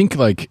funny? I think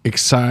like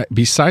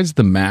besides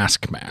the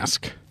mask,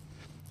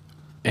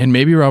 and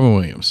maybe Robin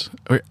Williams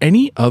or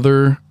any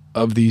other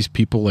of these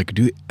people, like,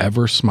 do they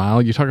ever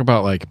smile? You talk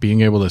about like being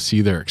able to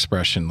see their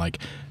expression, like.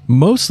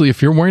 Mostly,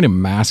 if you're wearing a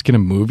mask in a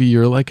movie,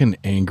 you're like an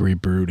angry,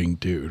 brooding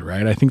dude,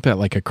 right? I think that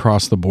like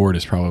across the board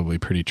is probably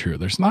pretty true.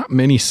 There's not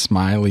many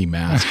smiley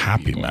masks.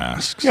 Happy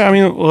masks. Yeah, I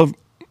mean, well,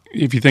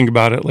 if you think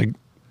about it, like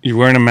you're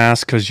wearing a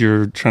mask because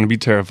you're trying to be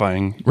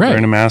terrifying. You're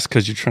wearing a mask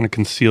because you're trying to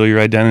conceal your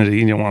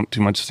identity and you don't want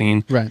too much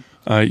seen. Right.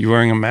 You're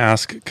wearing a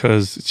mask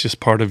because it's just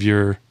part of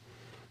your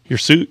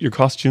suit, your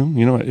costume,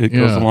 it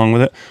goes along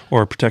with it,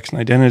 or protects an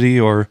identity,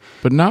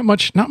 but not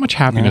much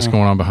happiness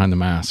going on behind the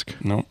mask.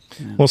 No.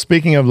 Well,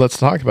 speaking of, let's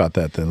talk about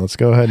that then. Let's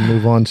go ahead and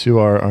move on to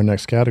our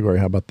next category.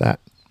 How about that?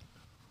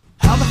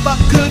 How the fuck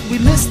could we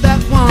miss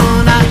that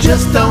one? I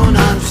just don't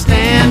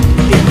understand.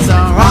 It's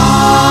our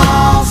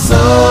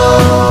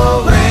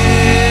also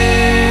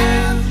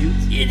ran. You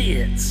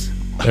idiots.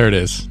 There it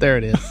is. There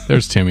it is.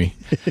 There's Timmy.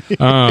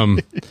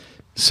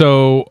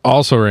 So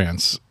also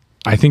rants.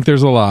 I think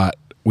there's a lot.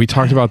 We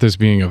talked about this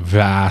being a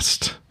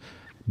vast,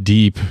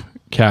 deep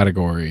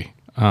category.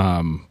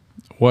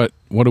 What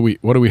do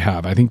we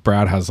have? I think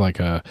Brad's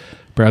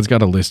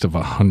got a list of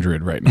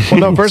 100 right now.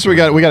 Well, no, first we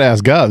got to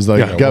ask Govs.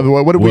 Like,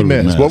 Gov, what did we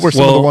miss? What were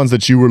some of the ones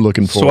that you were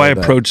looking for? So I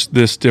approached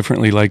this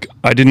differently. Like,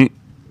 I didn't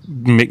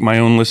make my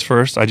own list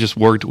first. I just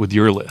worked with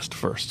your list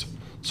first.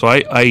 So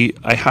I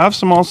have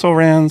some also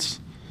rans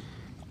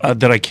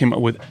that I came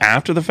up with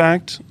after the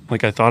fact.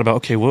 Like, I thought about,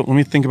 okay, well, let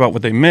me think about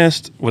what they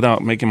missed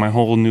without making my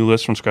whole new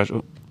list from scratch.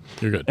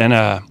 You're good. And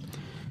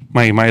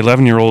my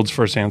 11-year-old's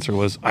first answer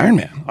was Iron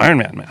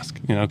Man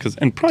mask.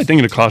 And probably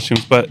thinking of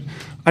costumes, but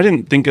I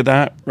didn't think of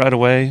that right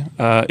away.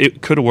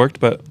 It could have worked,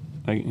 but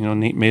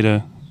Nate made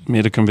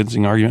a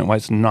convincing argument why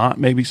it's not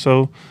maybe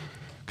so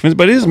convincing.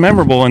 But it is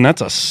memorable, and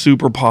that's a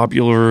super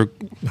popular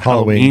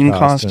Halloween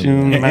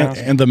costume.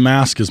 And the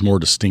mask is more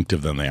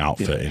distinctive than the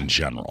outfit in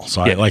general.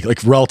 So I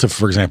like relative,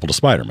 for example, to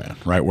Spider-Man,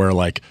 right, where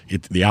like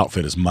the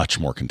outfit is much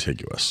more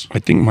contiguous. I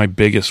think my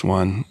biggest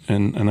one,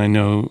 and I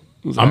know.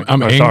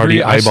 I'm angry. Already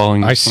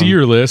eyeballing. I see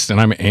your list, and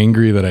I'm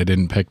angry that I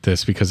didn't pick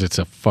this because it's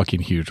a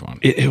fucking huge one.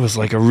 It was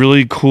like a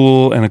really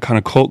cool and a kind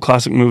of cult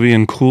classic movie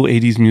and cool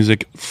 80s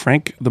music.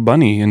 Frank the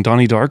Bunny and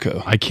Donnie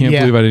Darko. I can't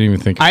believe I didn't even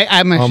think.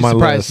 I'm actually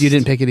surprised you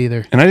didn't pick it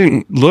either. And I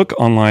didn't look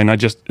online.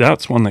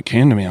 That's one that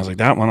came to me. I was like,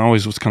 that one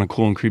always was kind of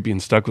cool and creepy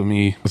and stuck with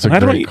me.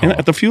 And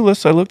at the few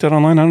lists I looked at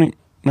online, I've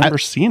never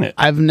seen it.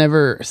 I've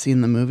never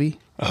seen the movie.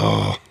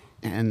 Oh.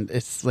 And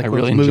it's like I one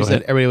really of those movies enjoy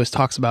that everybody always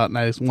talks about, and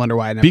I just wonder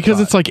why I never Because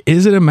saw it's like,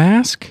 is it a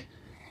mask?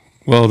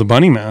 Well, the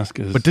bunny mask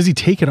is. But does he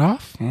take it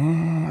off?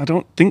 I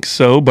don't think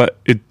so, but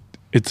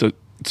it's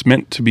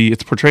meant to be.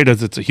 It's portrayed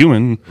as it's a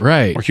human,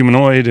 right, or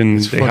humanoid, and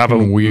they have a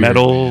weird,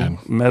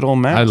 metal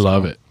mask. I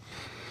love it.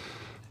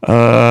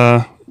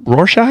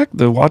 Rorschach,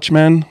 the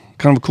Watchmen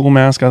kind of a cool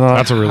mask. I thought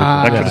that's a really cool.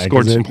 That could have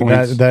scored some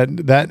points.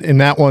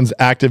 That one's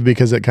active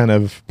because it kind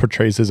of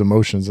portrays his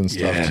emotions and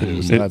stuff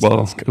too. So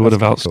it would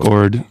have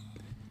outscored cool.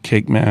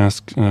 Cake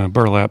mask,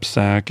 burlap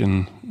sack,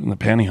 and the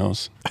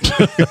pantyhose.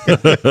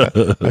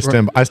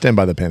 I stand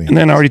by the pantyhose. And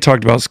then I already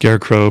talked about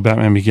Scarecrow,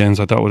 Batman Begins.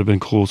 I thought would have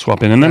been cool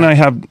swap in. And then I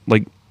have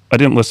I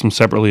didn't list them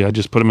separately. I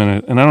just put them in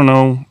it. And I don't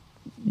know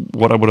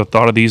what I would have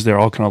thought of these. They're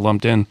all kind of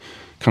lumped in,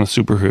 kind of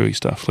superhero-y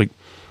stuff like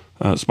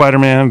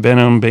Spider-Man,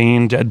 Venom,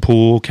 Bane,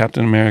 Deadpool,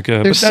 Captain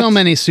America. There's so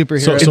many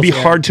superheroes. So it'd be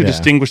hard to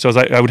distinguish those.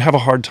 I would have a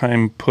hard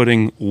time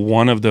putting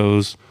one of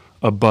those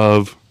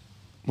above,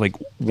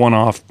 one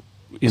off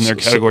in their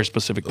category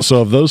specifically. So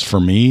of those, for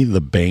me,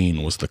 the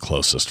Bane was the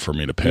closest for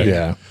me to pick.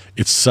 Yeah.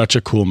 It's such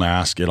a cool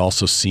mask. It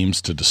also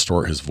seems to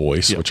distort his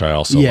voice, which I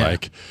also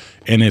like.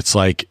 And it's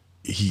like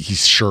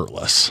he's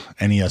shirtless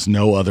and he has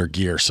no other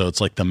gear. So it's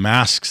like the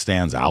mask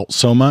stands out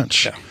so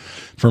much. Yeah.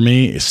 For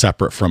me, it's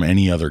separate from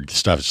any other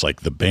stuff. It's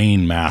like the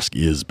Bane mask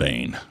is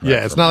Bane. Right,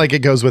 yeah, it's not like it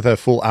goes with a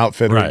full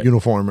outfit or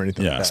uniform or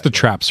anything like that. It's the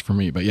traps for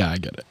me, but I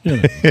get it.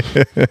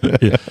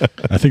 Yeah.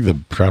 I think the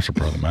traps are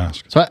part of the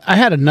mask. So I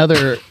had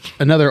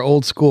another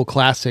old school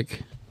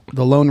classic,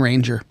 the Lone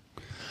Ranger.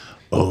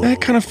 Oh,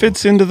 that kind of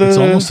fits into the. It's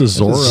almost a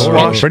Zorro,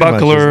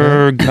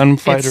 swashbuckler,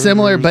 gunfighter. It's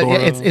similar, but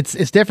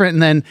it's different.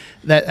 And then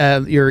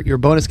that your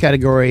bonus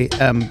category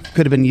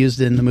could have been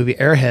used in the movie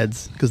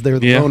Airheads because they're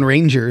the Lone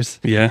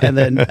Rangers. Yeah, and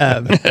then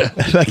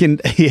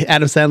fucking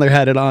Adam Sandler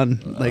had it on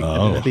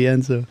at the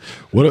end. So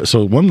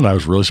one that I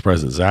was really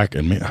surprised at Zach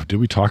and did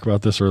we talk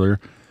about this earlier?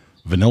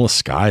 Vanilla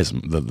Skies,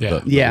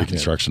 the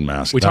reconstruction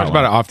mask. We talked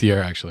about it off the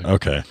air actually.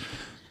 Okay.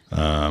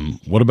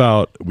 What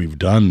about we've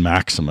done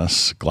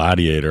Maximus,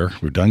 Gladiator.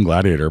 We've done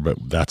Gladiator, but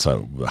that's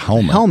a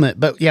helmet.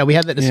 But we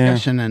had that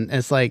discussion, and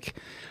it's like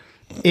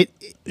it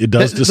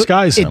does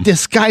disguise him. It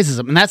disguises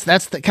him, and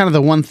that's kind of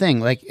the one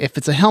thing. Like if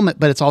it's a helmet,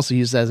 but it's also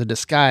used as a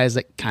disguise,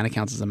 that kind of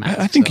counts as a mask.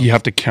 I think you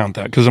have to count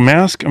that because a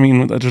mask. I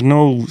mean, there's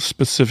no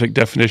specific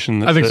definition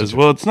that says,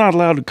 well, it's not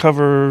allowed to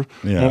cover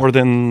more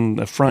than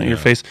the front of your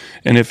face,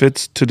 and if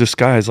it's to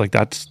disguise,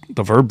 that's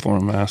the verb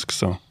form of mask.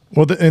 So.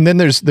 Well, and then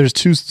there's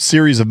two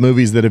series of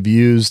movies that have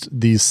used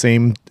these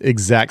same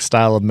exact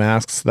style of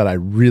masks that I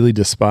really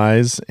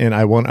despise, and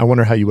I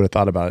wonder how you would have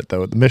thought about it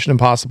though. The Mission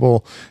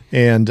Impossible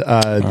and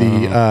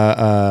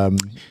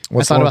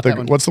what's the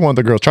one with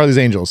the girls? Charlie's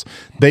Angels.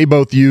 They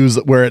both use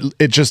where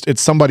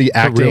it's somebody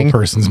acting, a real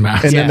person's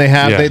mask, and then they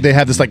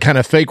have this kind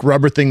of fake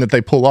rubber thing that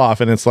they pull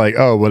off, and it's like,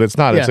 oh, but it's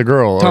not. Yeah. It's a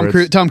girl.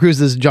 Tom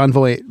Cruise is John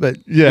Voight, but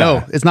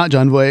no, it's not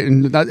John Voight.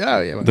 And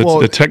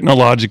the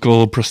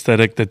technological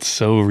prosthetic that's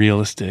so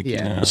realistic.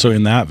 Yeah. So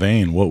in that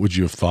vein, what would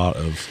you have thought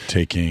of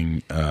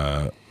taking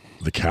the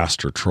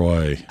Castor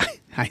Troy?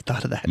 I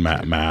thought of that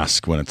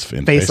mask when it's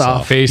in Face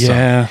Off.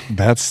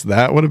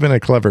 That would have been a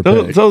clever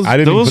pick. Those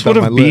would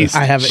have beat.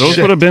 Those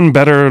would have been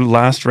better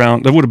last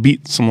round. That would have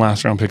beat some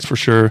last round picks for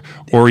sure.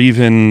 Or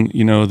even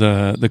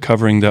the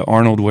covering that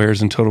Arnold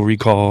wears in Total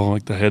Recall,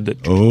 like the head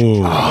that. That's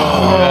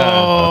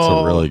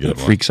a really good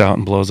one. Freaks out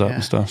and blows up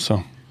and stuff.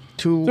 So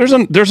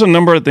there's a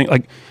number of things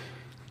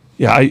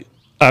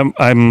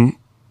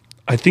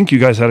I think you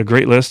guys had a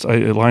great list.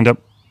 It lined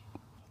up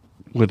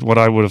with what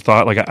I would have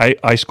thought.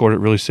 I scored it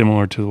really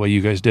similar to the way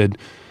you guys did.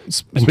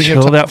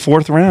 Until that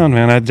fourth round,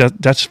 man. That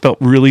just felt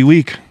really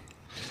weak.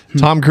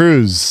 Tom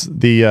Cruise,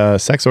 the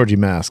sex orgy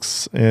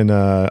masks in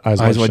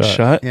Eyes Wide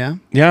Shut.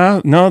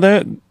 Yeah. No,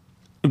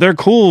 they're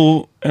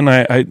cool, and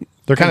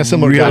they're kind of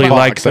similar. Really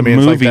like the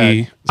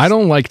movie. I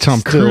don't like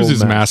Tom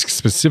Cruise's mask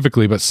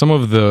specifically, but some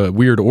of the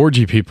weird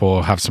orgy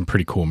people have some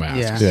pretty cool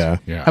masks. Yeah.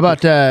 How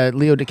about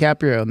Leo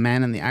DiCaprio,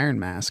 Man in the Iron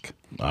Mask?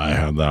 I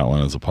had that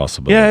one as a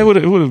possibility. Yeah,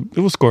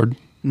 it was scored.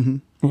 Mm-hmm.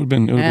 It would have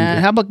been. And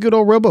how about good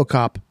old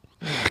RoboCop?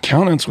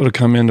 Accountants would have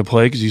come into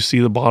play because you see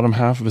the bottom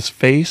half of his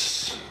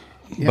face.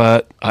 Yeah.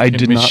 But I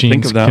did not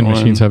think of that can one.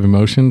 Machines have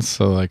emotions?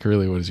 So,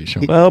 really, what is he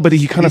showing? Well, but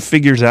he kind of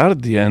figures out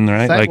at the end,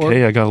 right?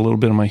 Hey, I got a little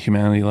bit of my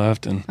humanity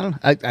left, and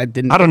I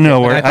didn't. I don't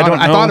know where. I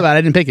thought about it.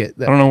 I didn't pick it.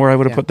 I don't know where I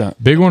would have put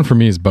that. Big one for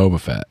me is Boba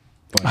Fett.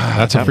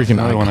 That's a freaking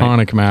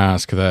iconic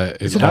mask.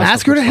 That is a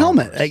mask or a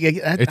helmet.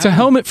 It's a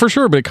helmet for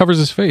sure, but it covers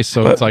his face.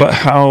 So but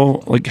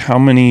how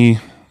many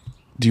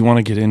do you want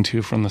to get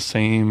into from the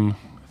same?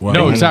 Well,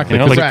 no, exactly.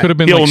 Because it could have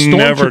been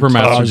Stormtrooper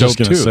mask. I was just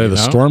going to say the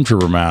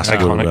Stormtrooper mask would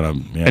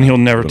have been and he'll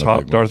never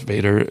top Darth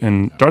Vader.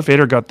 And Darth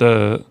Vader got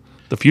the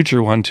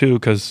future one too,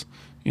 because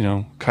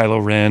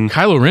Kylo Ren.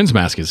 Kylo Ren's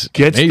mask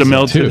gets the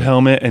melted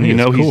helmet, and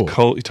he's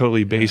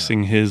totally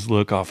basing his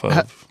look off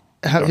of.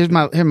 Here's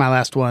my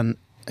last one: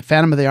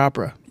 Phantom of the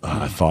Opera.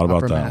 I thought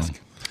about that mask.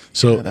 one.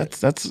 So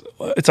that's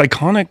it's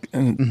iconic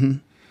and. Mm-hmm.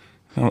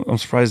 I'm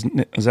surprised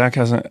Zach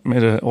hasn't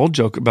made an old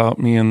joke about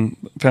me and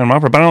Phantom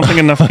Opera, but I don't think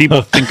enough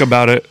people think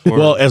about it.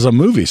 Well, as a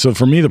movie. So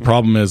for me, the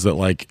problem is that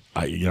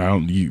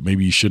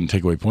maybe you shouldn't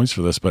take away points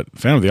for this, but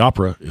Phantom of the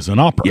Opera is an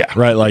opera,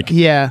 right?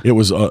 It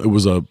was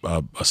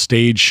a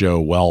stage show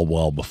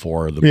well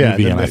before the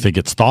movie, and I think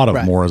it's thought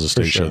of more as a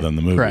stage show than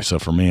the movie. Correct. So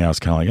for me, I was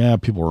kind of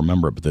like, people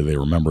remember it, but they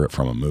remember it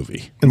from a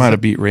movie. It might have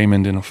beat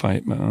Raymond in a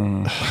fight, but I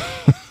don't know.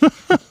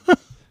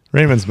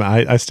 Raymond's,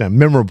 I stand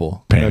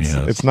memorable.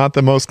 It's not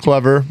the most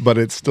clever, but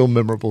it's still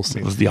memorable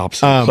scene. It was the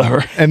opposite of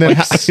clever. And then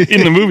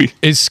in the movie,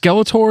 is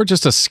Skeletor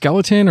just a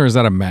skeleton or is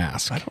that a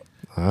mask?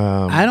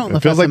 I don't know.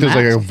 It feels like there's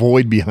like a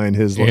void behind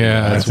his.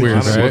 That's weird.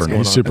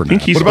 He's supernatural. I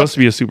think he's supposed to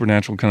be a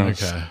supernatural kind of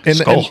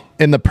skull.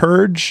 In the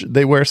Purge,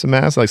 they wear some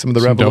masks, like some of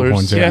the revelers.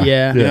 Ones,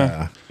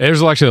 yeah.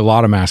 There's actually a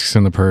lot of masks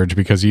in the Purge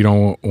because you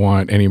don't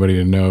want anybody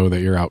to know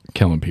that you're out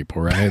killing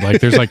people, right?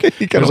 Like there's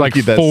like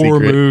four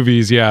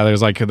movies. Yeah,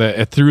 there's like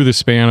through the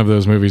span of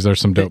those movies,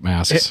 there's some dope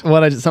masks.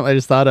 Something I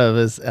just thought of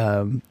is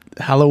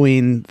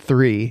Halloween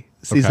 3.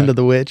 Season of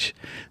the Witch,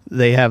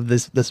 they have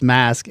this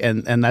mask,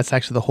 and that's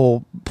actually the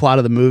whole plot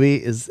of the movie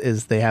is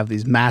they have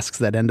these masks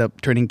that end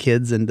up turning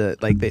kids into,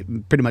 like, they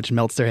pretty much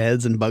melts their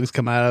heads and bugs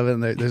come out of it,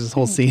 and there's this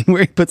whole scene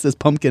where he puts this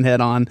pumpkin head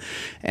on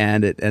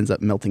and it ends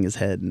up melting his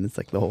head, and it's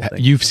like the whole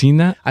thing. You've seen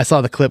that? I saw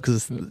the clip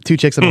because two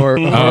chicks in horror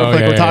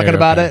were talking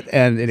about it,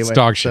 and anyway, it's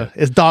dog shit.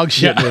 It's dog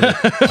shit movie.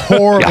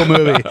 Horrible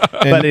movie.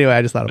 But anyway,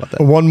 I just thought about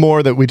that. One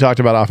more that we talked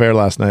about off air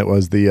last night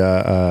was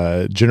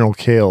the General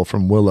Kale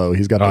from Willow.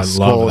 He's got the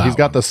skull. He's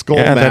got the skull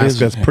mask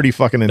that's pretty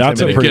fucking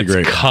intimidating. That's pretty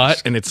great.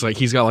 Cut, and it's like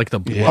he's got like the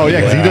blood. Oh yeah,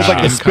 because he does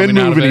like the spin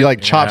move and he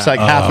like chops like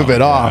half of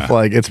it off.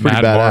 Like it's pretty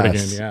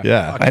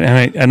badass.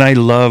 And I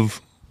love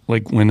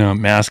like when a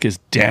mask is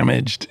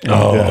damaged.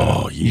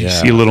 And you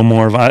see a little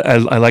more of. I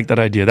like that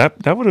idea.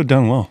 That would have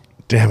done well.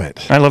 Damn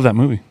it! I love that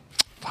movie.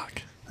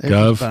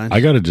 Gov,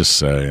 I got to just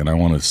say, and I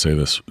want to say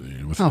this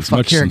with as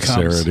much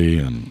sincerity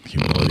and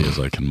humility as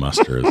I can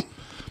muster, is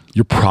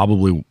you're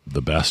probably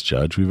the best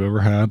judge we've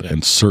ever had,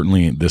 and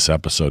certainly this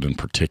episode in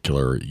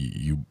particular,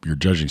 your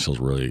judging skills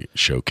really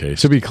showcased.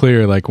 To be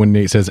clear, like when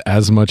Nate says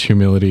as much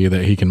humility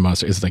that he can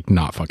muster, it's like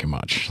not fucking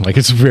much. Like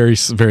it's very,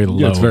 very low.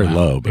 Yeah, it's very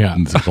low. But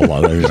it's a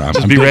lot.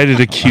 Just be ready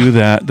to cue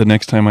that the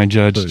next time I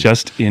judge,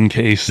 just in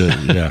case.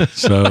 Yeah.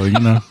 So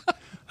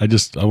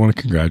I want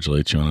to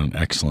congratulate you on an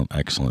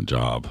excellent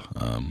job.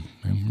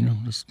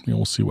 And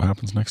we'll see what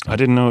happens next time. I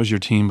didn't know it was your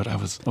team, but I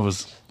was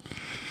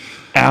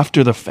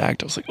after the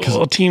fact. I was like,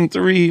 "Oh, Team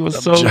 3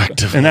 was so,"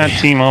 and that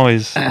team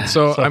always.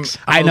 So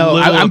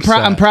I'm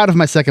proud of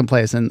my second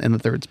place in the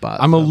third spot.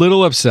 I'm a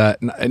little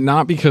upset,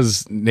 not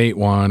because Nate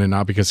won and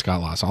not because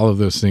Scott lost. All of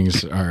those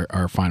things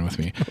are fine with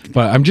me,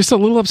 but I'm just a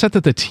little upset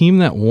that the team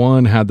that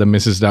won had the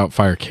Mrs.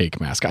 Doubtfire cake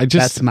mask. I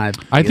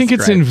think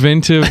it's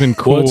inventive and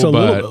cool,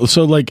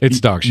 it's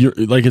dog shit.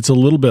 It's a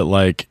little bit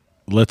like,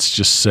 let's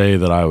just say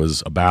that I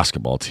was a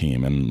basketball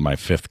team and my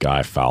fifth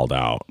guy fouled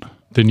out.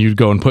 Then you'd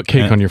go and put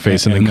cake on your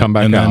face and then come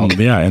back out.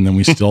 And then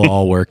we still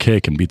all wear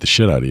cake and beat the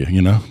shit out of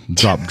you,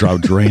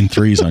 Drop drain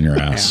threes on your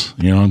ass.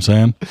 You know what I'm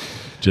saying?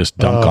 Just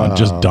dunk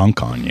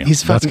on you.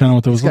 That's kind of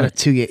what that was like.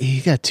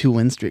 He's got a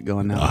 2-win streak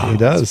going now. He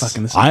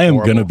does. I am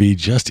going to be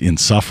just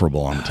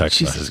insufferable on the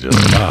text messages.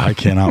 I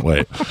cannot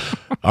wait.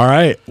 All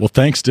right. Well,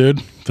 thanks,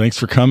 dude. Thanks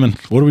for coming.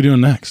 What are we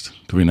doing next?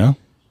 Do we know?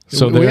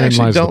 So we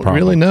actually don't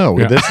really know.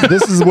 Yeah.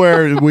 This is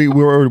where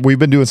we've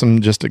been doing some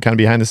just kind of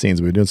behind the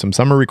scenes. We've been doing some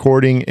summer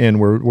recording, and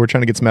we're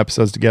trying to get some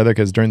episodes together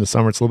because during the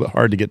summer it's a little bit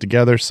hard to get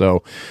together.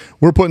 So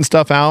we're putting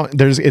stuff out.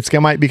 It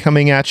might be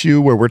coming at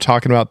you where we're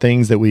talking about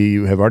things that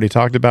we have already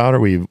talked about, or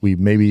we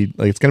maybe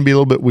like it's going to be a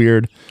little bit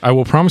weird. I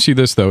will promise you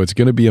this though: it's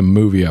going to be a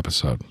movie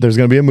episode. There's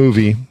going to be a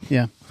movie.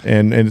 Yeah.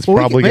 And it's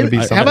probably going to be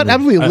something. How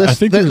about we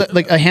list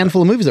like a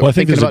handful of movies that we're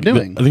thinking about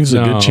doing? I think there's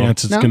a good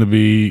chance it's going to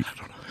be.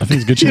 I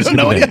think there's a good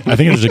chance. I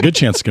think there's a good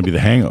chance it's going to be The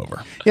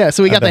Hangover. Yeah,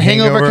 so we got The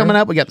Hangover coming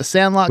up. We got The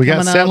Sandlot coming up.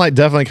 We got Sandlot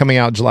definitely coming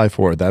out July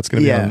 4th. That's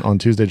going to be on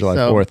Tuesday, July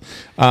 4th.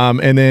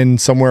 And then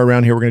somewhere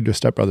around here, we're going to do a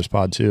Step Brothers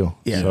pod too.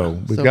 Yeah. So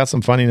we've got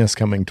some funniness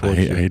coming towards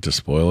you. I hate to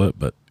spoil it,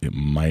 but it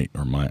might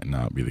or might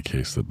not be the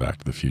case that Back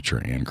to the Future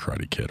and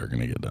Karate Kid are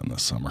going to get done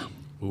this summer.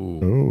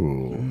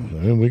 Ooh.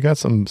 We got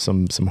some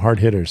hard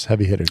hitters,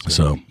 heavy hitters.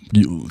 So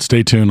you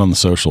stay tuned on the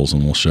socials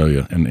and we'll show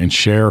you. And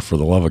share, for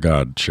the love of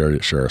God, share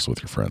us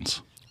with your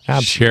friends.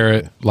 Absolutely. Share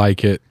it,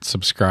 like it,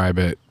 subscribe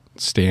it,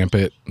 stamp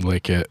it,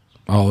 lick it,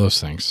 all those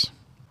things.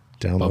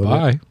 Download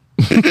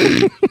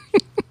Bye-bye.